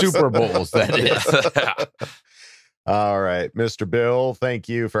champs. Super Bowls. That is. All right, Mr. Bill, thank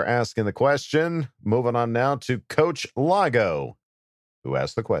you for asking the question. Moving on now to Coach Lago, who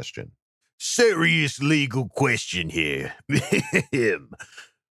asked the question. Serious legal question here.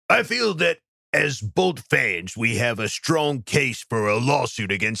 I feel that as Bolt fans, we have a strong case for a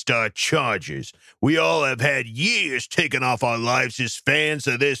lawsuit against our Chargers. We all have had years taken off our lives as fans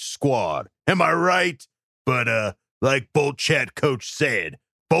of this squad. Am I right? But like Bolt Chat Coach said,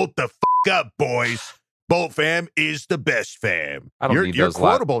 bolt the up, boys. Bolt fam is the best fam. You're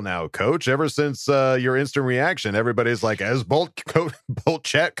quotable now, Coach. Ever since your instant reaction, everybody's like, as Bolt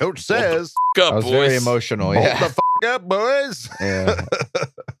Chat Coach says. I was very emotional. Bolt the up, boys. Yeah.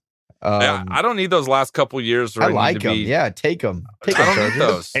 I don't need those last couple years. Where I like them. Yeah, take them. Take them. I don't need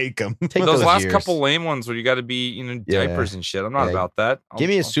those. Take them. Take those last years. couple lame ones where you got to be, diapers and shit. I'm not about that. Give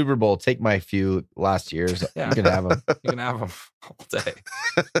me a Super Bowl. Take my few last years. Yeah. You can have them. You can have them all day.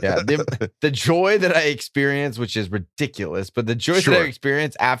 Yeah, the joy that I experience, which is ridiculous, but the joy that I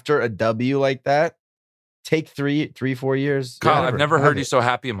experience after a W like that, take 3-4 years. Kyle, I've never heard you so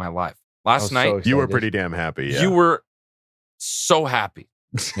happy in my life. Last night, you were pretty damn happy. Yeah. You were so happy.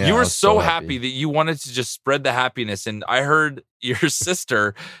 Yeah, you I were was so happy that you wanted to just spread the happiness. And I heard your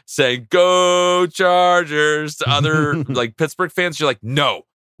sister saying, "Go Chargers" to other like Pittsburgh fans. You're like, "No,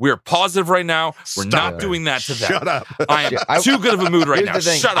 we're positive right now. We're not doing that to them. Shut up. I am too good of a mood right now.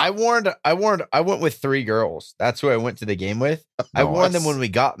 Shut up." I went with 3 girls. That's who I went to the game with. I warned them when we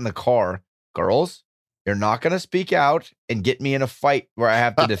got in the car, girls, you're not going to speak out and get me in a fight where I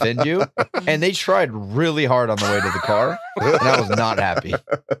have to defend you. And they tried really hard on the way to the car, and I was not happy.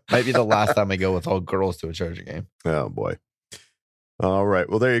 Might be the last time I go with all girls to a Charger game. Oh, boy. All right.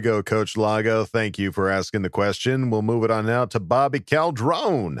 Well, there you go, Coach Lago. Thank you for asking the question. We'll move it on now to Bobby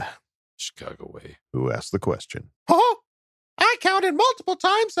Caldrone. Chicago way. Who asked the question? Oh, I counted multiple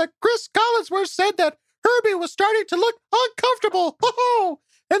times that Chris Collinsworth said that Herbie was starting to look uncomfortable. Oh,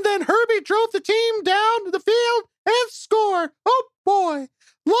 and then Herbie drove the team down to the field and scored. Oh, boy.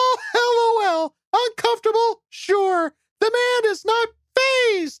 LOL. Uncomfortable? Sure. The man is not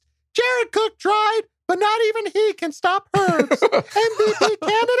phased. Jared Cook tried, but not even he can stop Herbs. MVP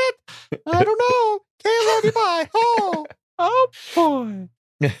candidate? I don't know. Can't love you bye. Oh boy.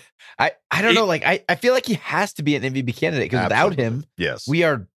 I don't know. Like, I feel like he has to be an MVP candidate because without him, yes, we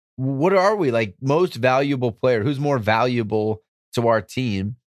are. What are we? Like, most valuable player? Who's more valuable to our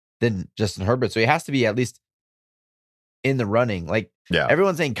team than Justin Herbert? So he has to be at least in the running. Like,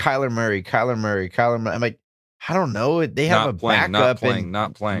 everyone's saying Kyler Murray. I'm like, I don't know. They have a backup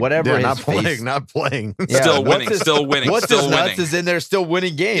not playing. Whatever. Yeah, not playing. Yeah. Still winning. What's still his winning. nuts is in there, still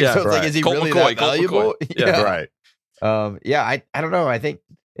winning games. Yeah, so it's like, is he Colt really McCoy, that valuable? Yeah, right. I don't know. I think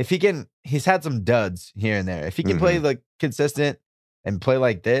if he can, he's had some duds here and there. If he can play like consistent and play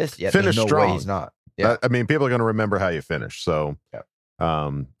like this, finish there's no strong. way he's not. Yeah, I mean, people are going to remember how you finish. So,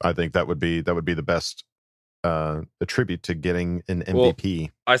 I think that would be the best attribute to getting an MVP.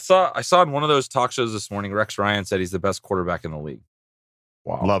 Well, I saw in one of those talk shows this morning, Rex Ryan said he's the best quarterback in the league.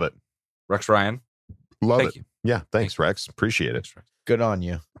 Wow, love it, Rex Ryan. Thank you. Yeah, thanks, Rex. Appreciate it. Good on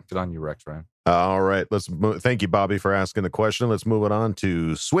you. Good on you, Rex Ryan. All right, let's move. Thank you, Bobby, for asking the question. Let's move it on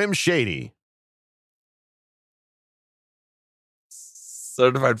to Swim Shady.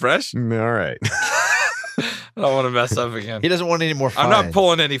 Certified fresh. All right. I don't want to mess up again. He doesn't want any more fines. I'm not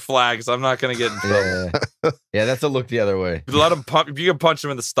pulling any flags. I'm not going to get in trouble. Yeah, that's a look the other way. Let him pump. If you can punch him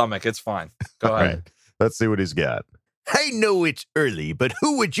in the stomach, it's fine. Go ahead. Right. Let's see what he's got. I know it's early, but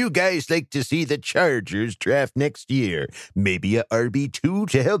who would you guys like to see the Chargers draft next year? Maybe a RB2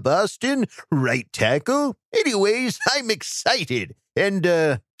 to help Austin? Right tackle? Anyways, I'm excited. And,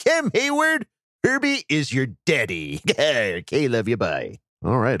 Cam Hayward, Herbie is your daddy. Okay, love you, bye.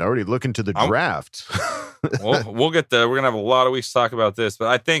 All right, already looking to the draft. We'll get there. We're gonna have a lot of weeks to talk about this, but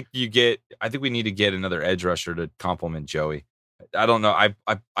I think we need to get another edge rusher to complement Joey. I don't know.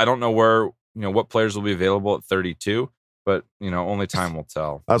 I don't know where what players will be available at 32, but only time will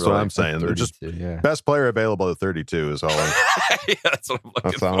tell. That's what I'm saying. They're just best player available at 32 is all. Yeah, that's what I'm looking for.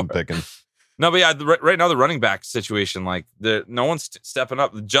 That's all I'm picking. No, but yeah, right now the running back situation, like no one's stepping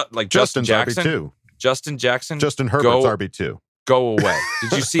up. Like Justin Jackson, RB2. Justin Jackson, Justin Herbert's RB2. Go away.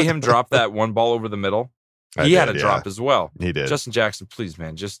 Did you see him drop that one ball over the middle? He had a drop as well. He did. Justin Jackson, please,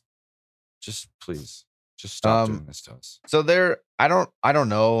 man, just please, just stop doing this to us. So I don't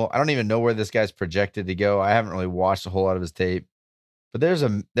know. I don't even know where this guy's projected to go. I haven't really watched a whole lot of his tape, but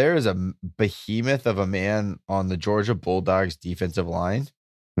there is a behemoth of a man on the Georgia Bulldogs defensive line.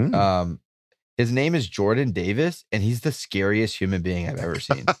 His name is Jordan Davis, and he's the scariest human being I've ever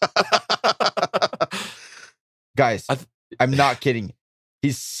seen. Guys, I'm not kidding.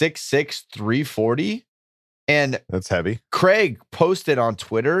 He's 6'6", 340. And that's heavy. Craig posted on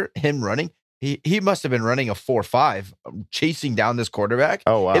Twitter him running. He must have been running a 4.5, chasing down this quarterback.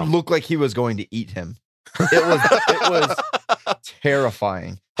 Oh, wow. It looked like he was going to eat him. It was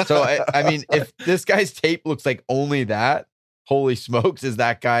terrifying. So, I mean, if this guy's tape looks like only that, holy smokes, is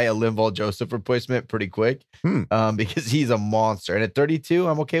that guy a Linval Joseph replacement pretty quick? Because he's a monster. And at 32,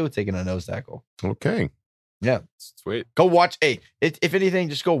 I'm okay with taking a nose tackle. Okay. Yeah. Sweet. Go watch. Hey, if anything,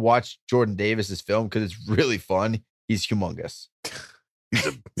 just go watch Jordan Davis's film because it's really fun. He's humongous.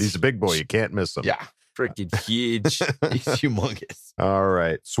 He's a big boy. You can't miss him. Yeah. Freaking huge. He's humongous. All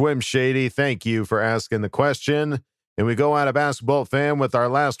right. Swim Shady, thank you for asking the question. And we go out of Basketball Fan with our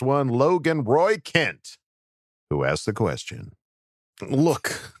last one, Logan Roy Kent, who asked the question.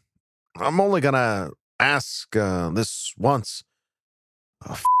 Look, I'm only going to ask this once.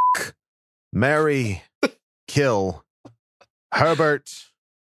 Marry, kill, Herbert,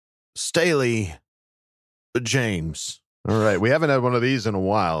 Staley, James. All right. We haven't had one of these in a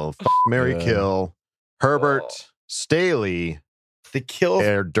while. Marry, kill, Herbert, Staley, the kill,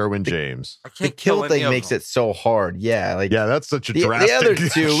 or Derwin James. The kill thing makes it so hard. Yeah. Like, yeah, that's such a drastic. The other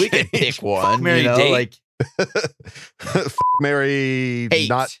two, we can pick one. Marry, date. Marry, hate.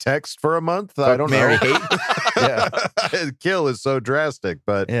 Not text for a month. I don't Marry, know. hate. Yeah. Kill is so drastic,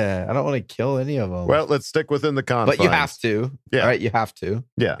 but yeah, I don't want to kill any of them. Well, let's stick within the confines. But you have to. Yeah. All right, you have to.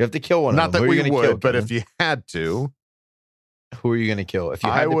 Yeah. You have to kill one Not of them. that Who are you we gonna would, kill, but Kevin? if you had to. Who are you going to kill? If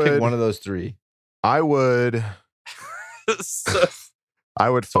you had to pick one of those three. I would. I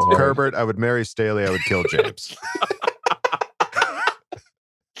would fuck hard. Herbert. I would marry Staley. I would kill James.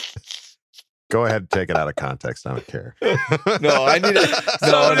 Go ahead and take it out of context. I don't care. No, I need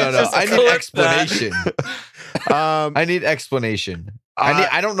no. I need explanation. I need explanation.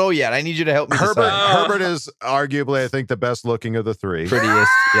 I don't know yet. I need you to help me. Herbert is arguably, I think, the best looking of the three.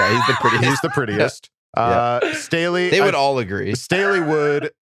 Prettiest. Yeah, he's the prettiest. He's the prettiest. Staley. They would all agree. Staley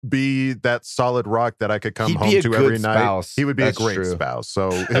would be that solid rock that I could come home to every night. He would be a great spouse.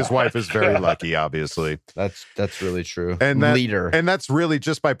 So his wife is very lucky, obviously. That's really true. And that, leader. And that's really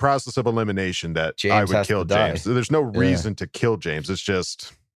just by process of elimination that I would kill James. There's no reason to kill James. It's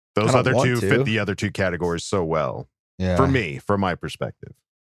just those other two fit the other two categories so well. Yeah. For me, from my perspective.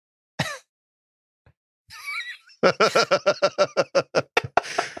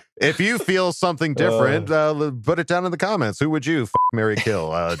 If you feel something different, put it down in the comments. Who would you marry,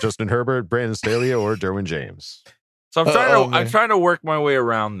 kill? Justin Herbert, Brandon Staley, or Derwin James? So I'm trying to work my way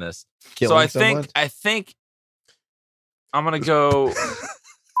around this. So I think I'm gonna go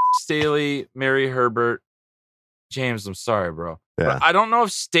Staley, marry Herbert, James. I'm sorry, bro. Yeah. But I don't know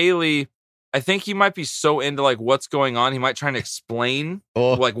if Staley. I think he might be so into like what's going on. He might try to explain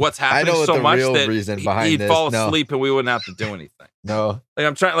like what's happening so much that he'd fall asleep and we wouldn't have to do anything. No, like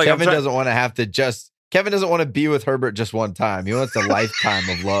I'm trying. Like Kevin doesn't want to have to Kevin doesn't want to be with Herbert just one time. He wants a lifetime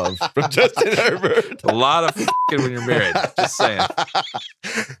of love from Justin Herbert. A lot of when you're married. Just saying.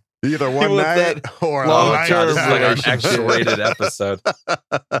 Either one night or a lifetime. This is like an X-rated episode.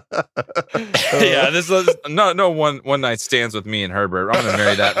 Yeah, this is no one night stands with me and Herbert. I'm gonna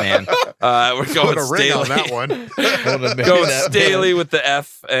marry that man. We're going Staley on that one. Going Staley with the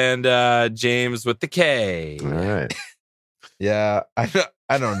F and James with the K. All right. Yeah, I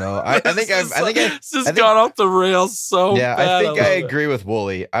don't know. I think this has gone off the rails so yeah, bad. I think I agree with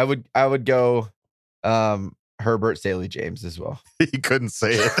Wooly. I would go Herbert, Staley, James as well. He couldn't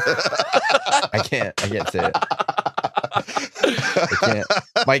say it. I can't say it. I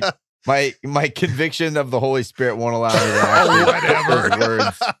can't. My conviction of the Holy Spirit won't allow me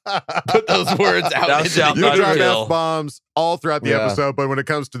to put those words out. You drop F-bombs all throughout the episode, but when it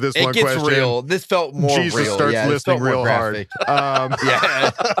comes to this one question, it gets real. This felt more Jesus real. starts listening real hard.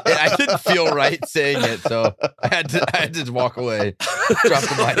 Yeah, I didn't feel right saying it, so I had to walk away. Drop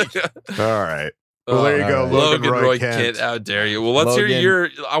the mic. All right. Well, there you go, Logan Roy Kent. How dare you? Well, let's hear your.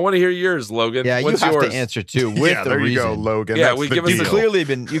 I want to hear yours, Logan. Yeah, what's you have yours? to answer too. With there the you go, reason. Logan. Yeah, That's we the give us deal.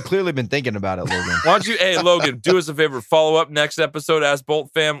 You've clearly been thinking about it, Logan. Why don't you, hey Logan, do us a favor. Follow up next episode as Bolt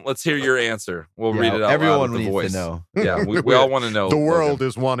Fam. Let's hear your answer. We'll read it out everyone loud with the needs voice. to know. Yeah, we all want to know. The world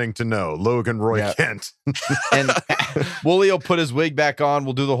is wanting to know. Logan Roy Kent. And Wooly will put his wig back on.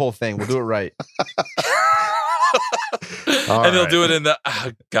 We'll do the whole thing. We'll do it right. And he'll do it in the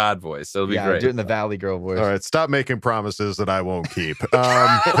God voice. It'll be great. Do it in the Valley Girl voice. All right, stop making promises that I won't keep.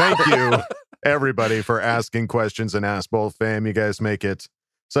 Thank you, everybody, for asking questions and Ask Bolt Fam. You guys make it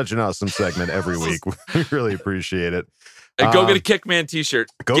such an awesome segment every week. We really appreciate it. And go get a Kickman t-shirt.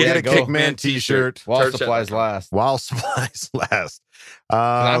 Go get a Kickman t-shirt. While supplies last. While supplies last.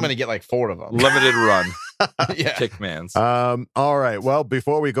 I'm going to get like 4 of them. Limited run. Yeah. Kickmans. All right. Well,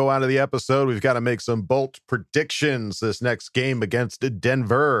 before we go out of the episode, we've got to make some Bolt predictions this next game against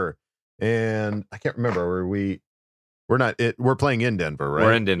Denver. And I can't remember. We're playing in Denver, right?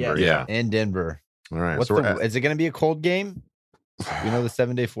 We're in Denver, yeah. In Denver. All right. Is it going to be a cold game? You know the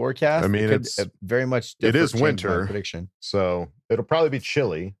 7-day forecast? I mean, it's very much it is change winter my prediction. So it'll probably be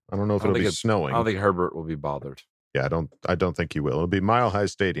chilly. I don't know if it'll be snowing. I don't think Herbert will be bothered. Yeah, I don't think he will. It'll be Mile High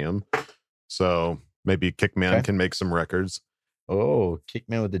Stadium. So maybe Kickman can make some records. Oh,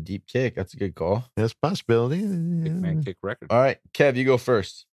 Kickman with the deep kick. That's a good call. That's a possibility. Kickman kick record. All right, Kev, you go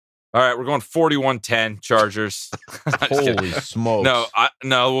first. All right, we're going 41-10 Chargers. Holy smokes!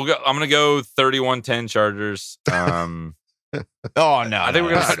 No, we'll go. I'm gonna go 31-10 Chargers. Oh no! I think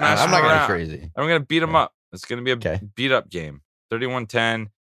we're gonna smash. I'm not going going crazy. I'm gonna beat them up. It's gonna be a beat up game. 31-10.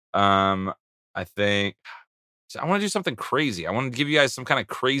 I think I want to do something crazy. I want to give you guys some kind of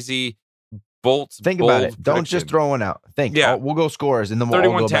crazy bold about it. prediction. Don't just throw one out. Think. Yeah. We'll go scores, and then we'll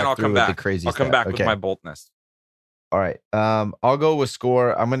all go back through with the crazy I'll come stuff. back with my boldness. All right. I'll go with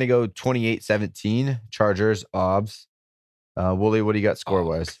score. I'm going to go 28-17 Chargers, Obs. Wooly, what do you got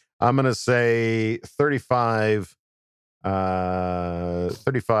score-wise? I'm going to say 35-14.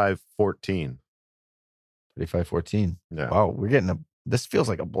 35-14. Yeah. Wow, we're getting this feels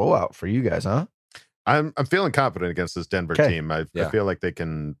like a blowout for you guys, huh? I'm feeling confident against this Denver team. I feel like they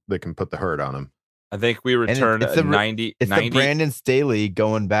can put the hurt on them. I think we return it's 90. It's 90. the Brandon Staley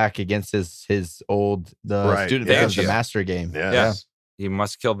going back against his old student because the master game. Yes. He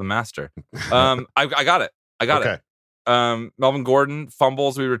must kill the master. I got it. it. Melvin Gordon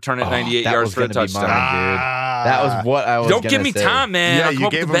fumbles. We return it 98 yards for a touchdown. That was what I was. Don't give me time, man. Yeah, you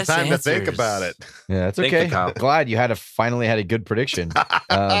gave him time to think about it. Yeah, that's okay. Glad you finally had a good prediction.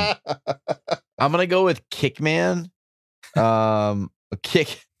 I'm gonna go with Kickman. I'm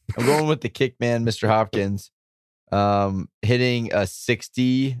going with the Kickman, Mr. Hopkins. Hitting a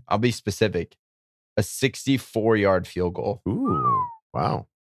 60. I'll be specific. A 64-yard field goal. Ooh, wow,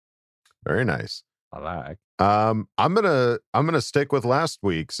 very nice. I like. I'm gonna stick with last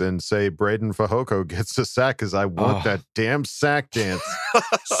week's and say Braden Fehoko gets a sack because I want that damn sack dance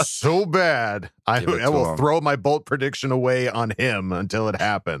so bad. I will throw my bold prediction away on him until it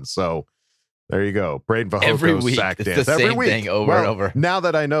happens. So there you go, Braden Fehoko sack dance it's the every same week. Thing over and over. Now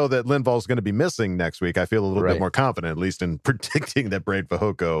that I know that Linval's going to be missing next week, I feel a little bit more confident, at least in predicting that Braden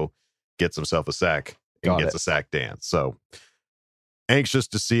Fehoko gets himself a sack and gets a sack dance. So. Anxious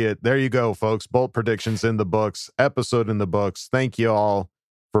to see it. There you go, folks. Bold predictions in the books. Episode in the books. Thank you all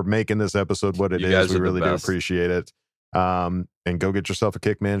for making this episode what it is. We really do appreciate it. And go get yourself a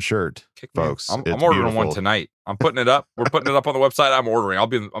Kickman shirt, folks. I'm ordering one tonight. I'm putting it up. We're putting it up on the website. I'm ordering. I'm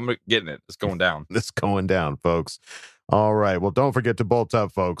getting it. It's going down. It's going down, folks. All right. Well, don't forget to bolt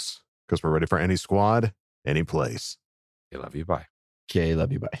up, folks, because we're ready for any squad, any place. Love you. Bye. Okay.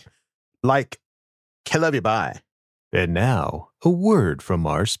 Love you. Bye. Love you. Bye. And now, a word from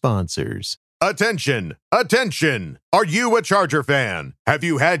our sponsors. Attention! Attention! Are you a Charger fan? Have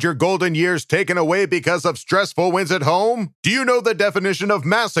you had your golden years taken away because of stressful wins at home? Do you know the definition of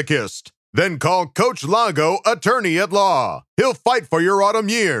masochist? Then call Coach Lago, attorney at law. He'll fight for your autumn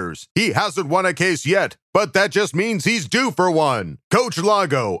years. He hasn't won a case yet, but that just means he's due for one. Coach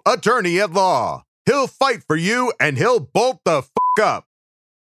Lago, attorney at law. He'll fight for you and he'll bolt the f*** up.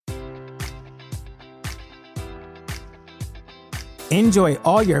 Enjoy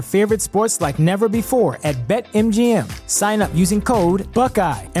all your favorite sports like never before at BetMGM. Sign up using code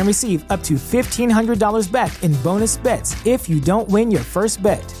Buckeye and receive up to $1,500 back in bonus bets if you don't win your first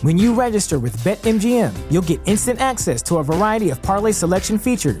bet. When you register with BetMGM, you'll get instant access to a variety of parlay selection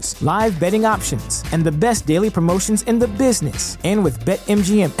features, live betting options, and the best daily promotions in the business. And with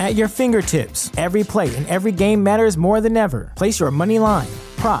BetMGM at your fingertips, every play and every game matters more than ever. Place your money line,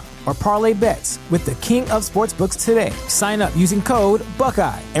 prop, or parlay bets with the king of sportsbooks today. Sign up using code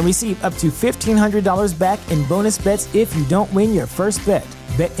Buckeye and receive up to $1,500 back in bonus bets if you don't win your first bet.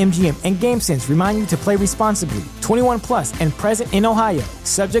 BetMGM and GameSense remind you to play responsibly. 21 plus and present in Ohio,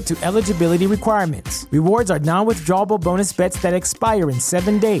 subject to eligibility requirements. Rewards are non-withdrawable bonus bets that expire in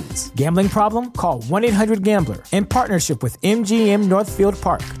 7 days. Gambling problem? Call 1-800-GAMBLER. In partnership with MGM Northfield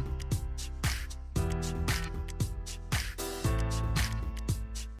Park.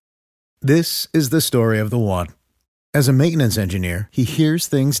 This is the story of the one. As a maintenance engineer, he hears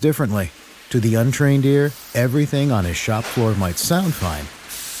things differently. To the untrained ear, everything on his shop floor might sound fine,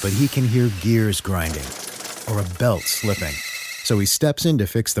 but he can hear gears grinding or a belt slipping. So he steps in to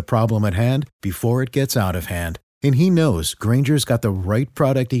fix the problem at hand before it gets out of hand. And he knows Grainger's got the right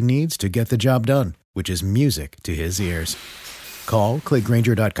product he needs to get the job done, which is music to his ears. Call, click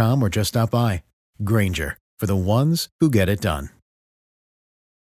Grainger.com, or just stop by. Grainger, for the ones who get it done.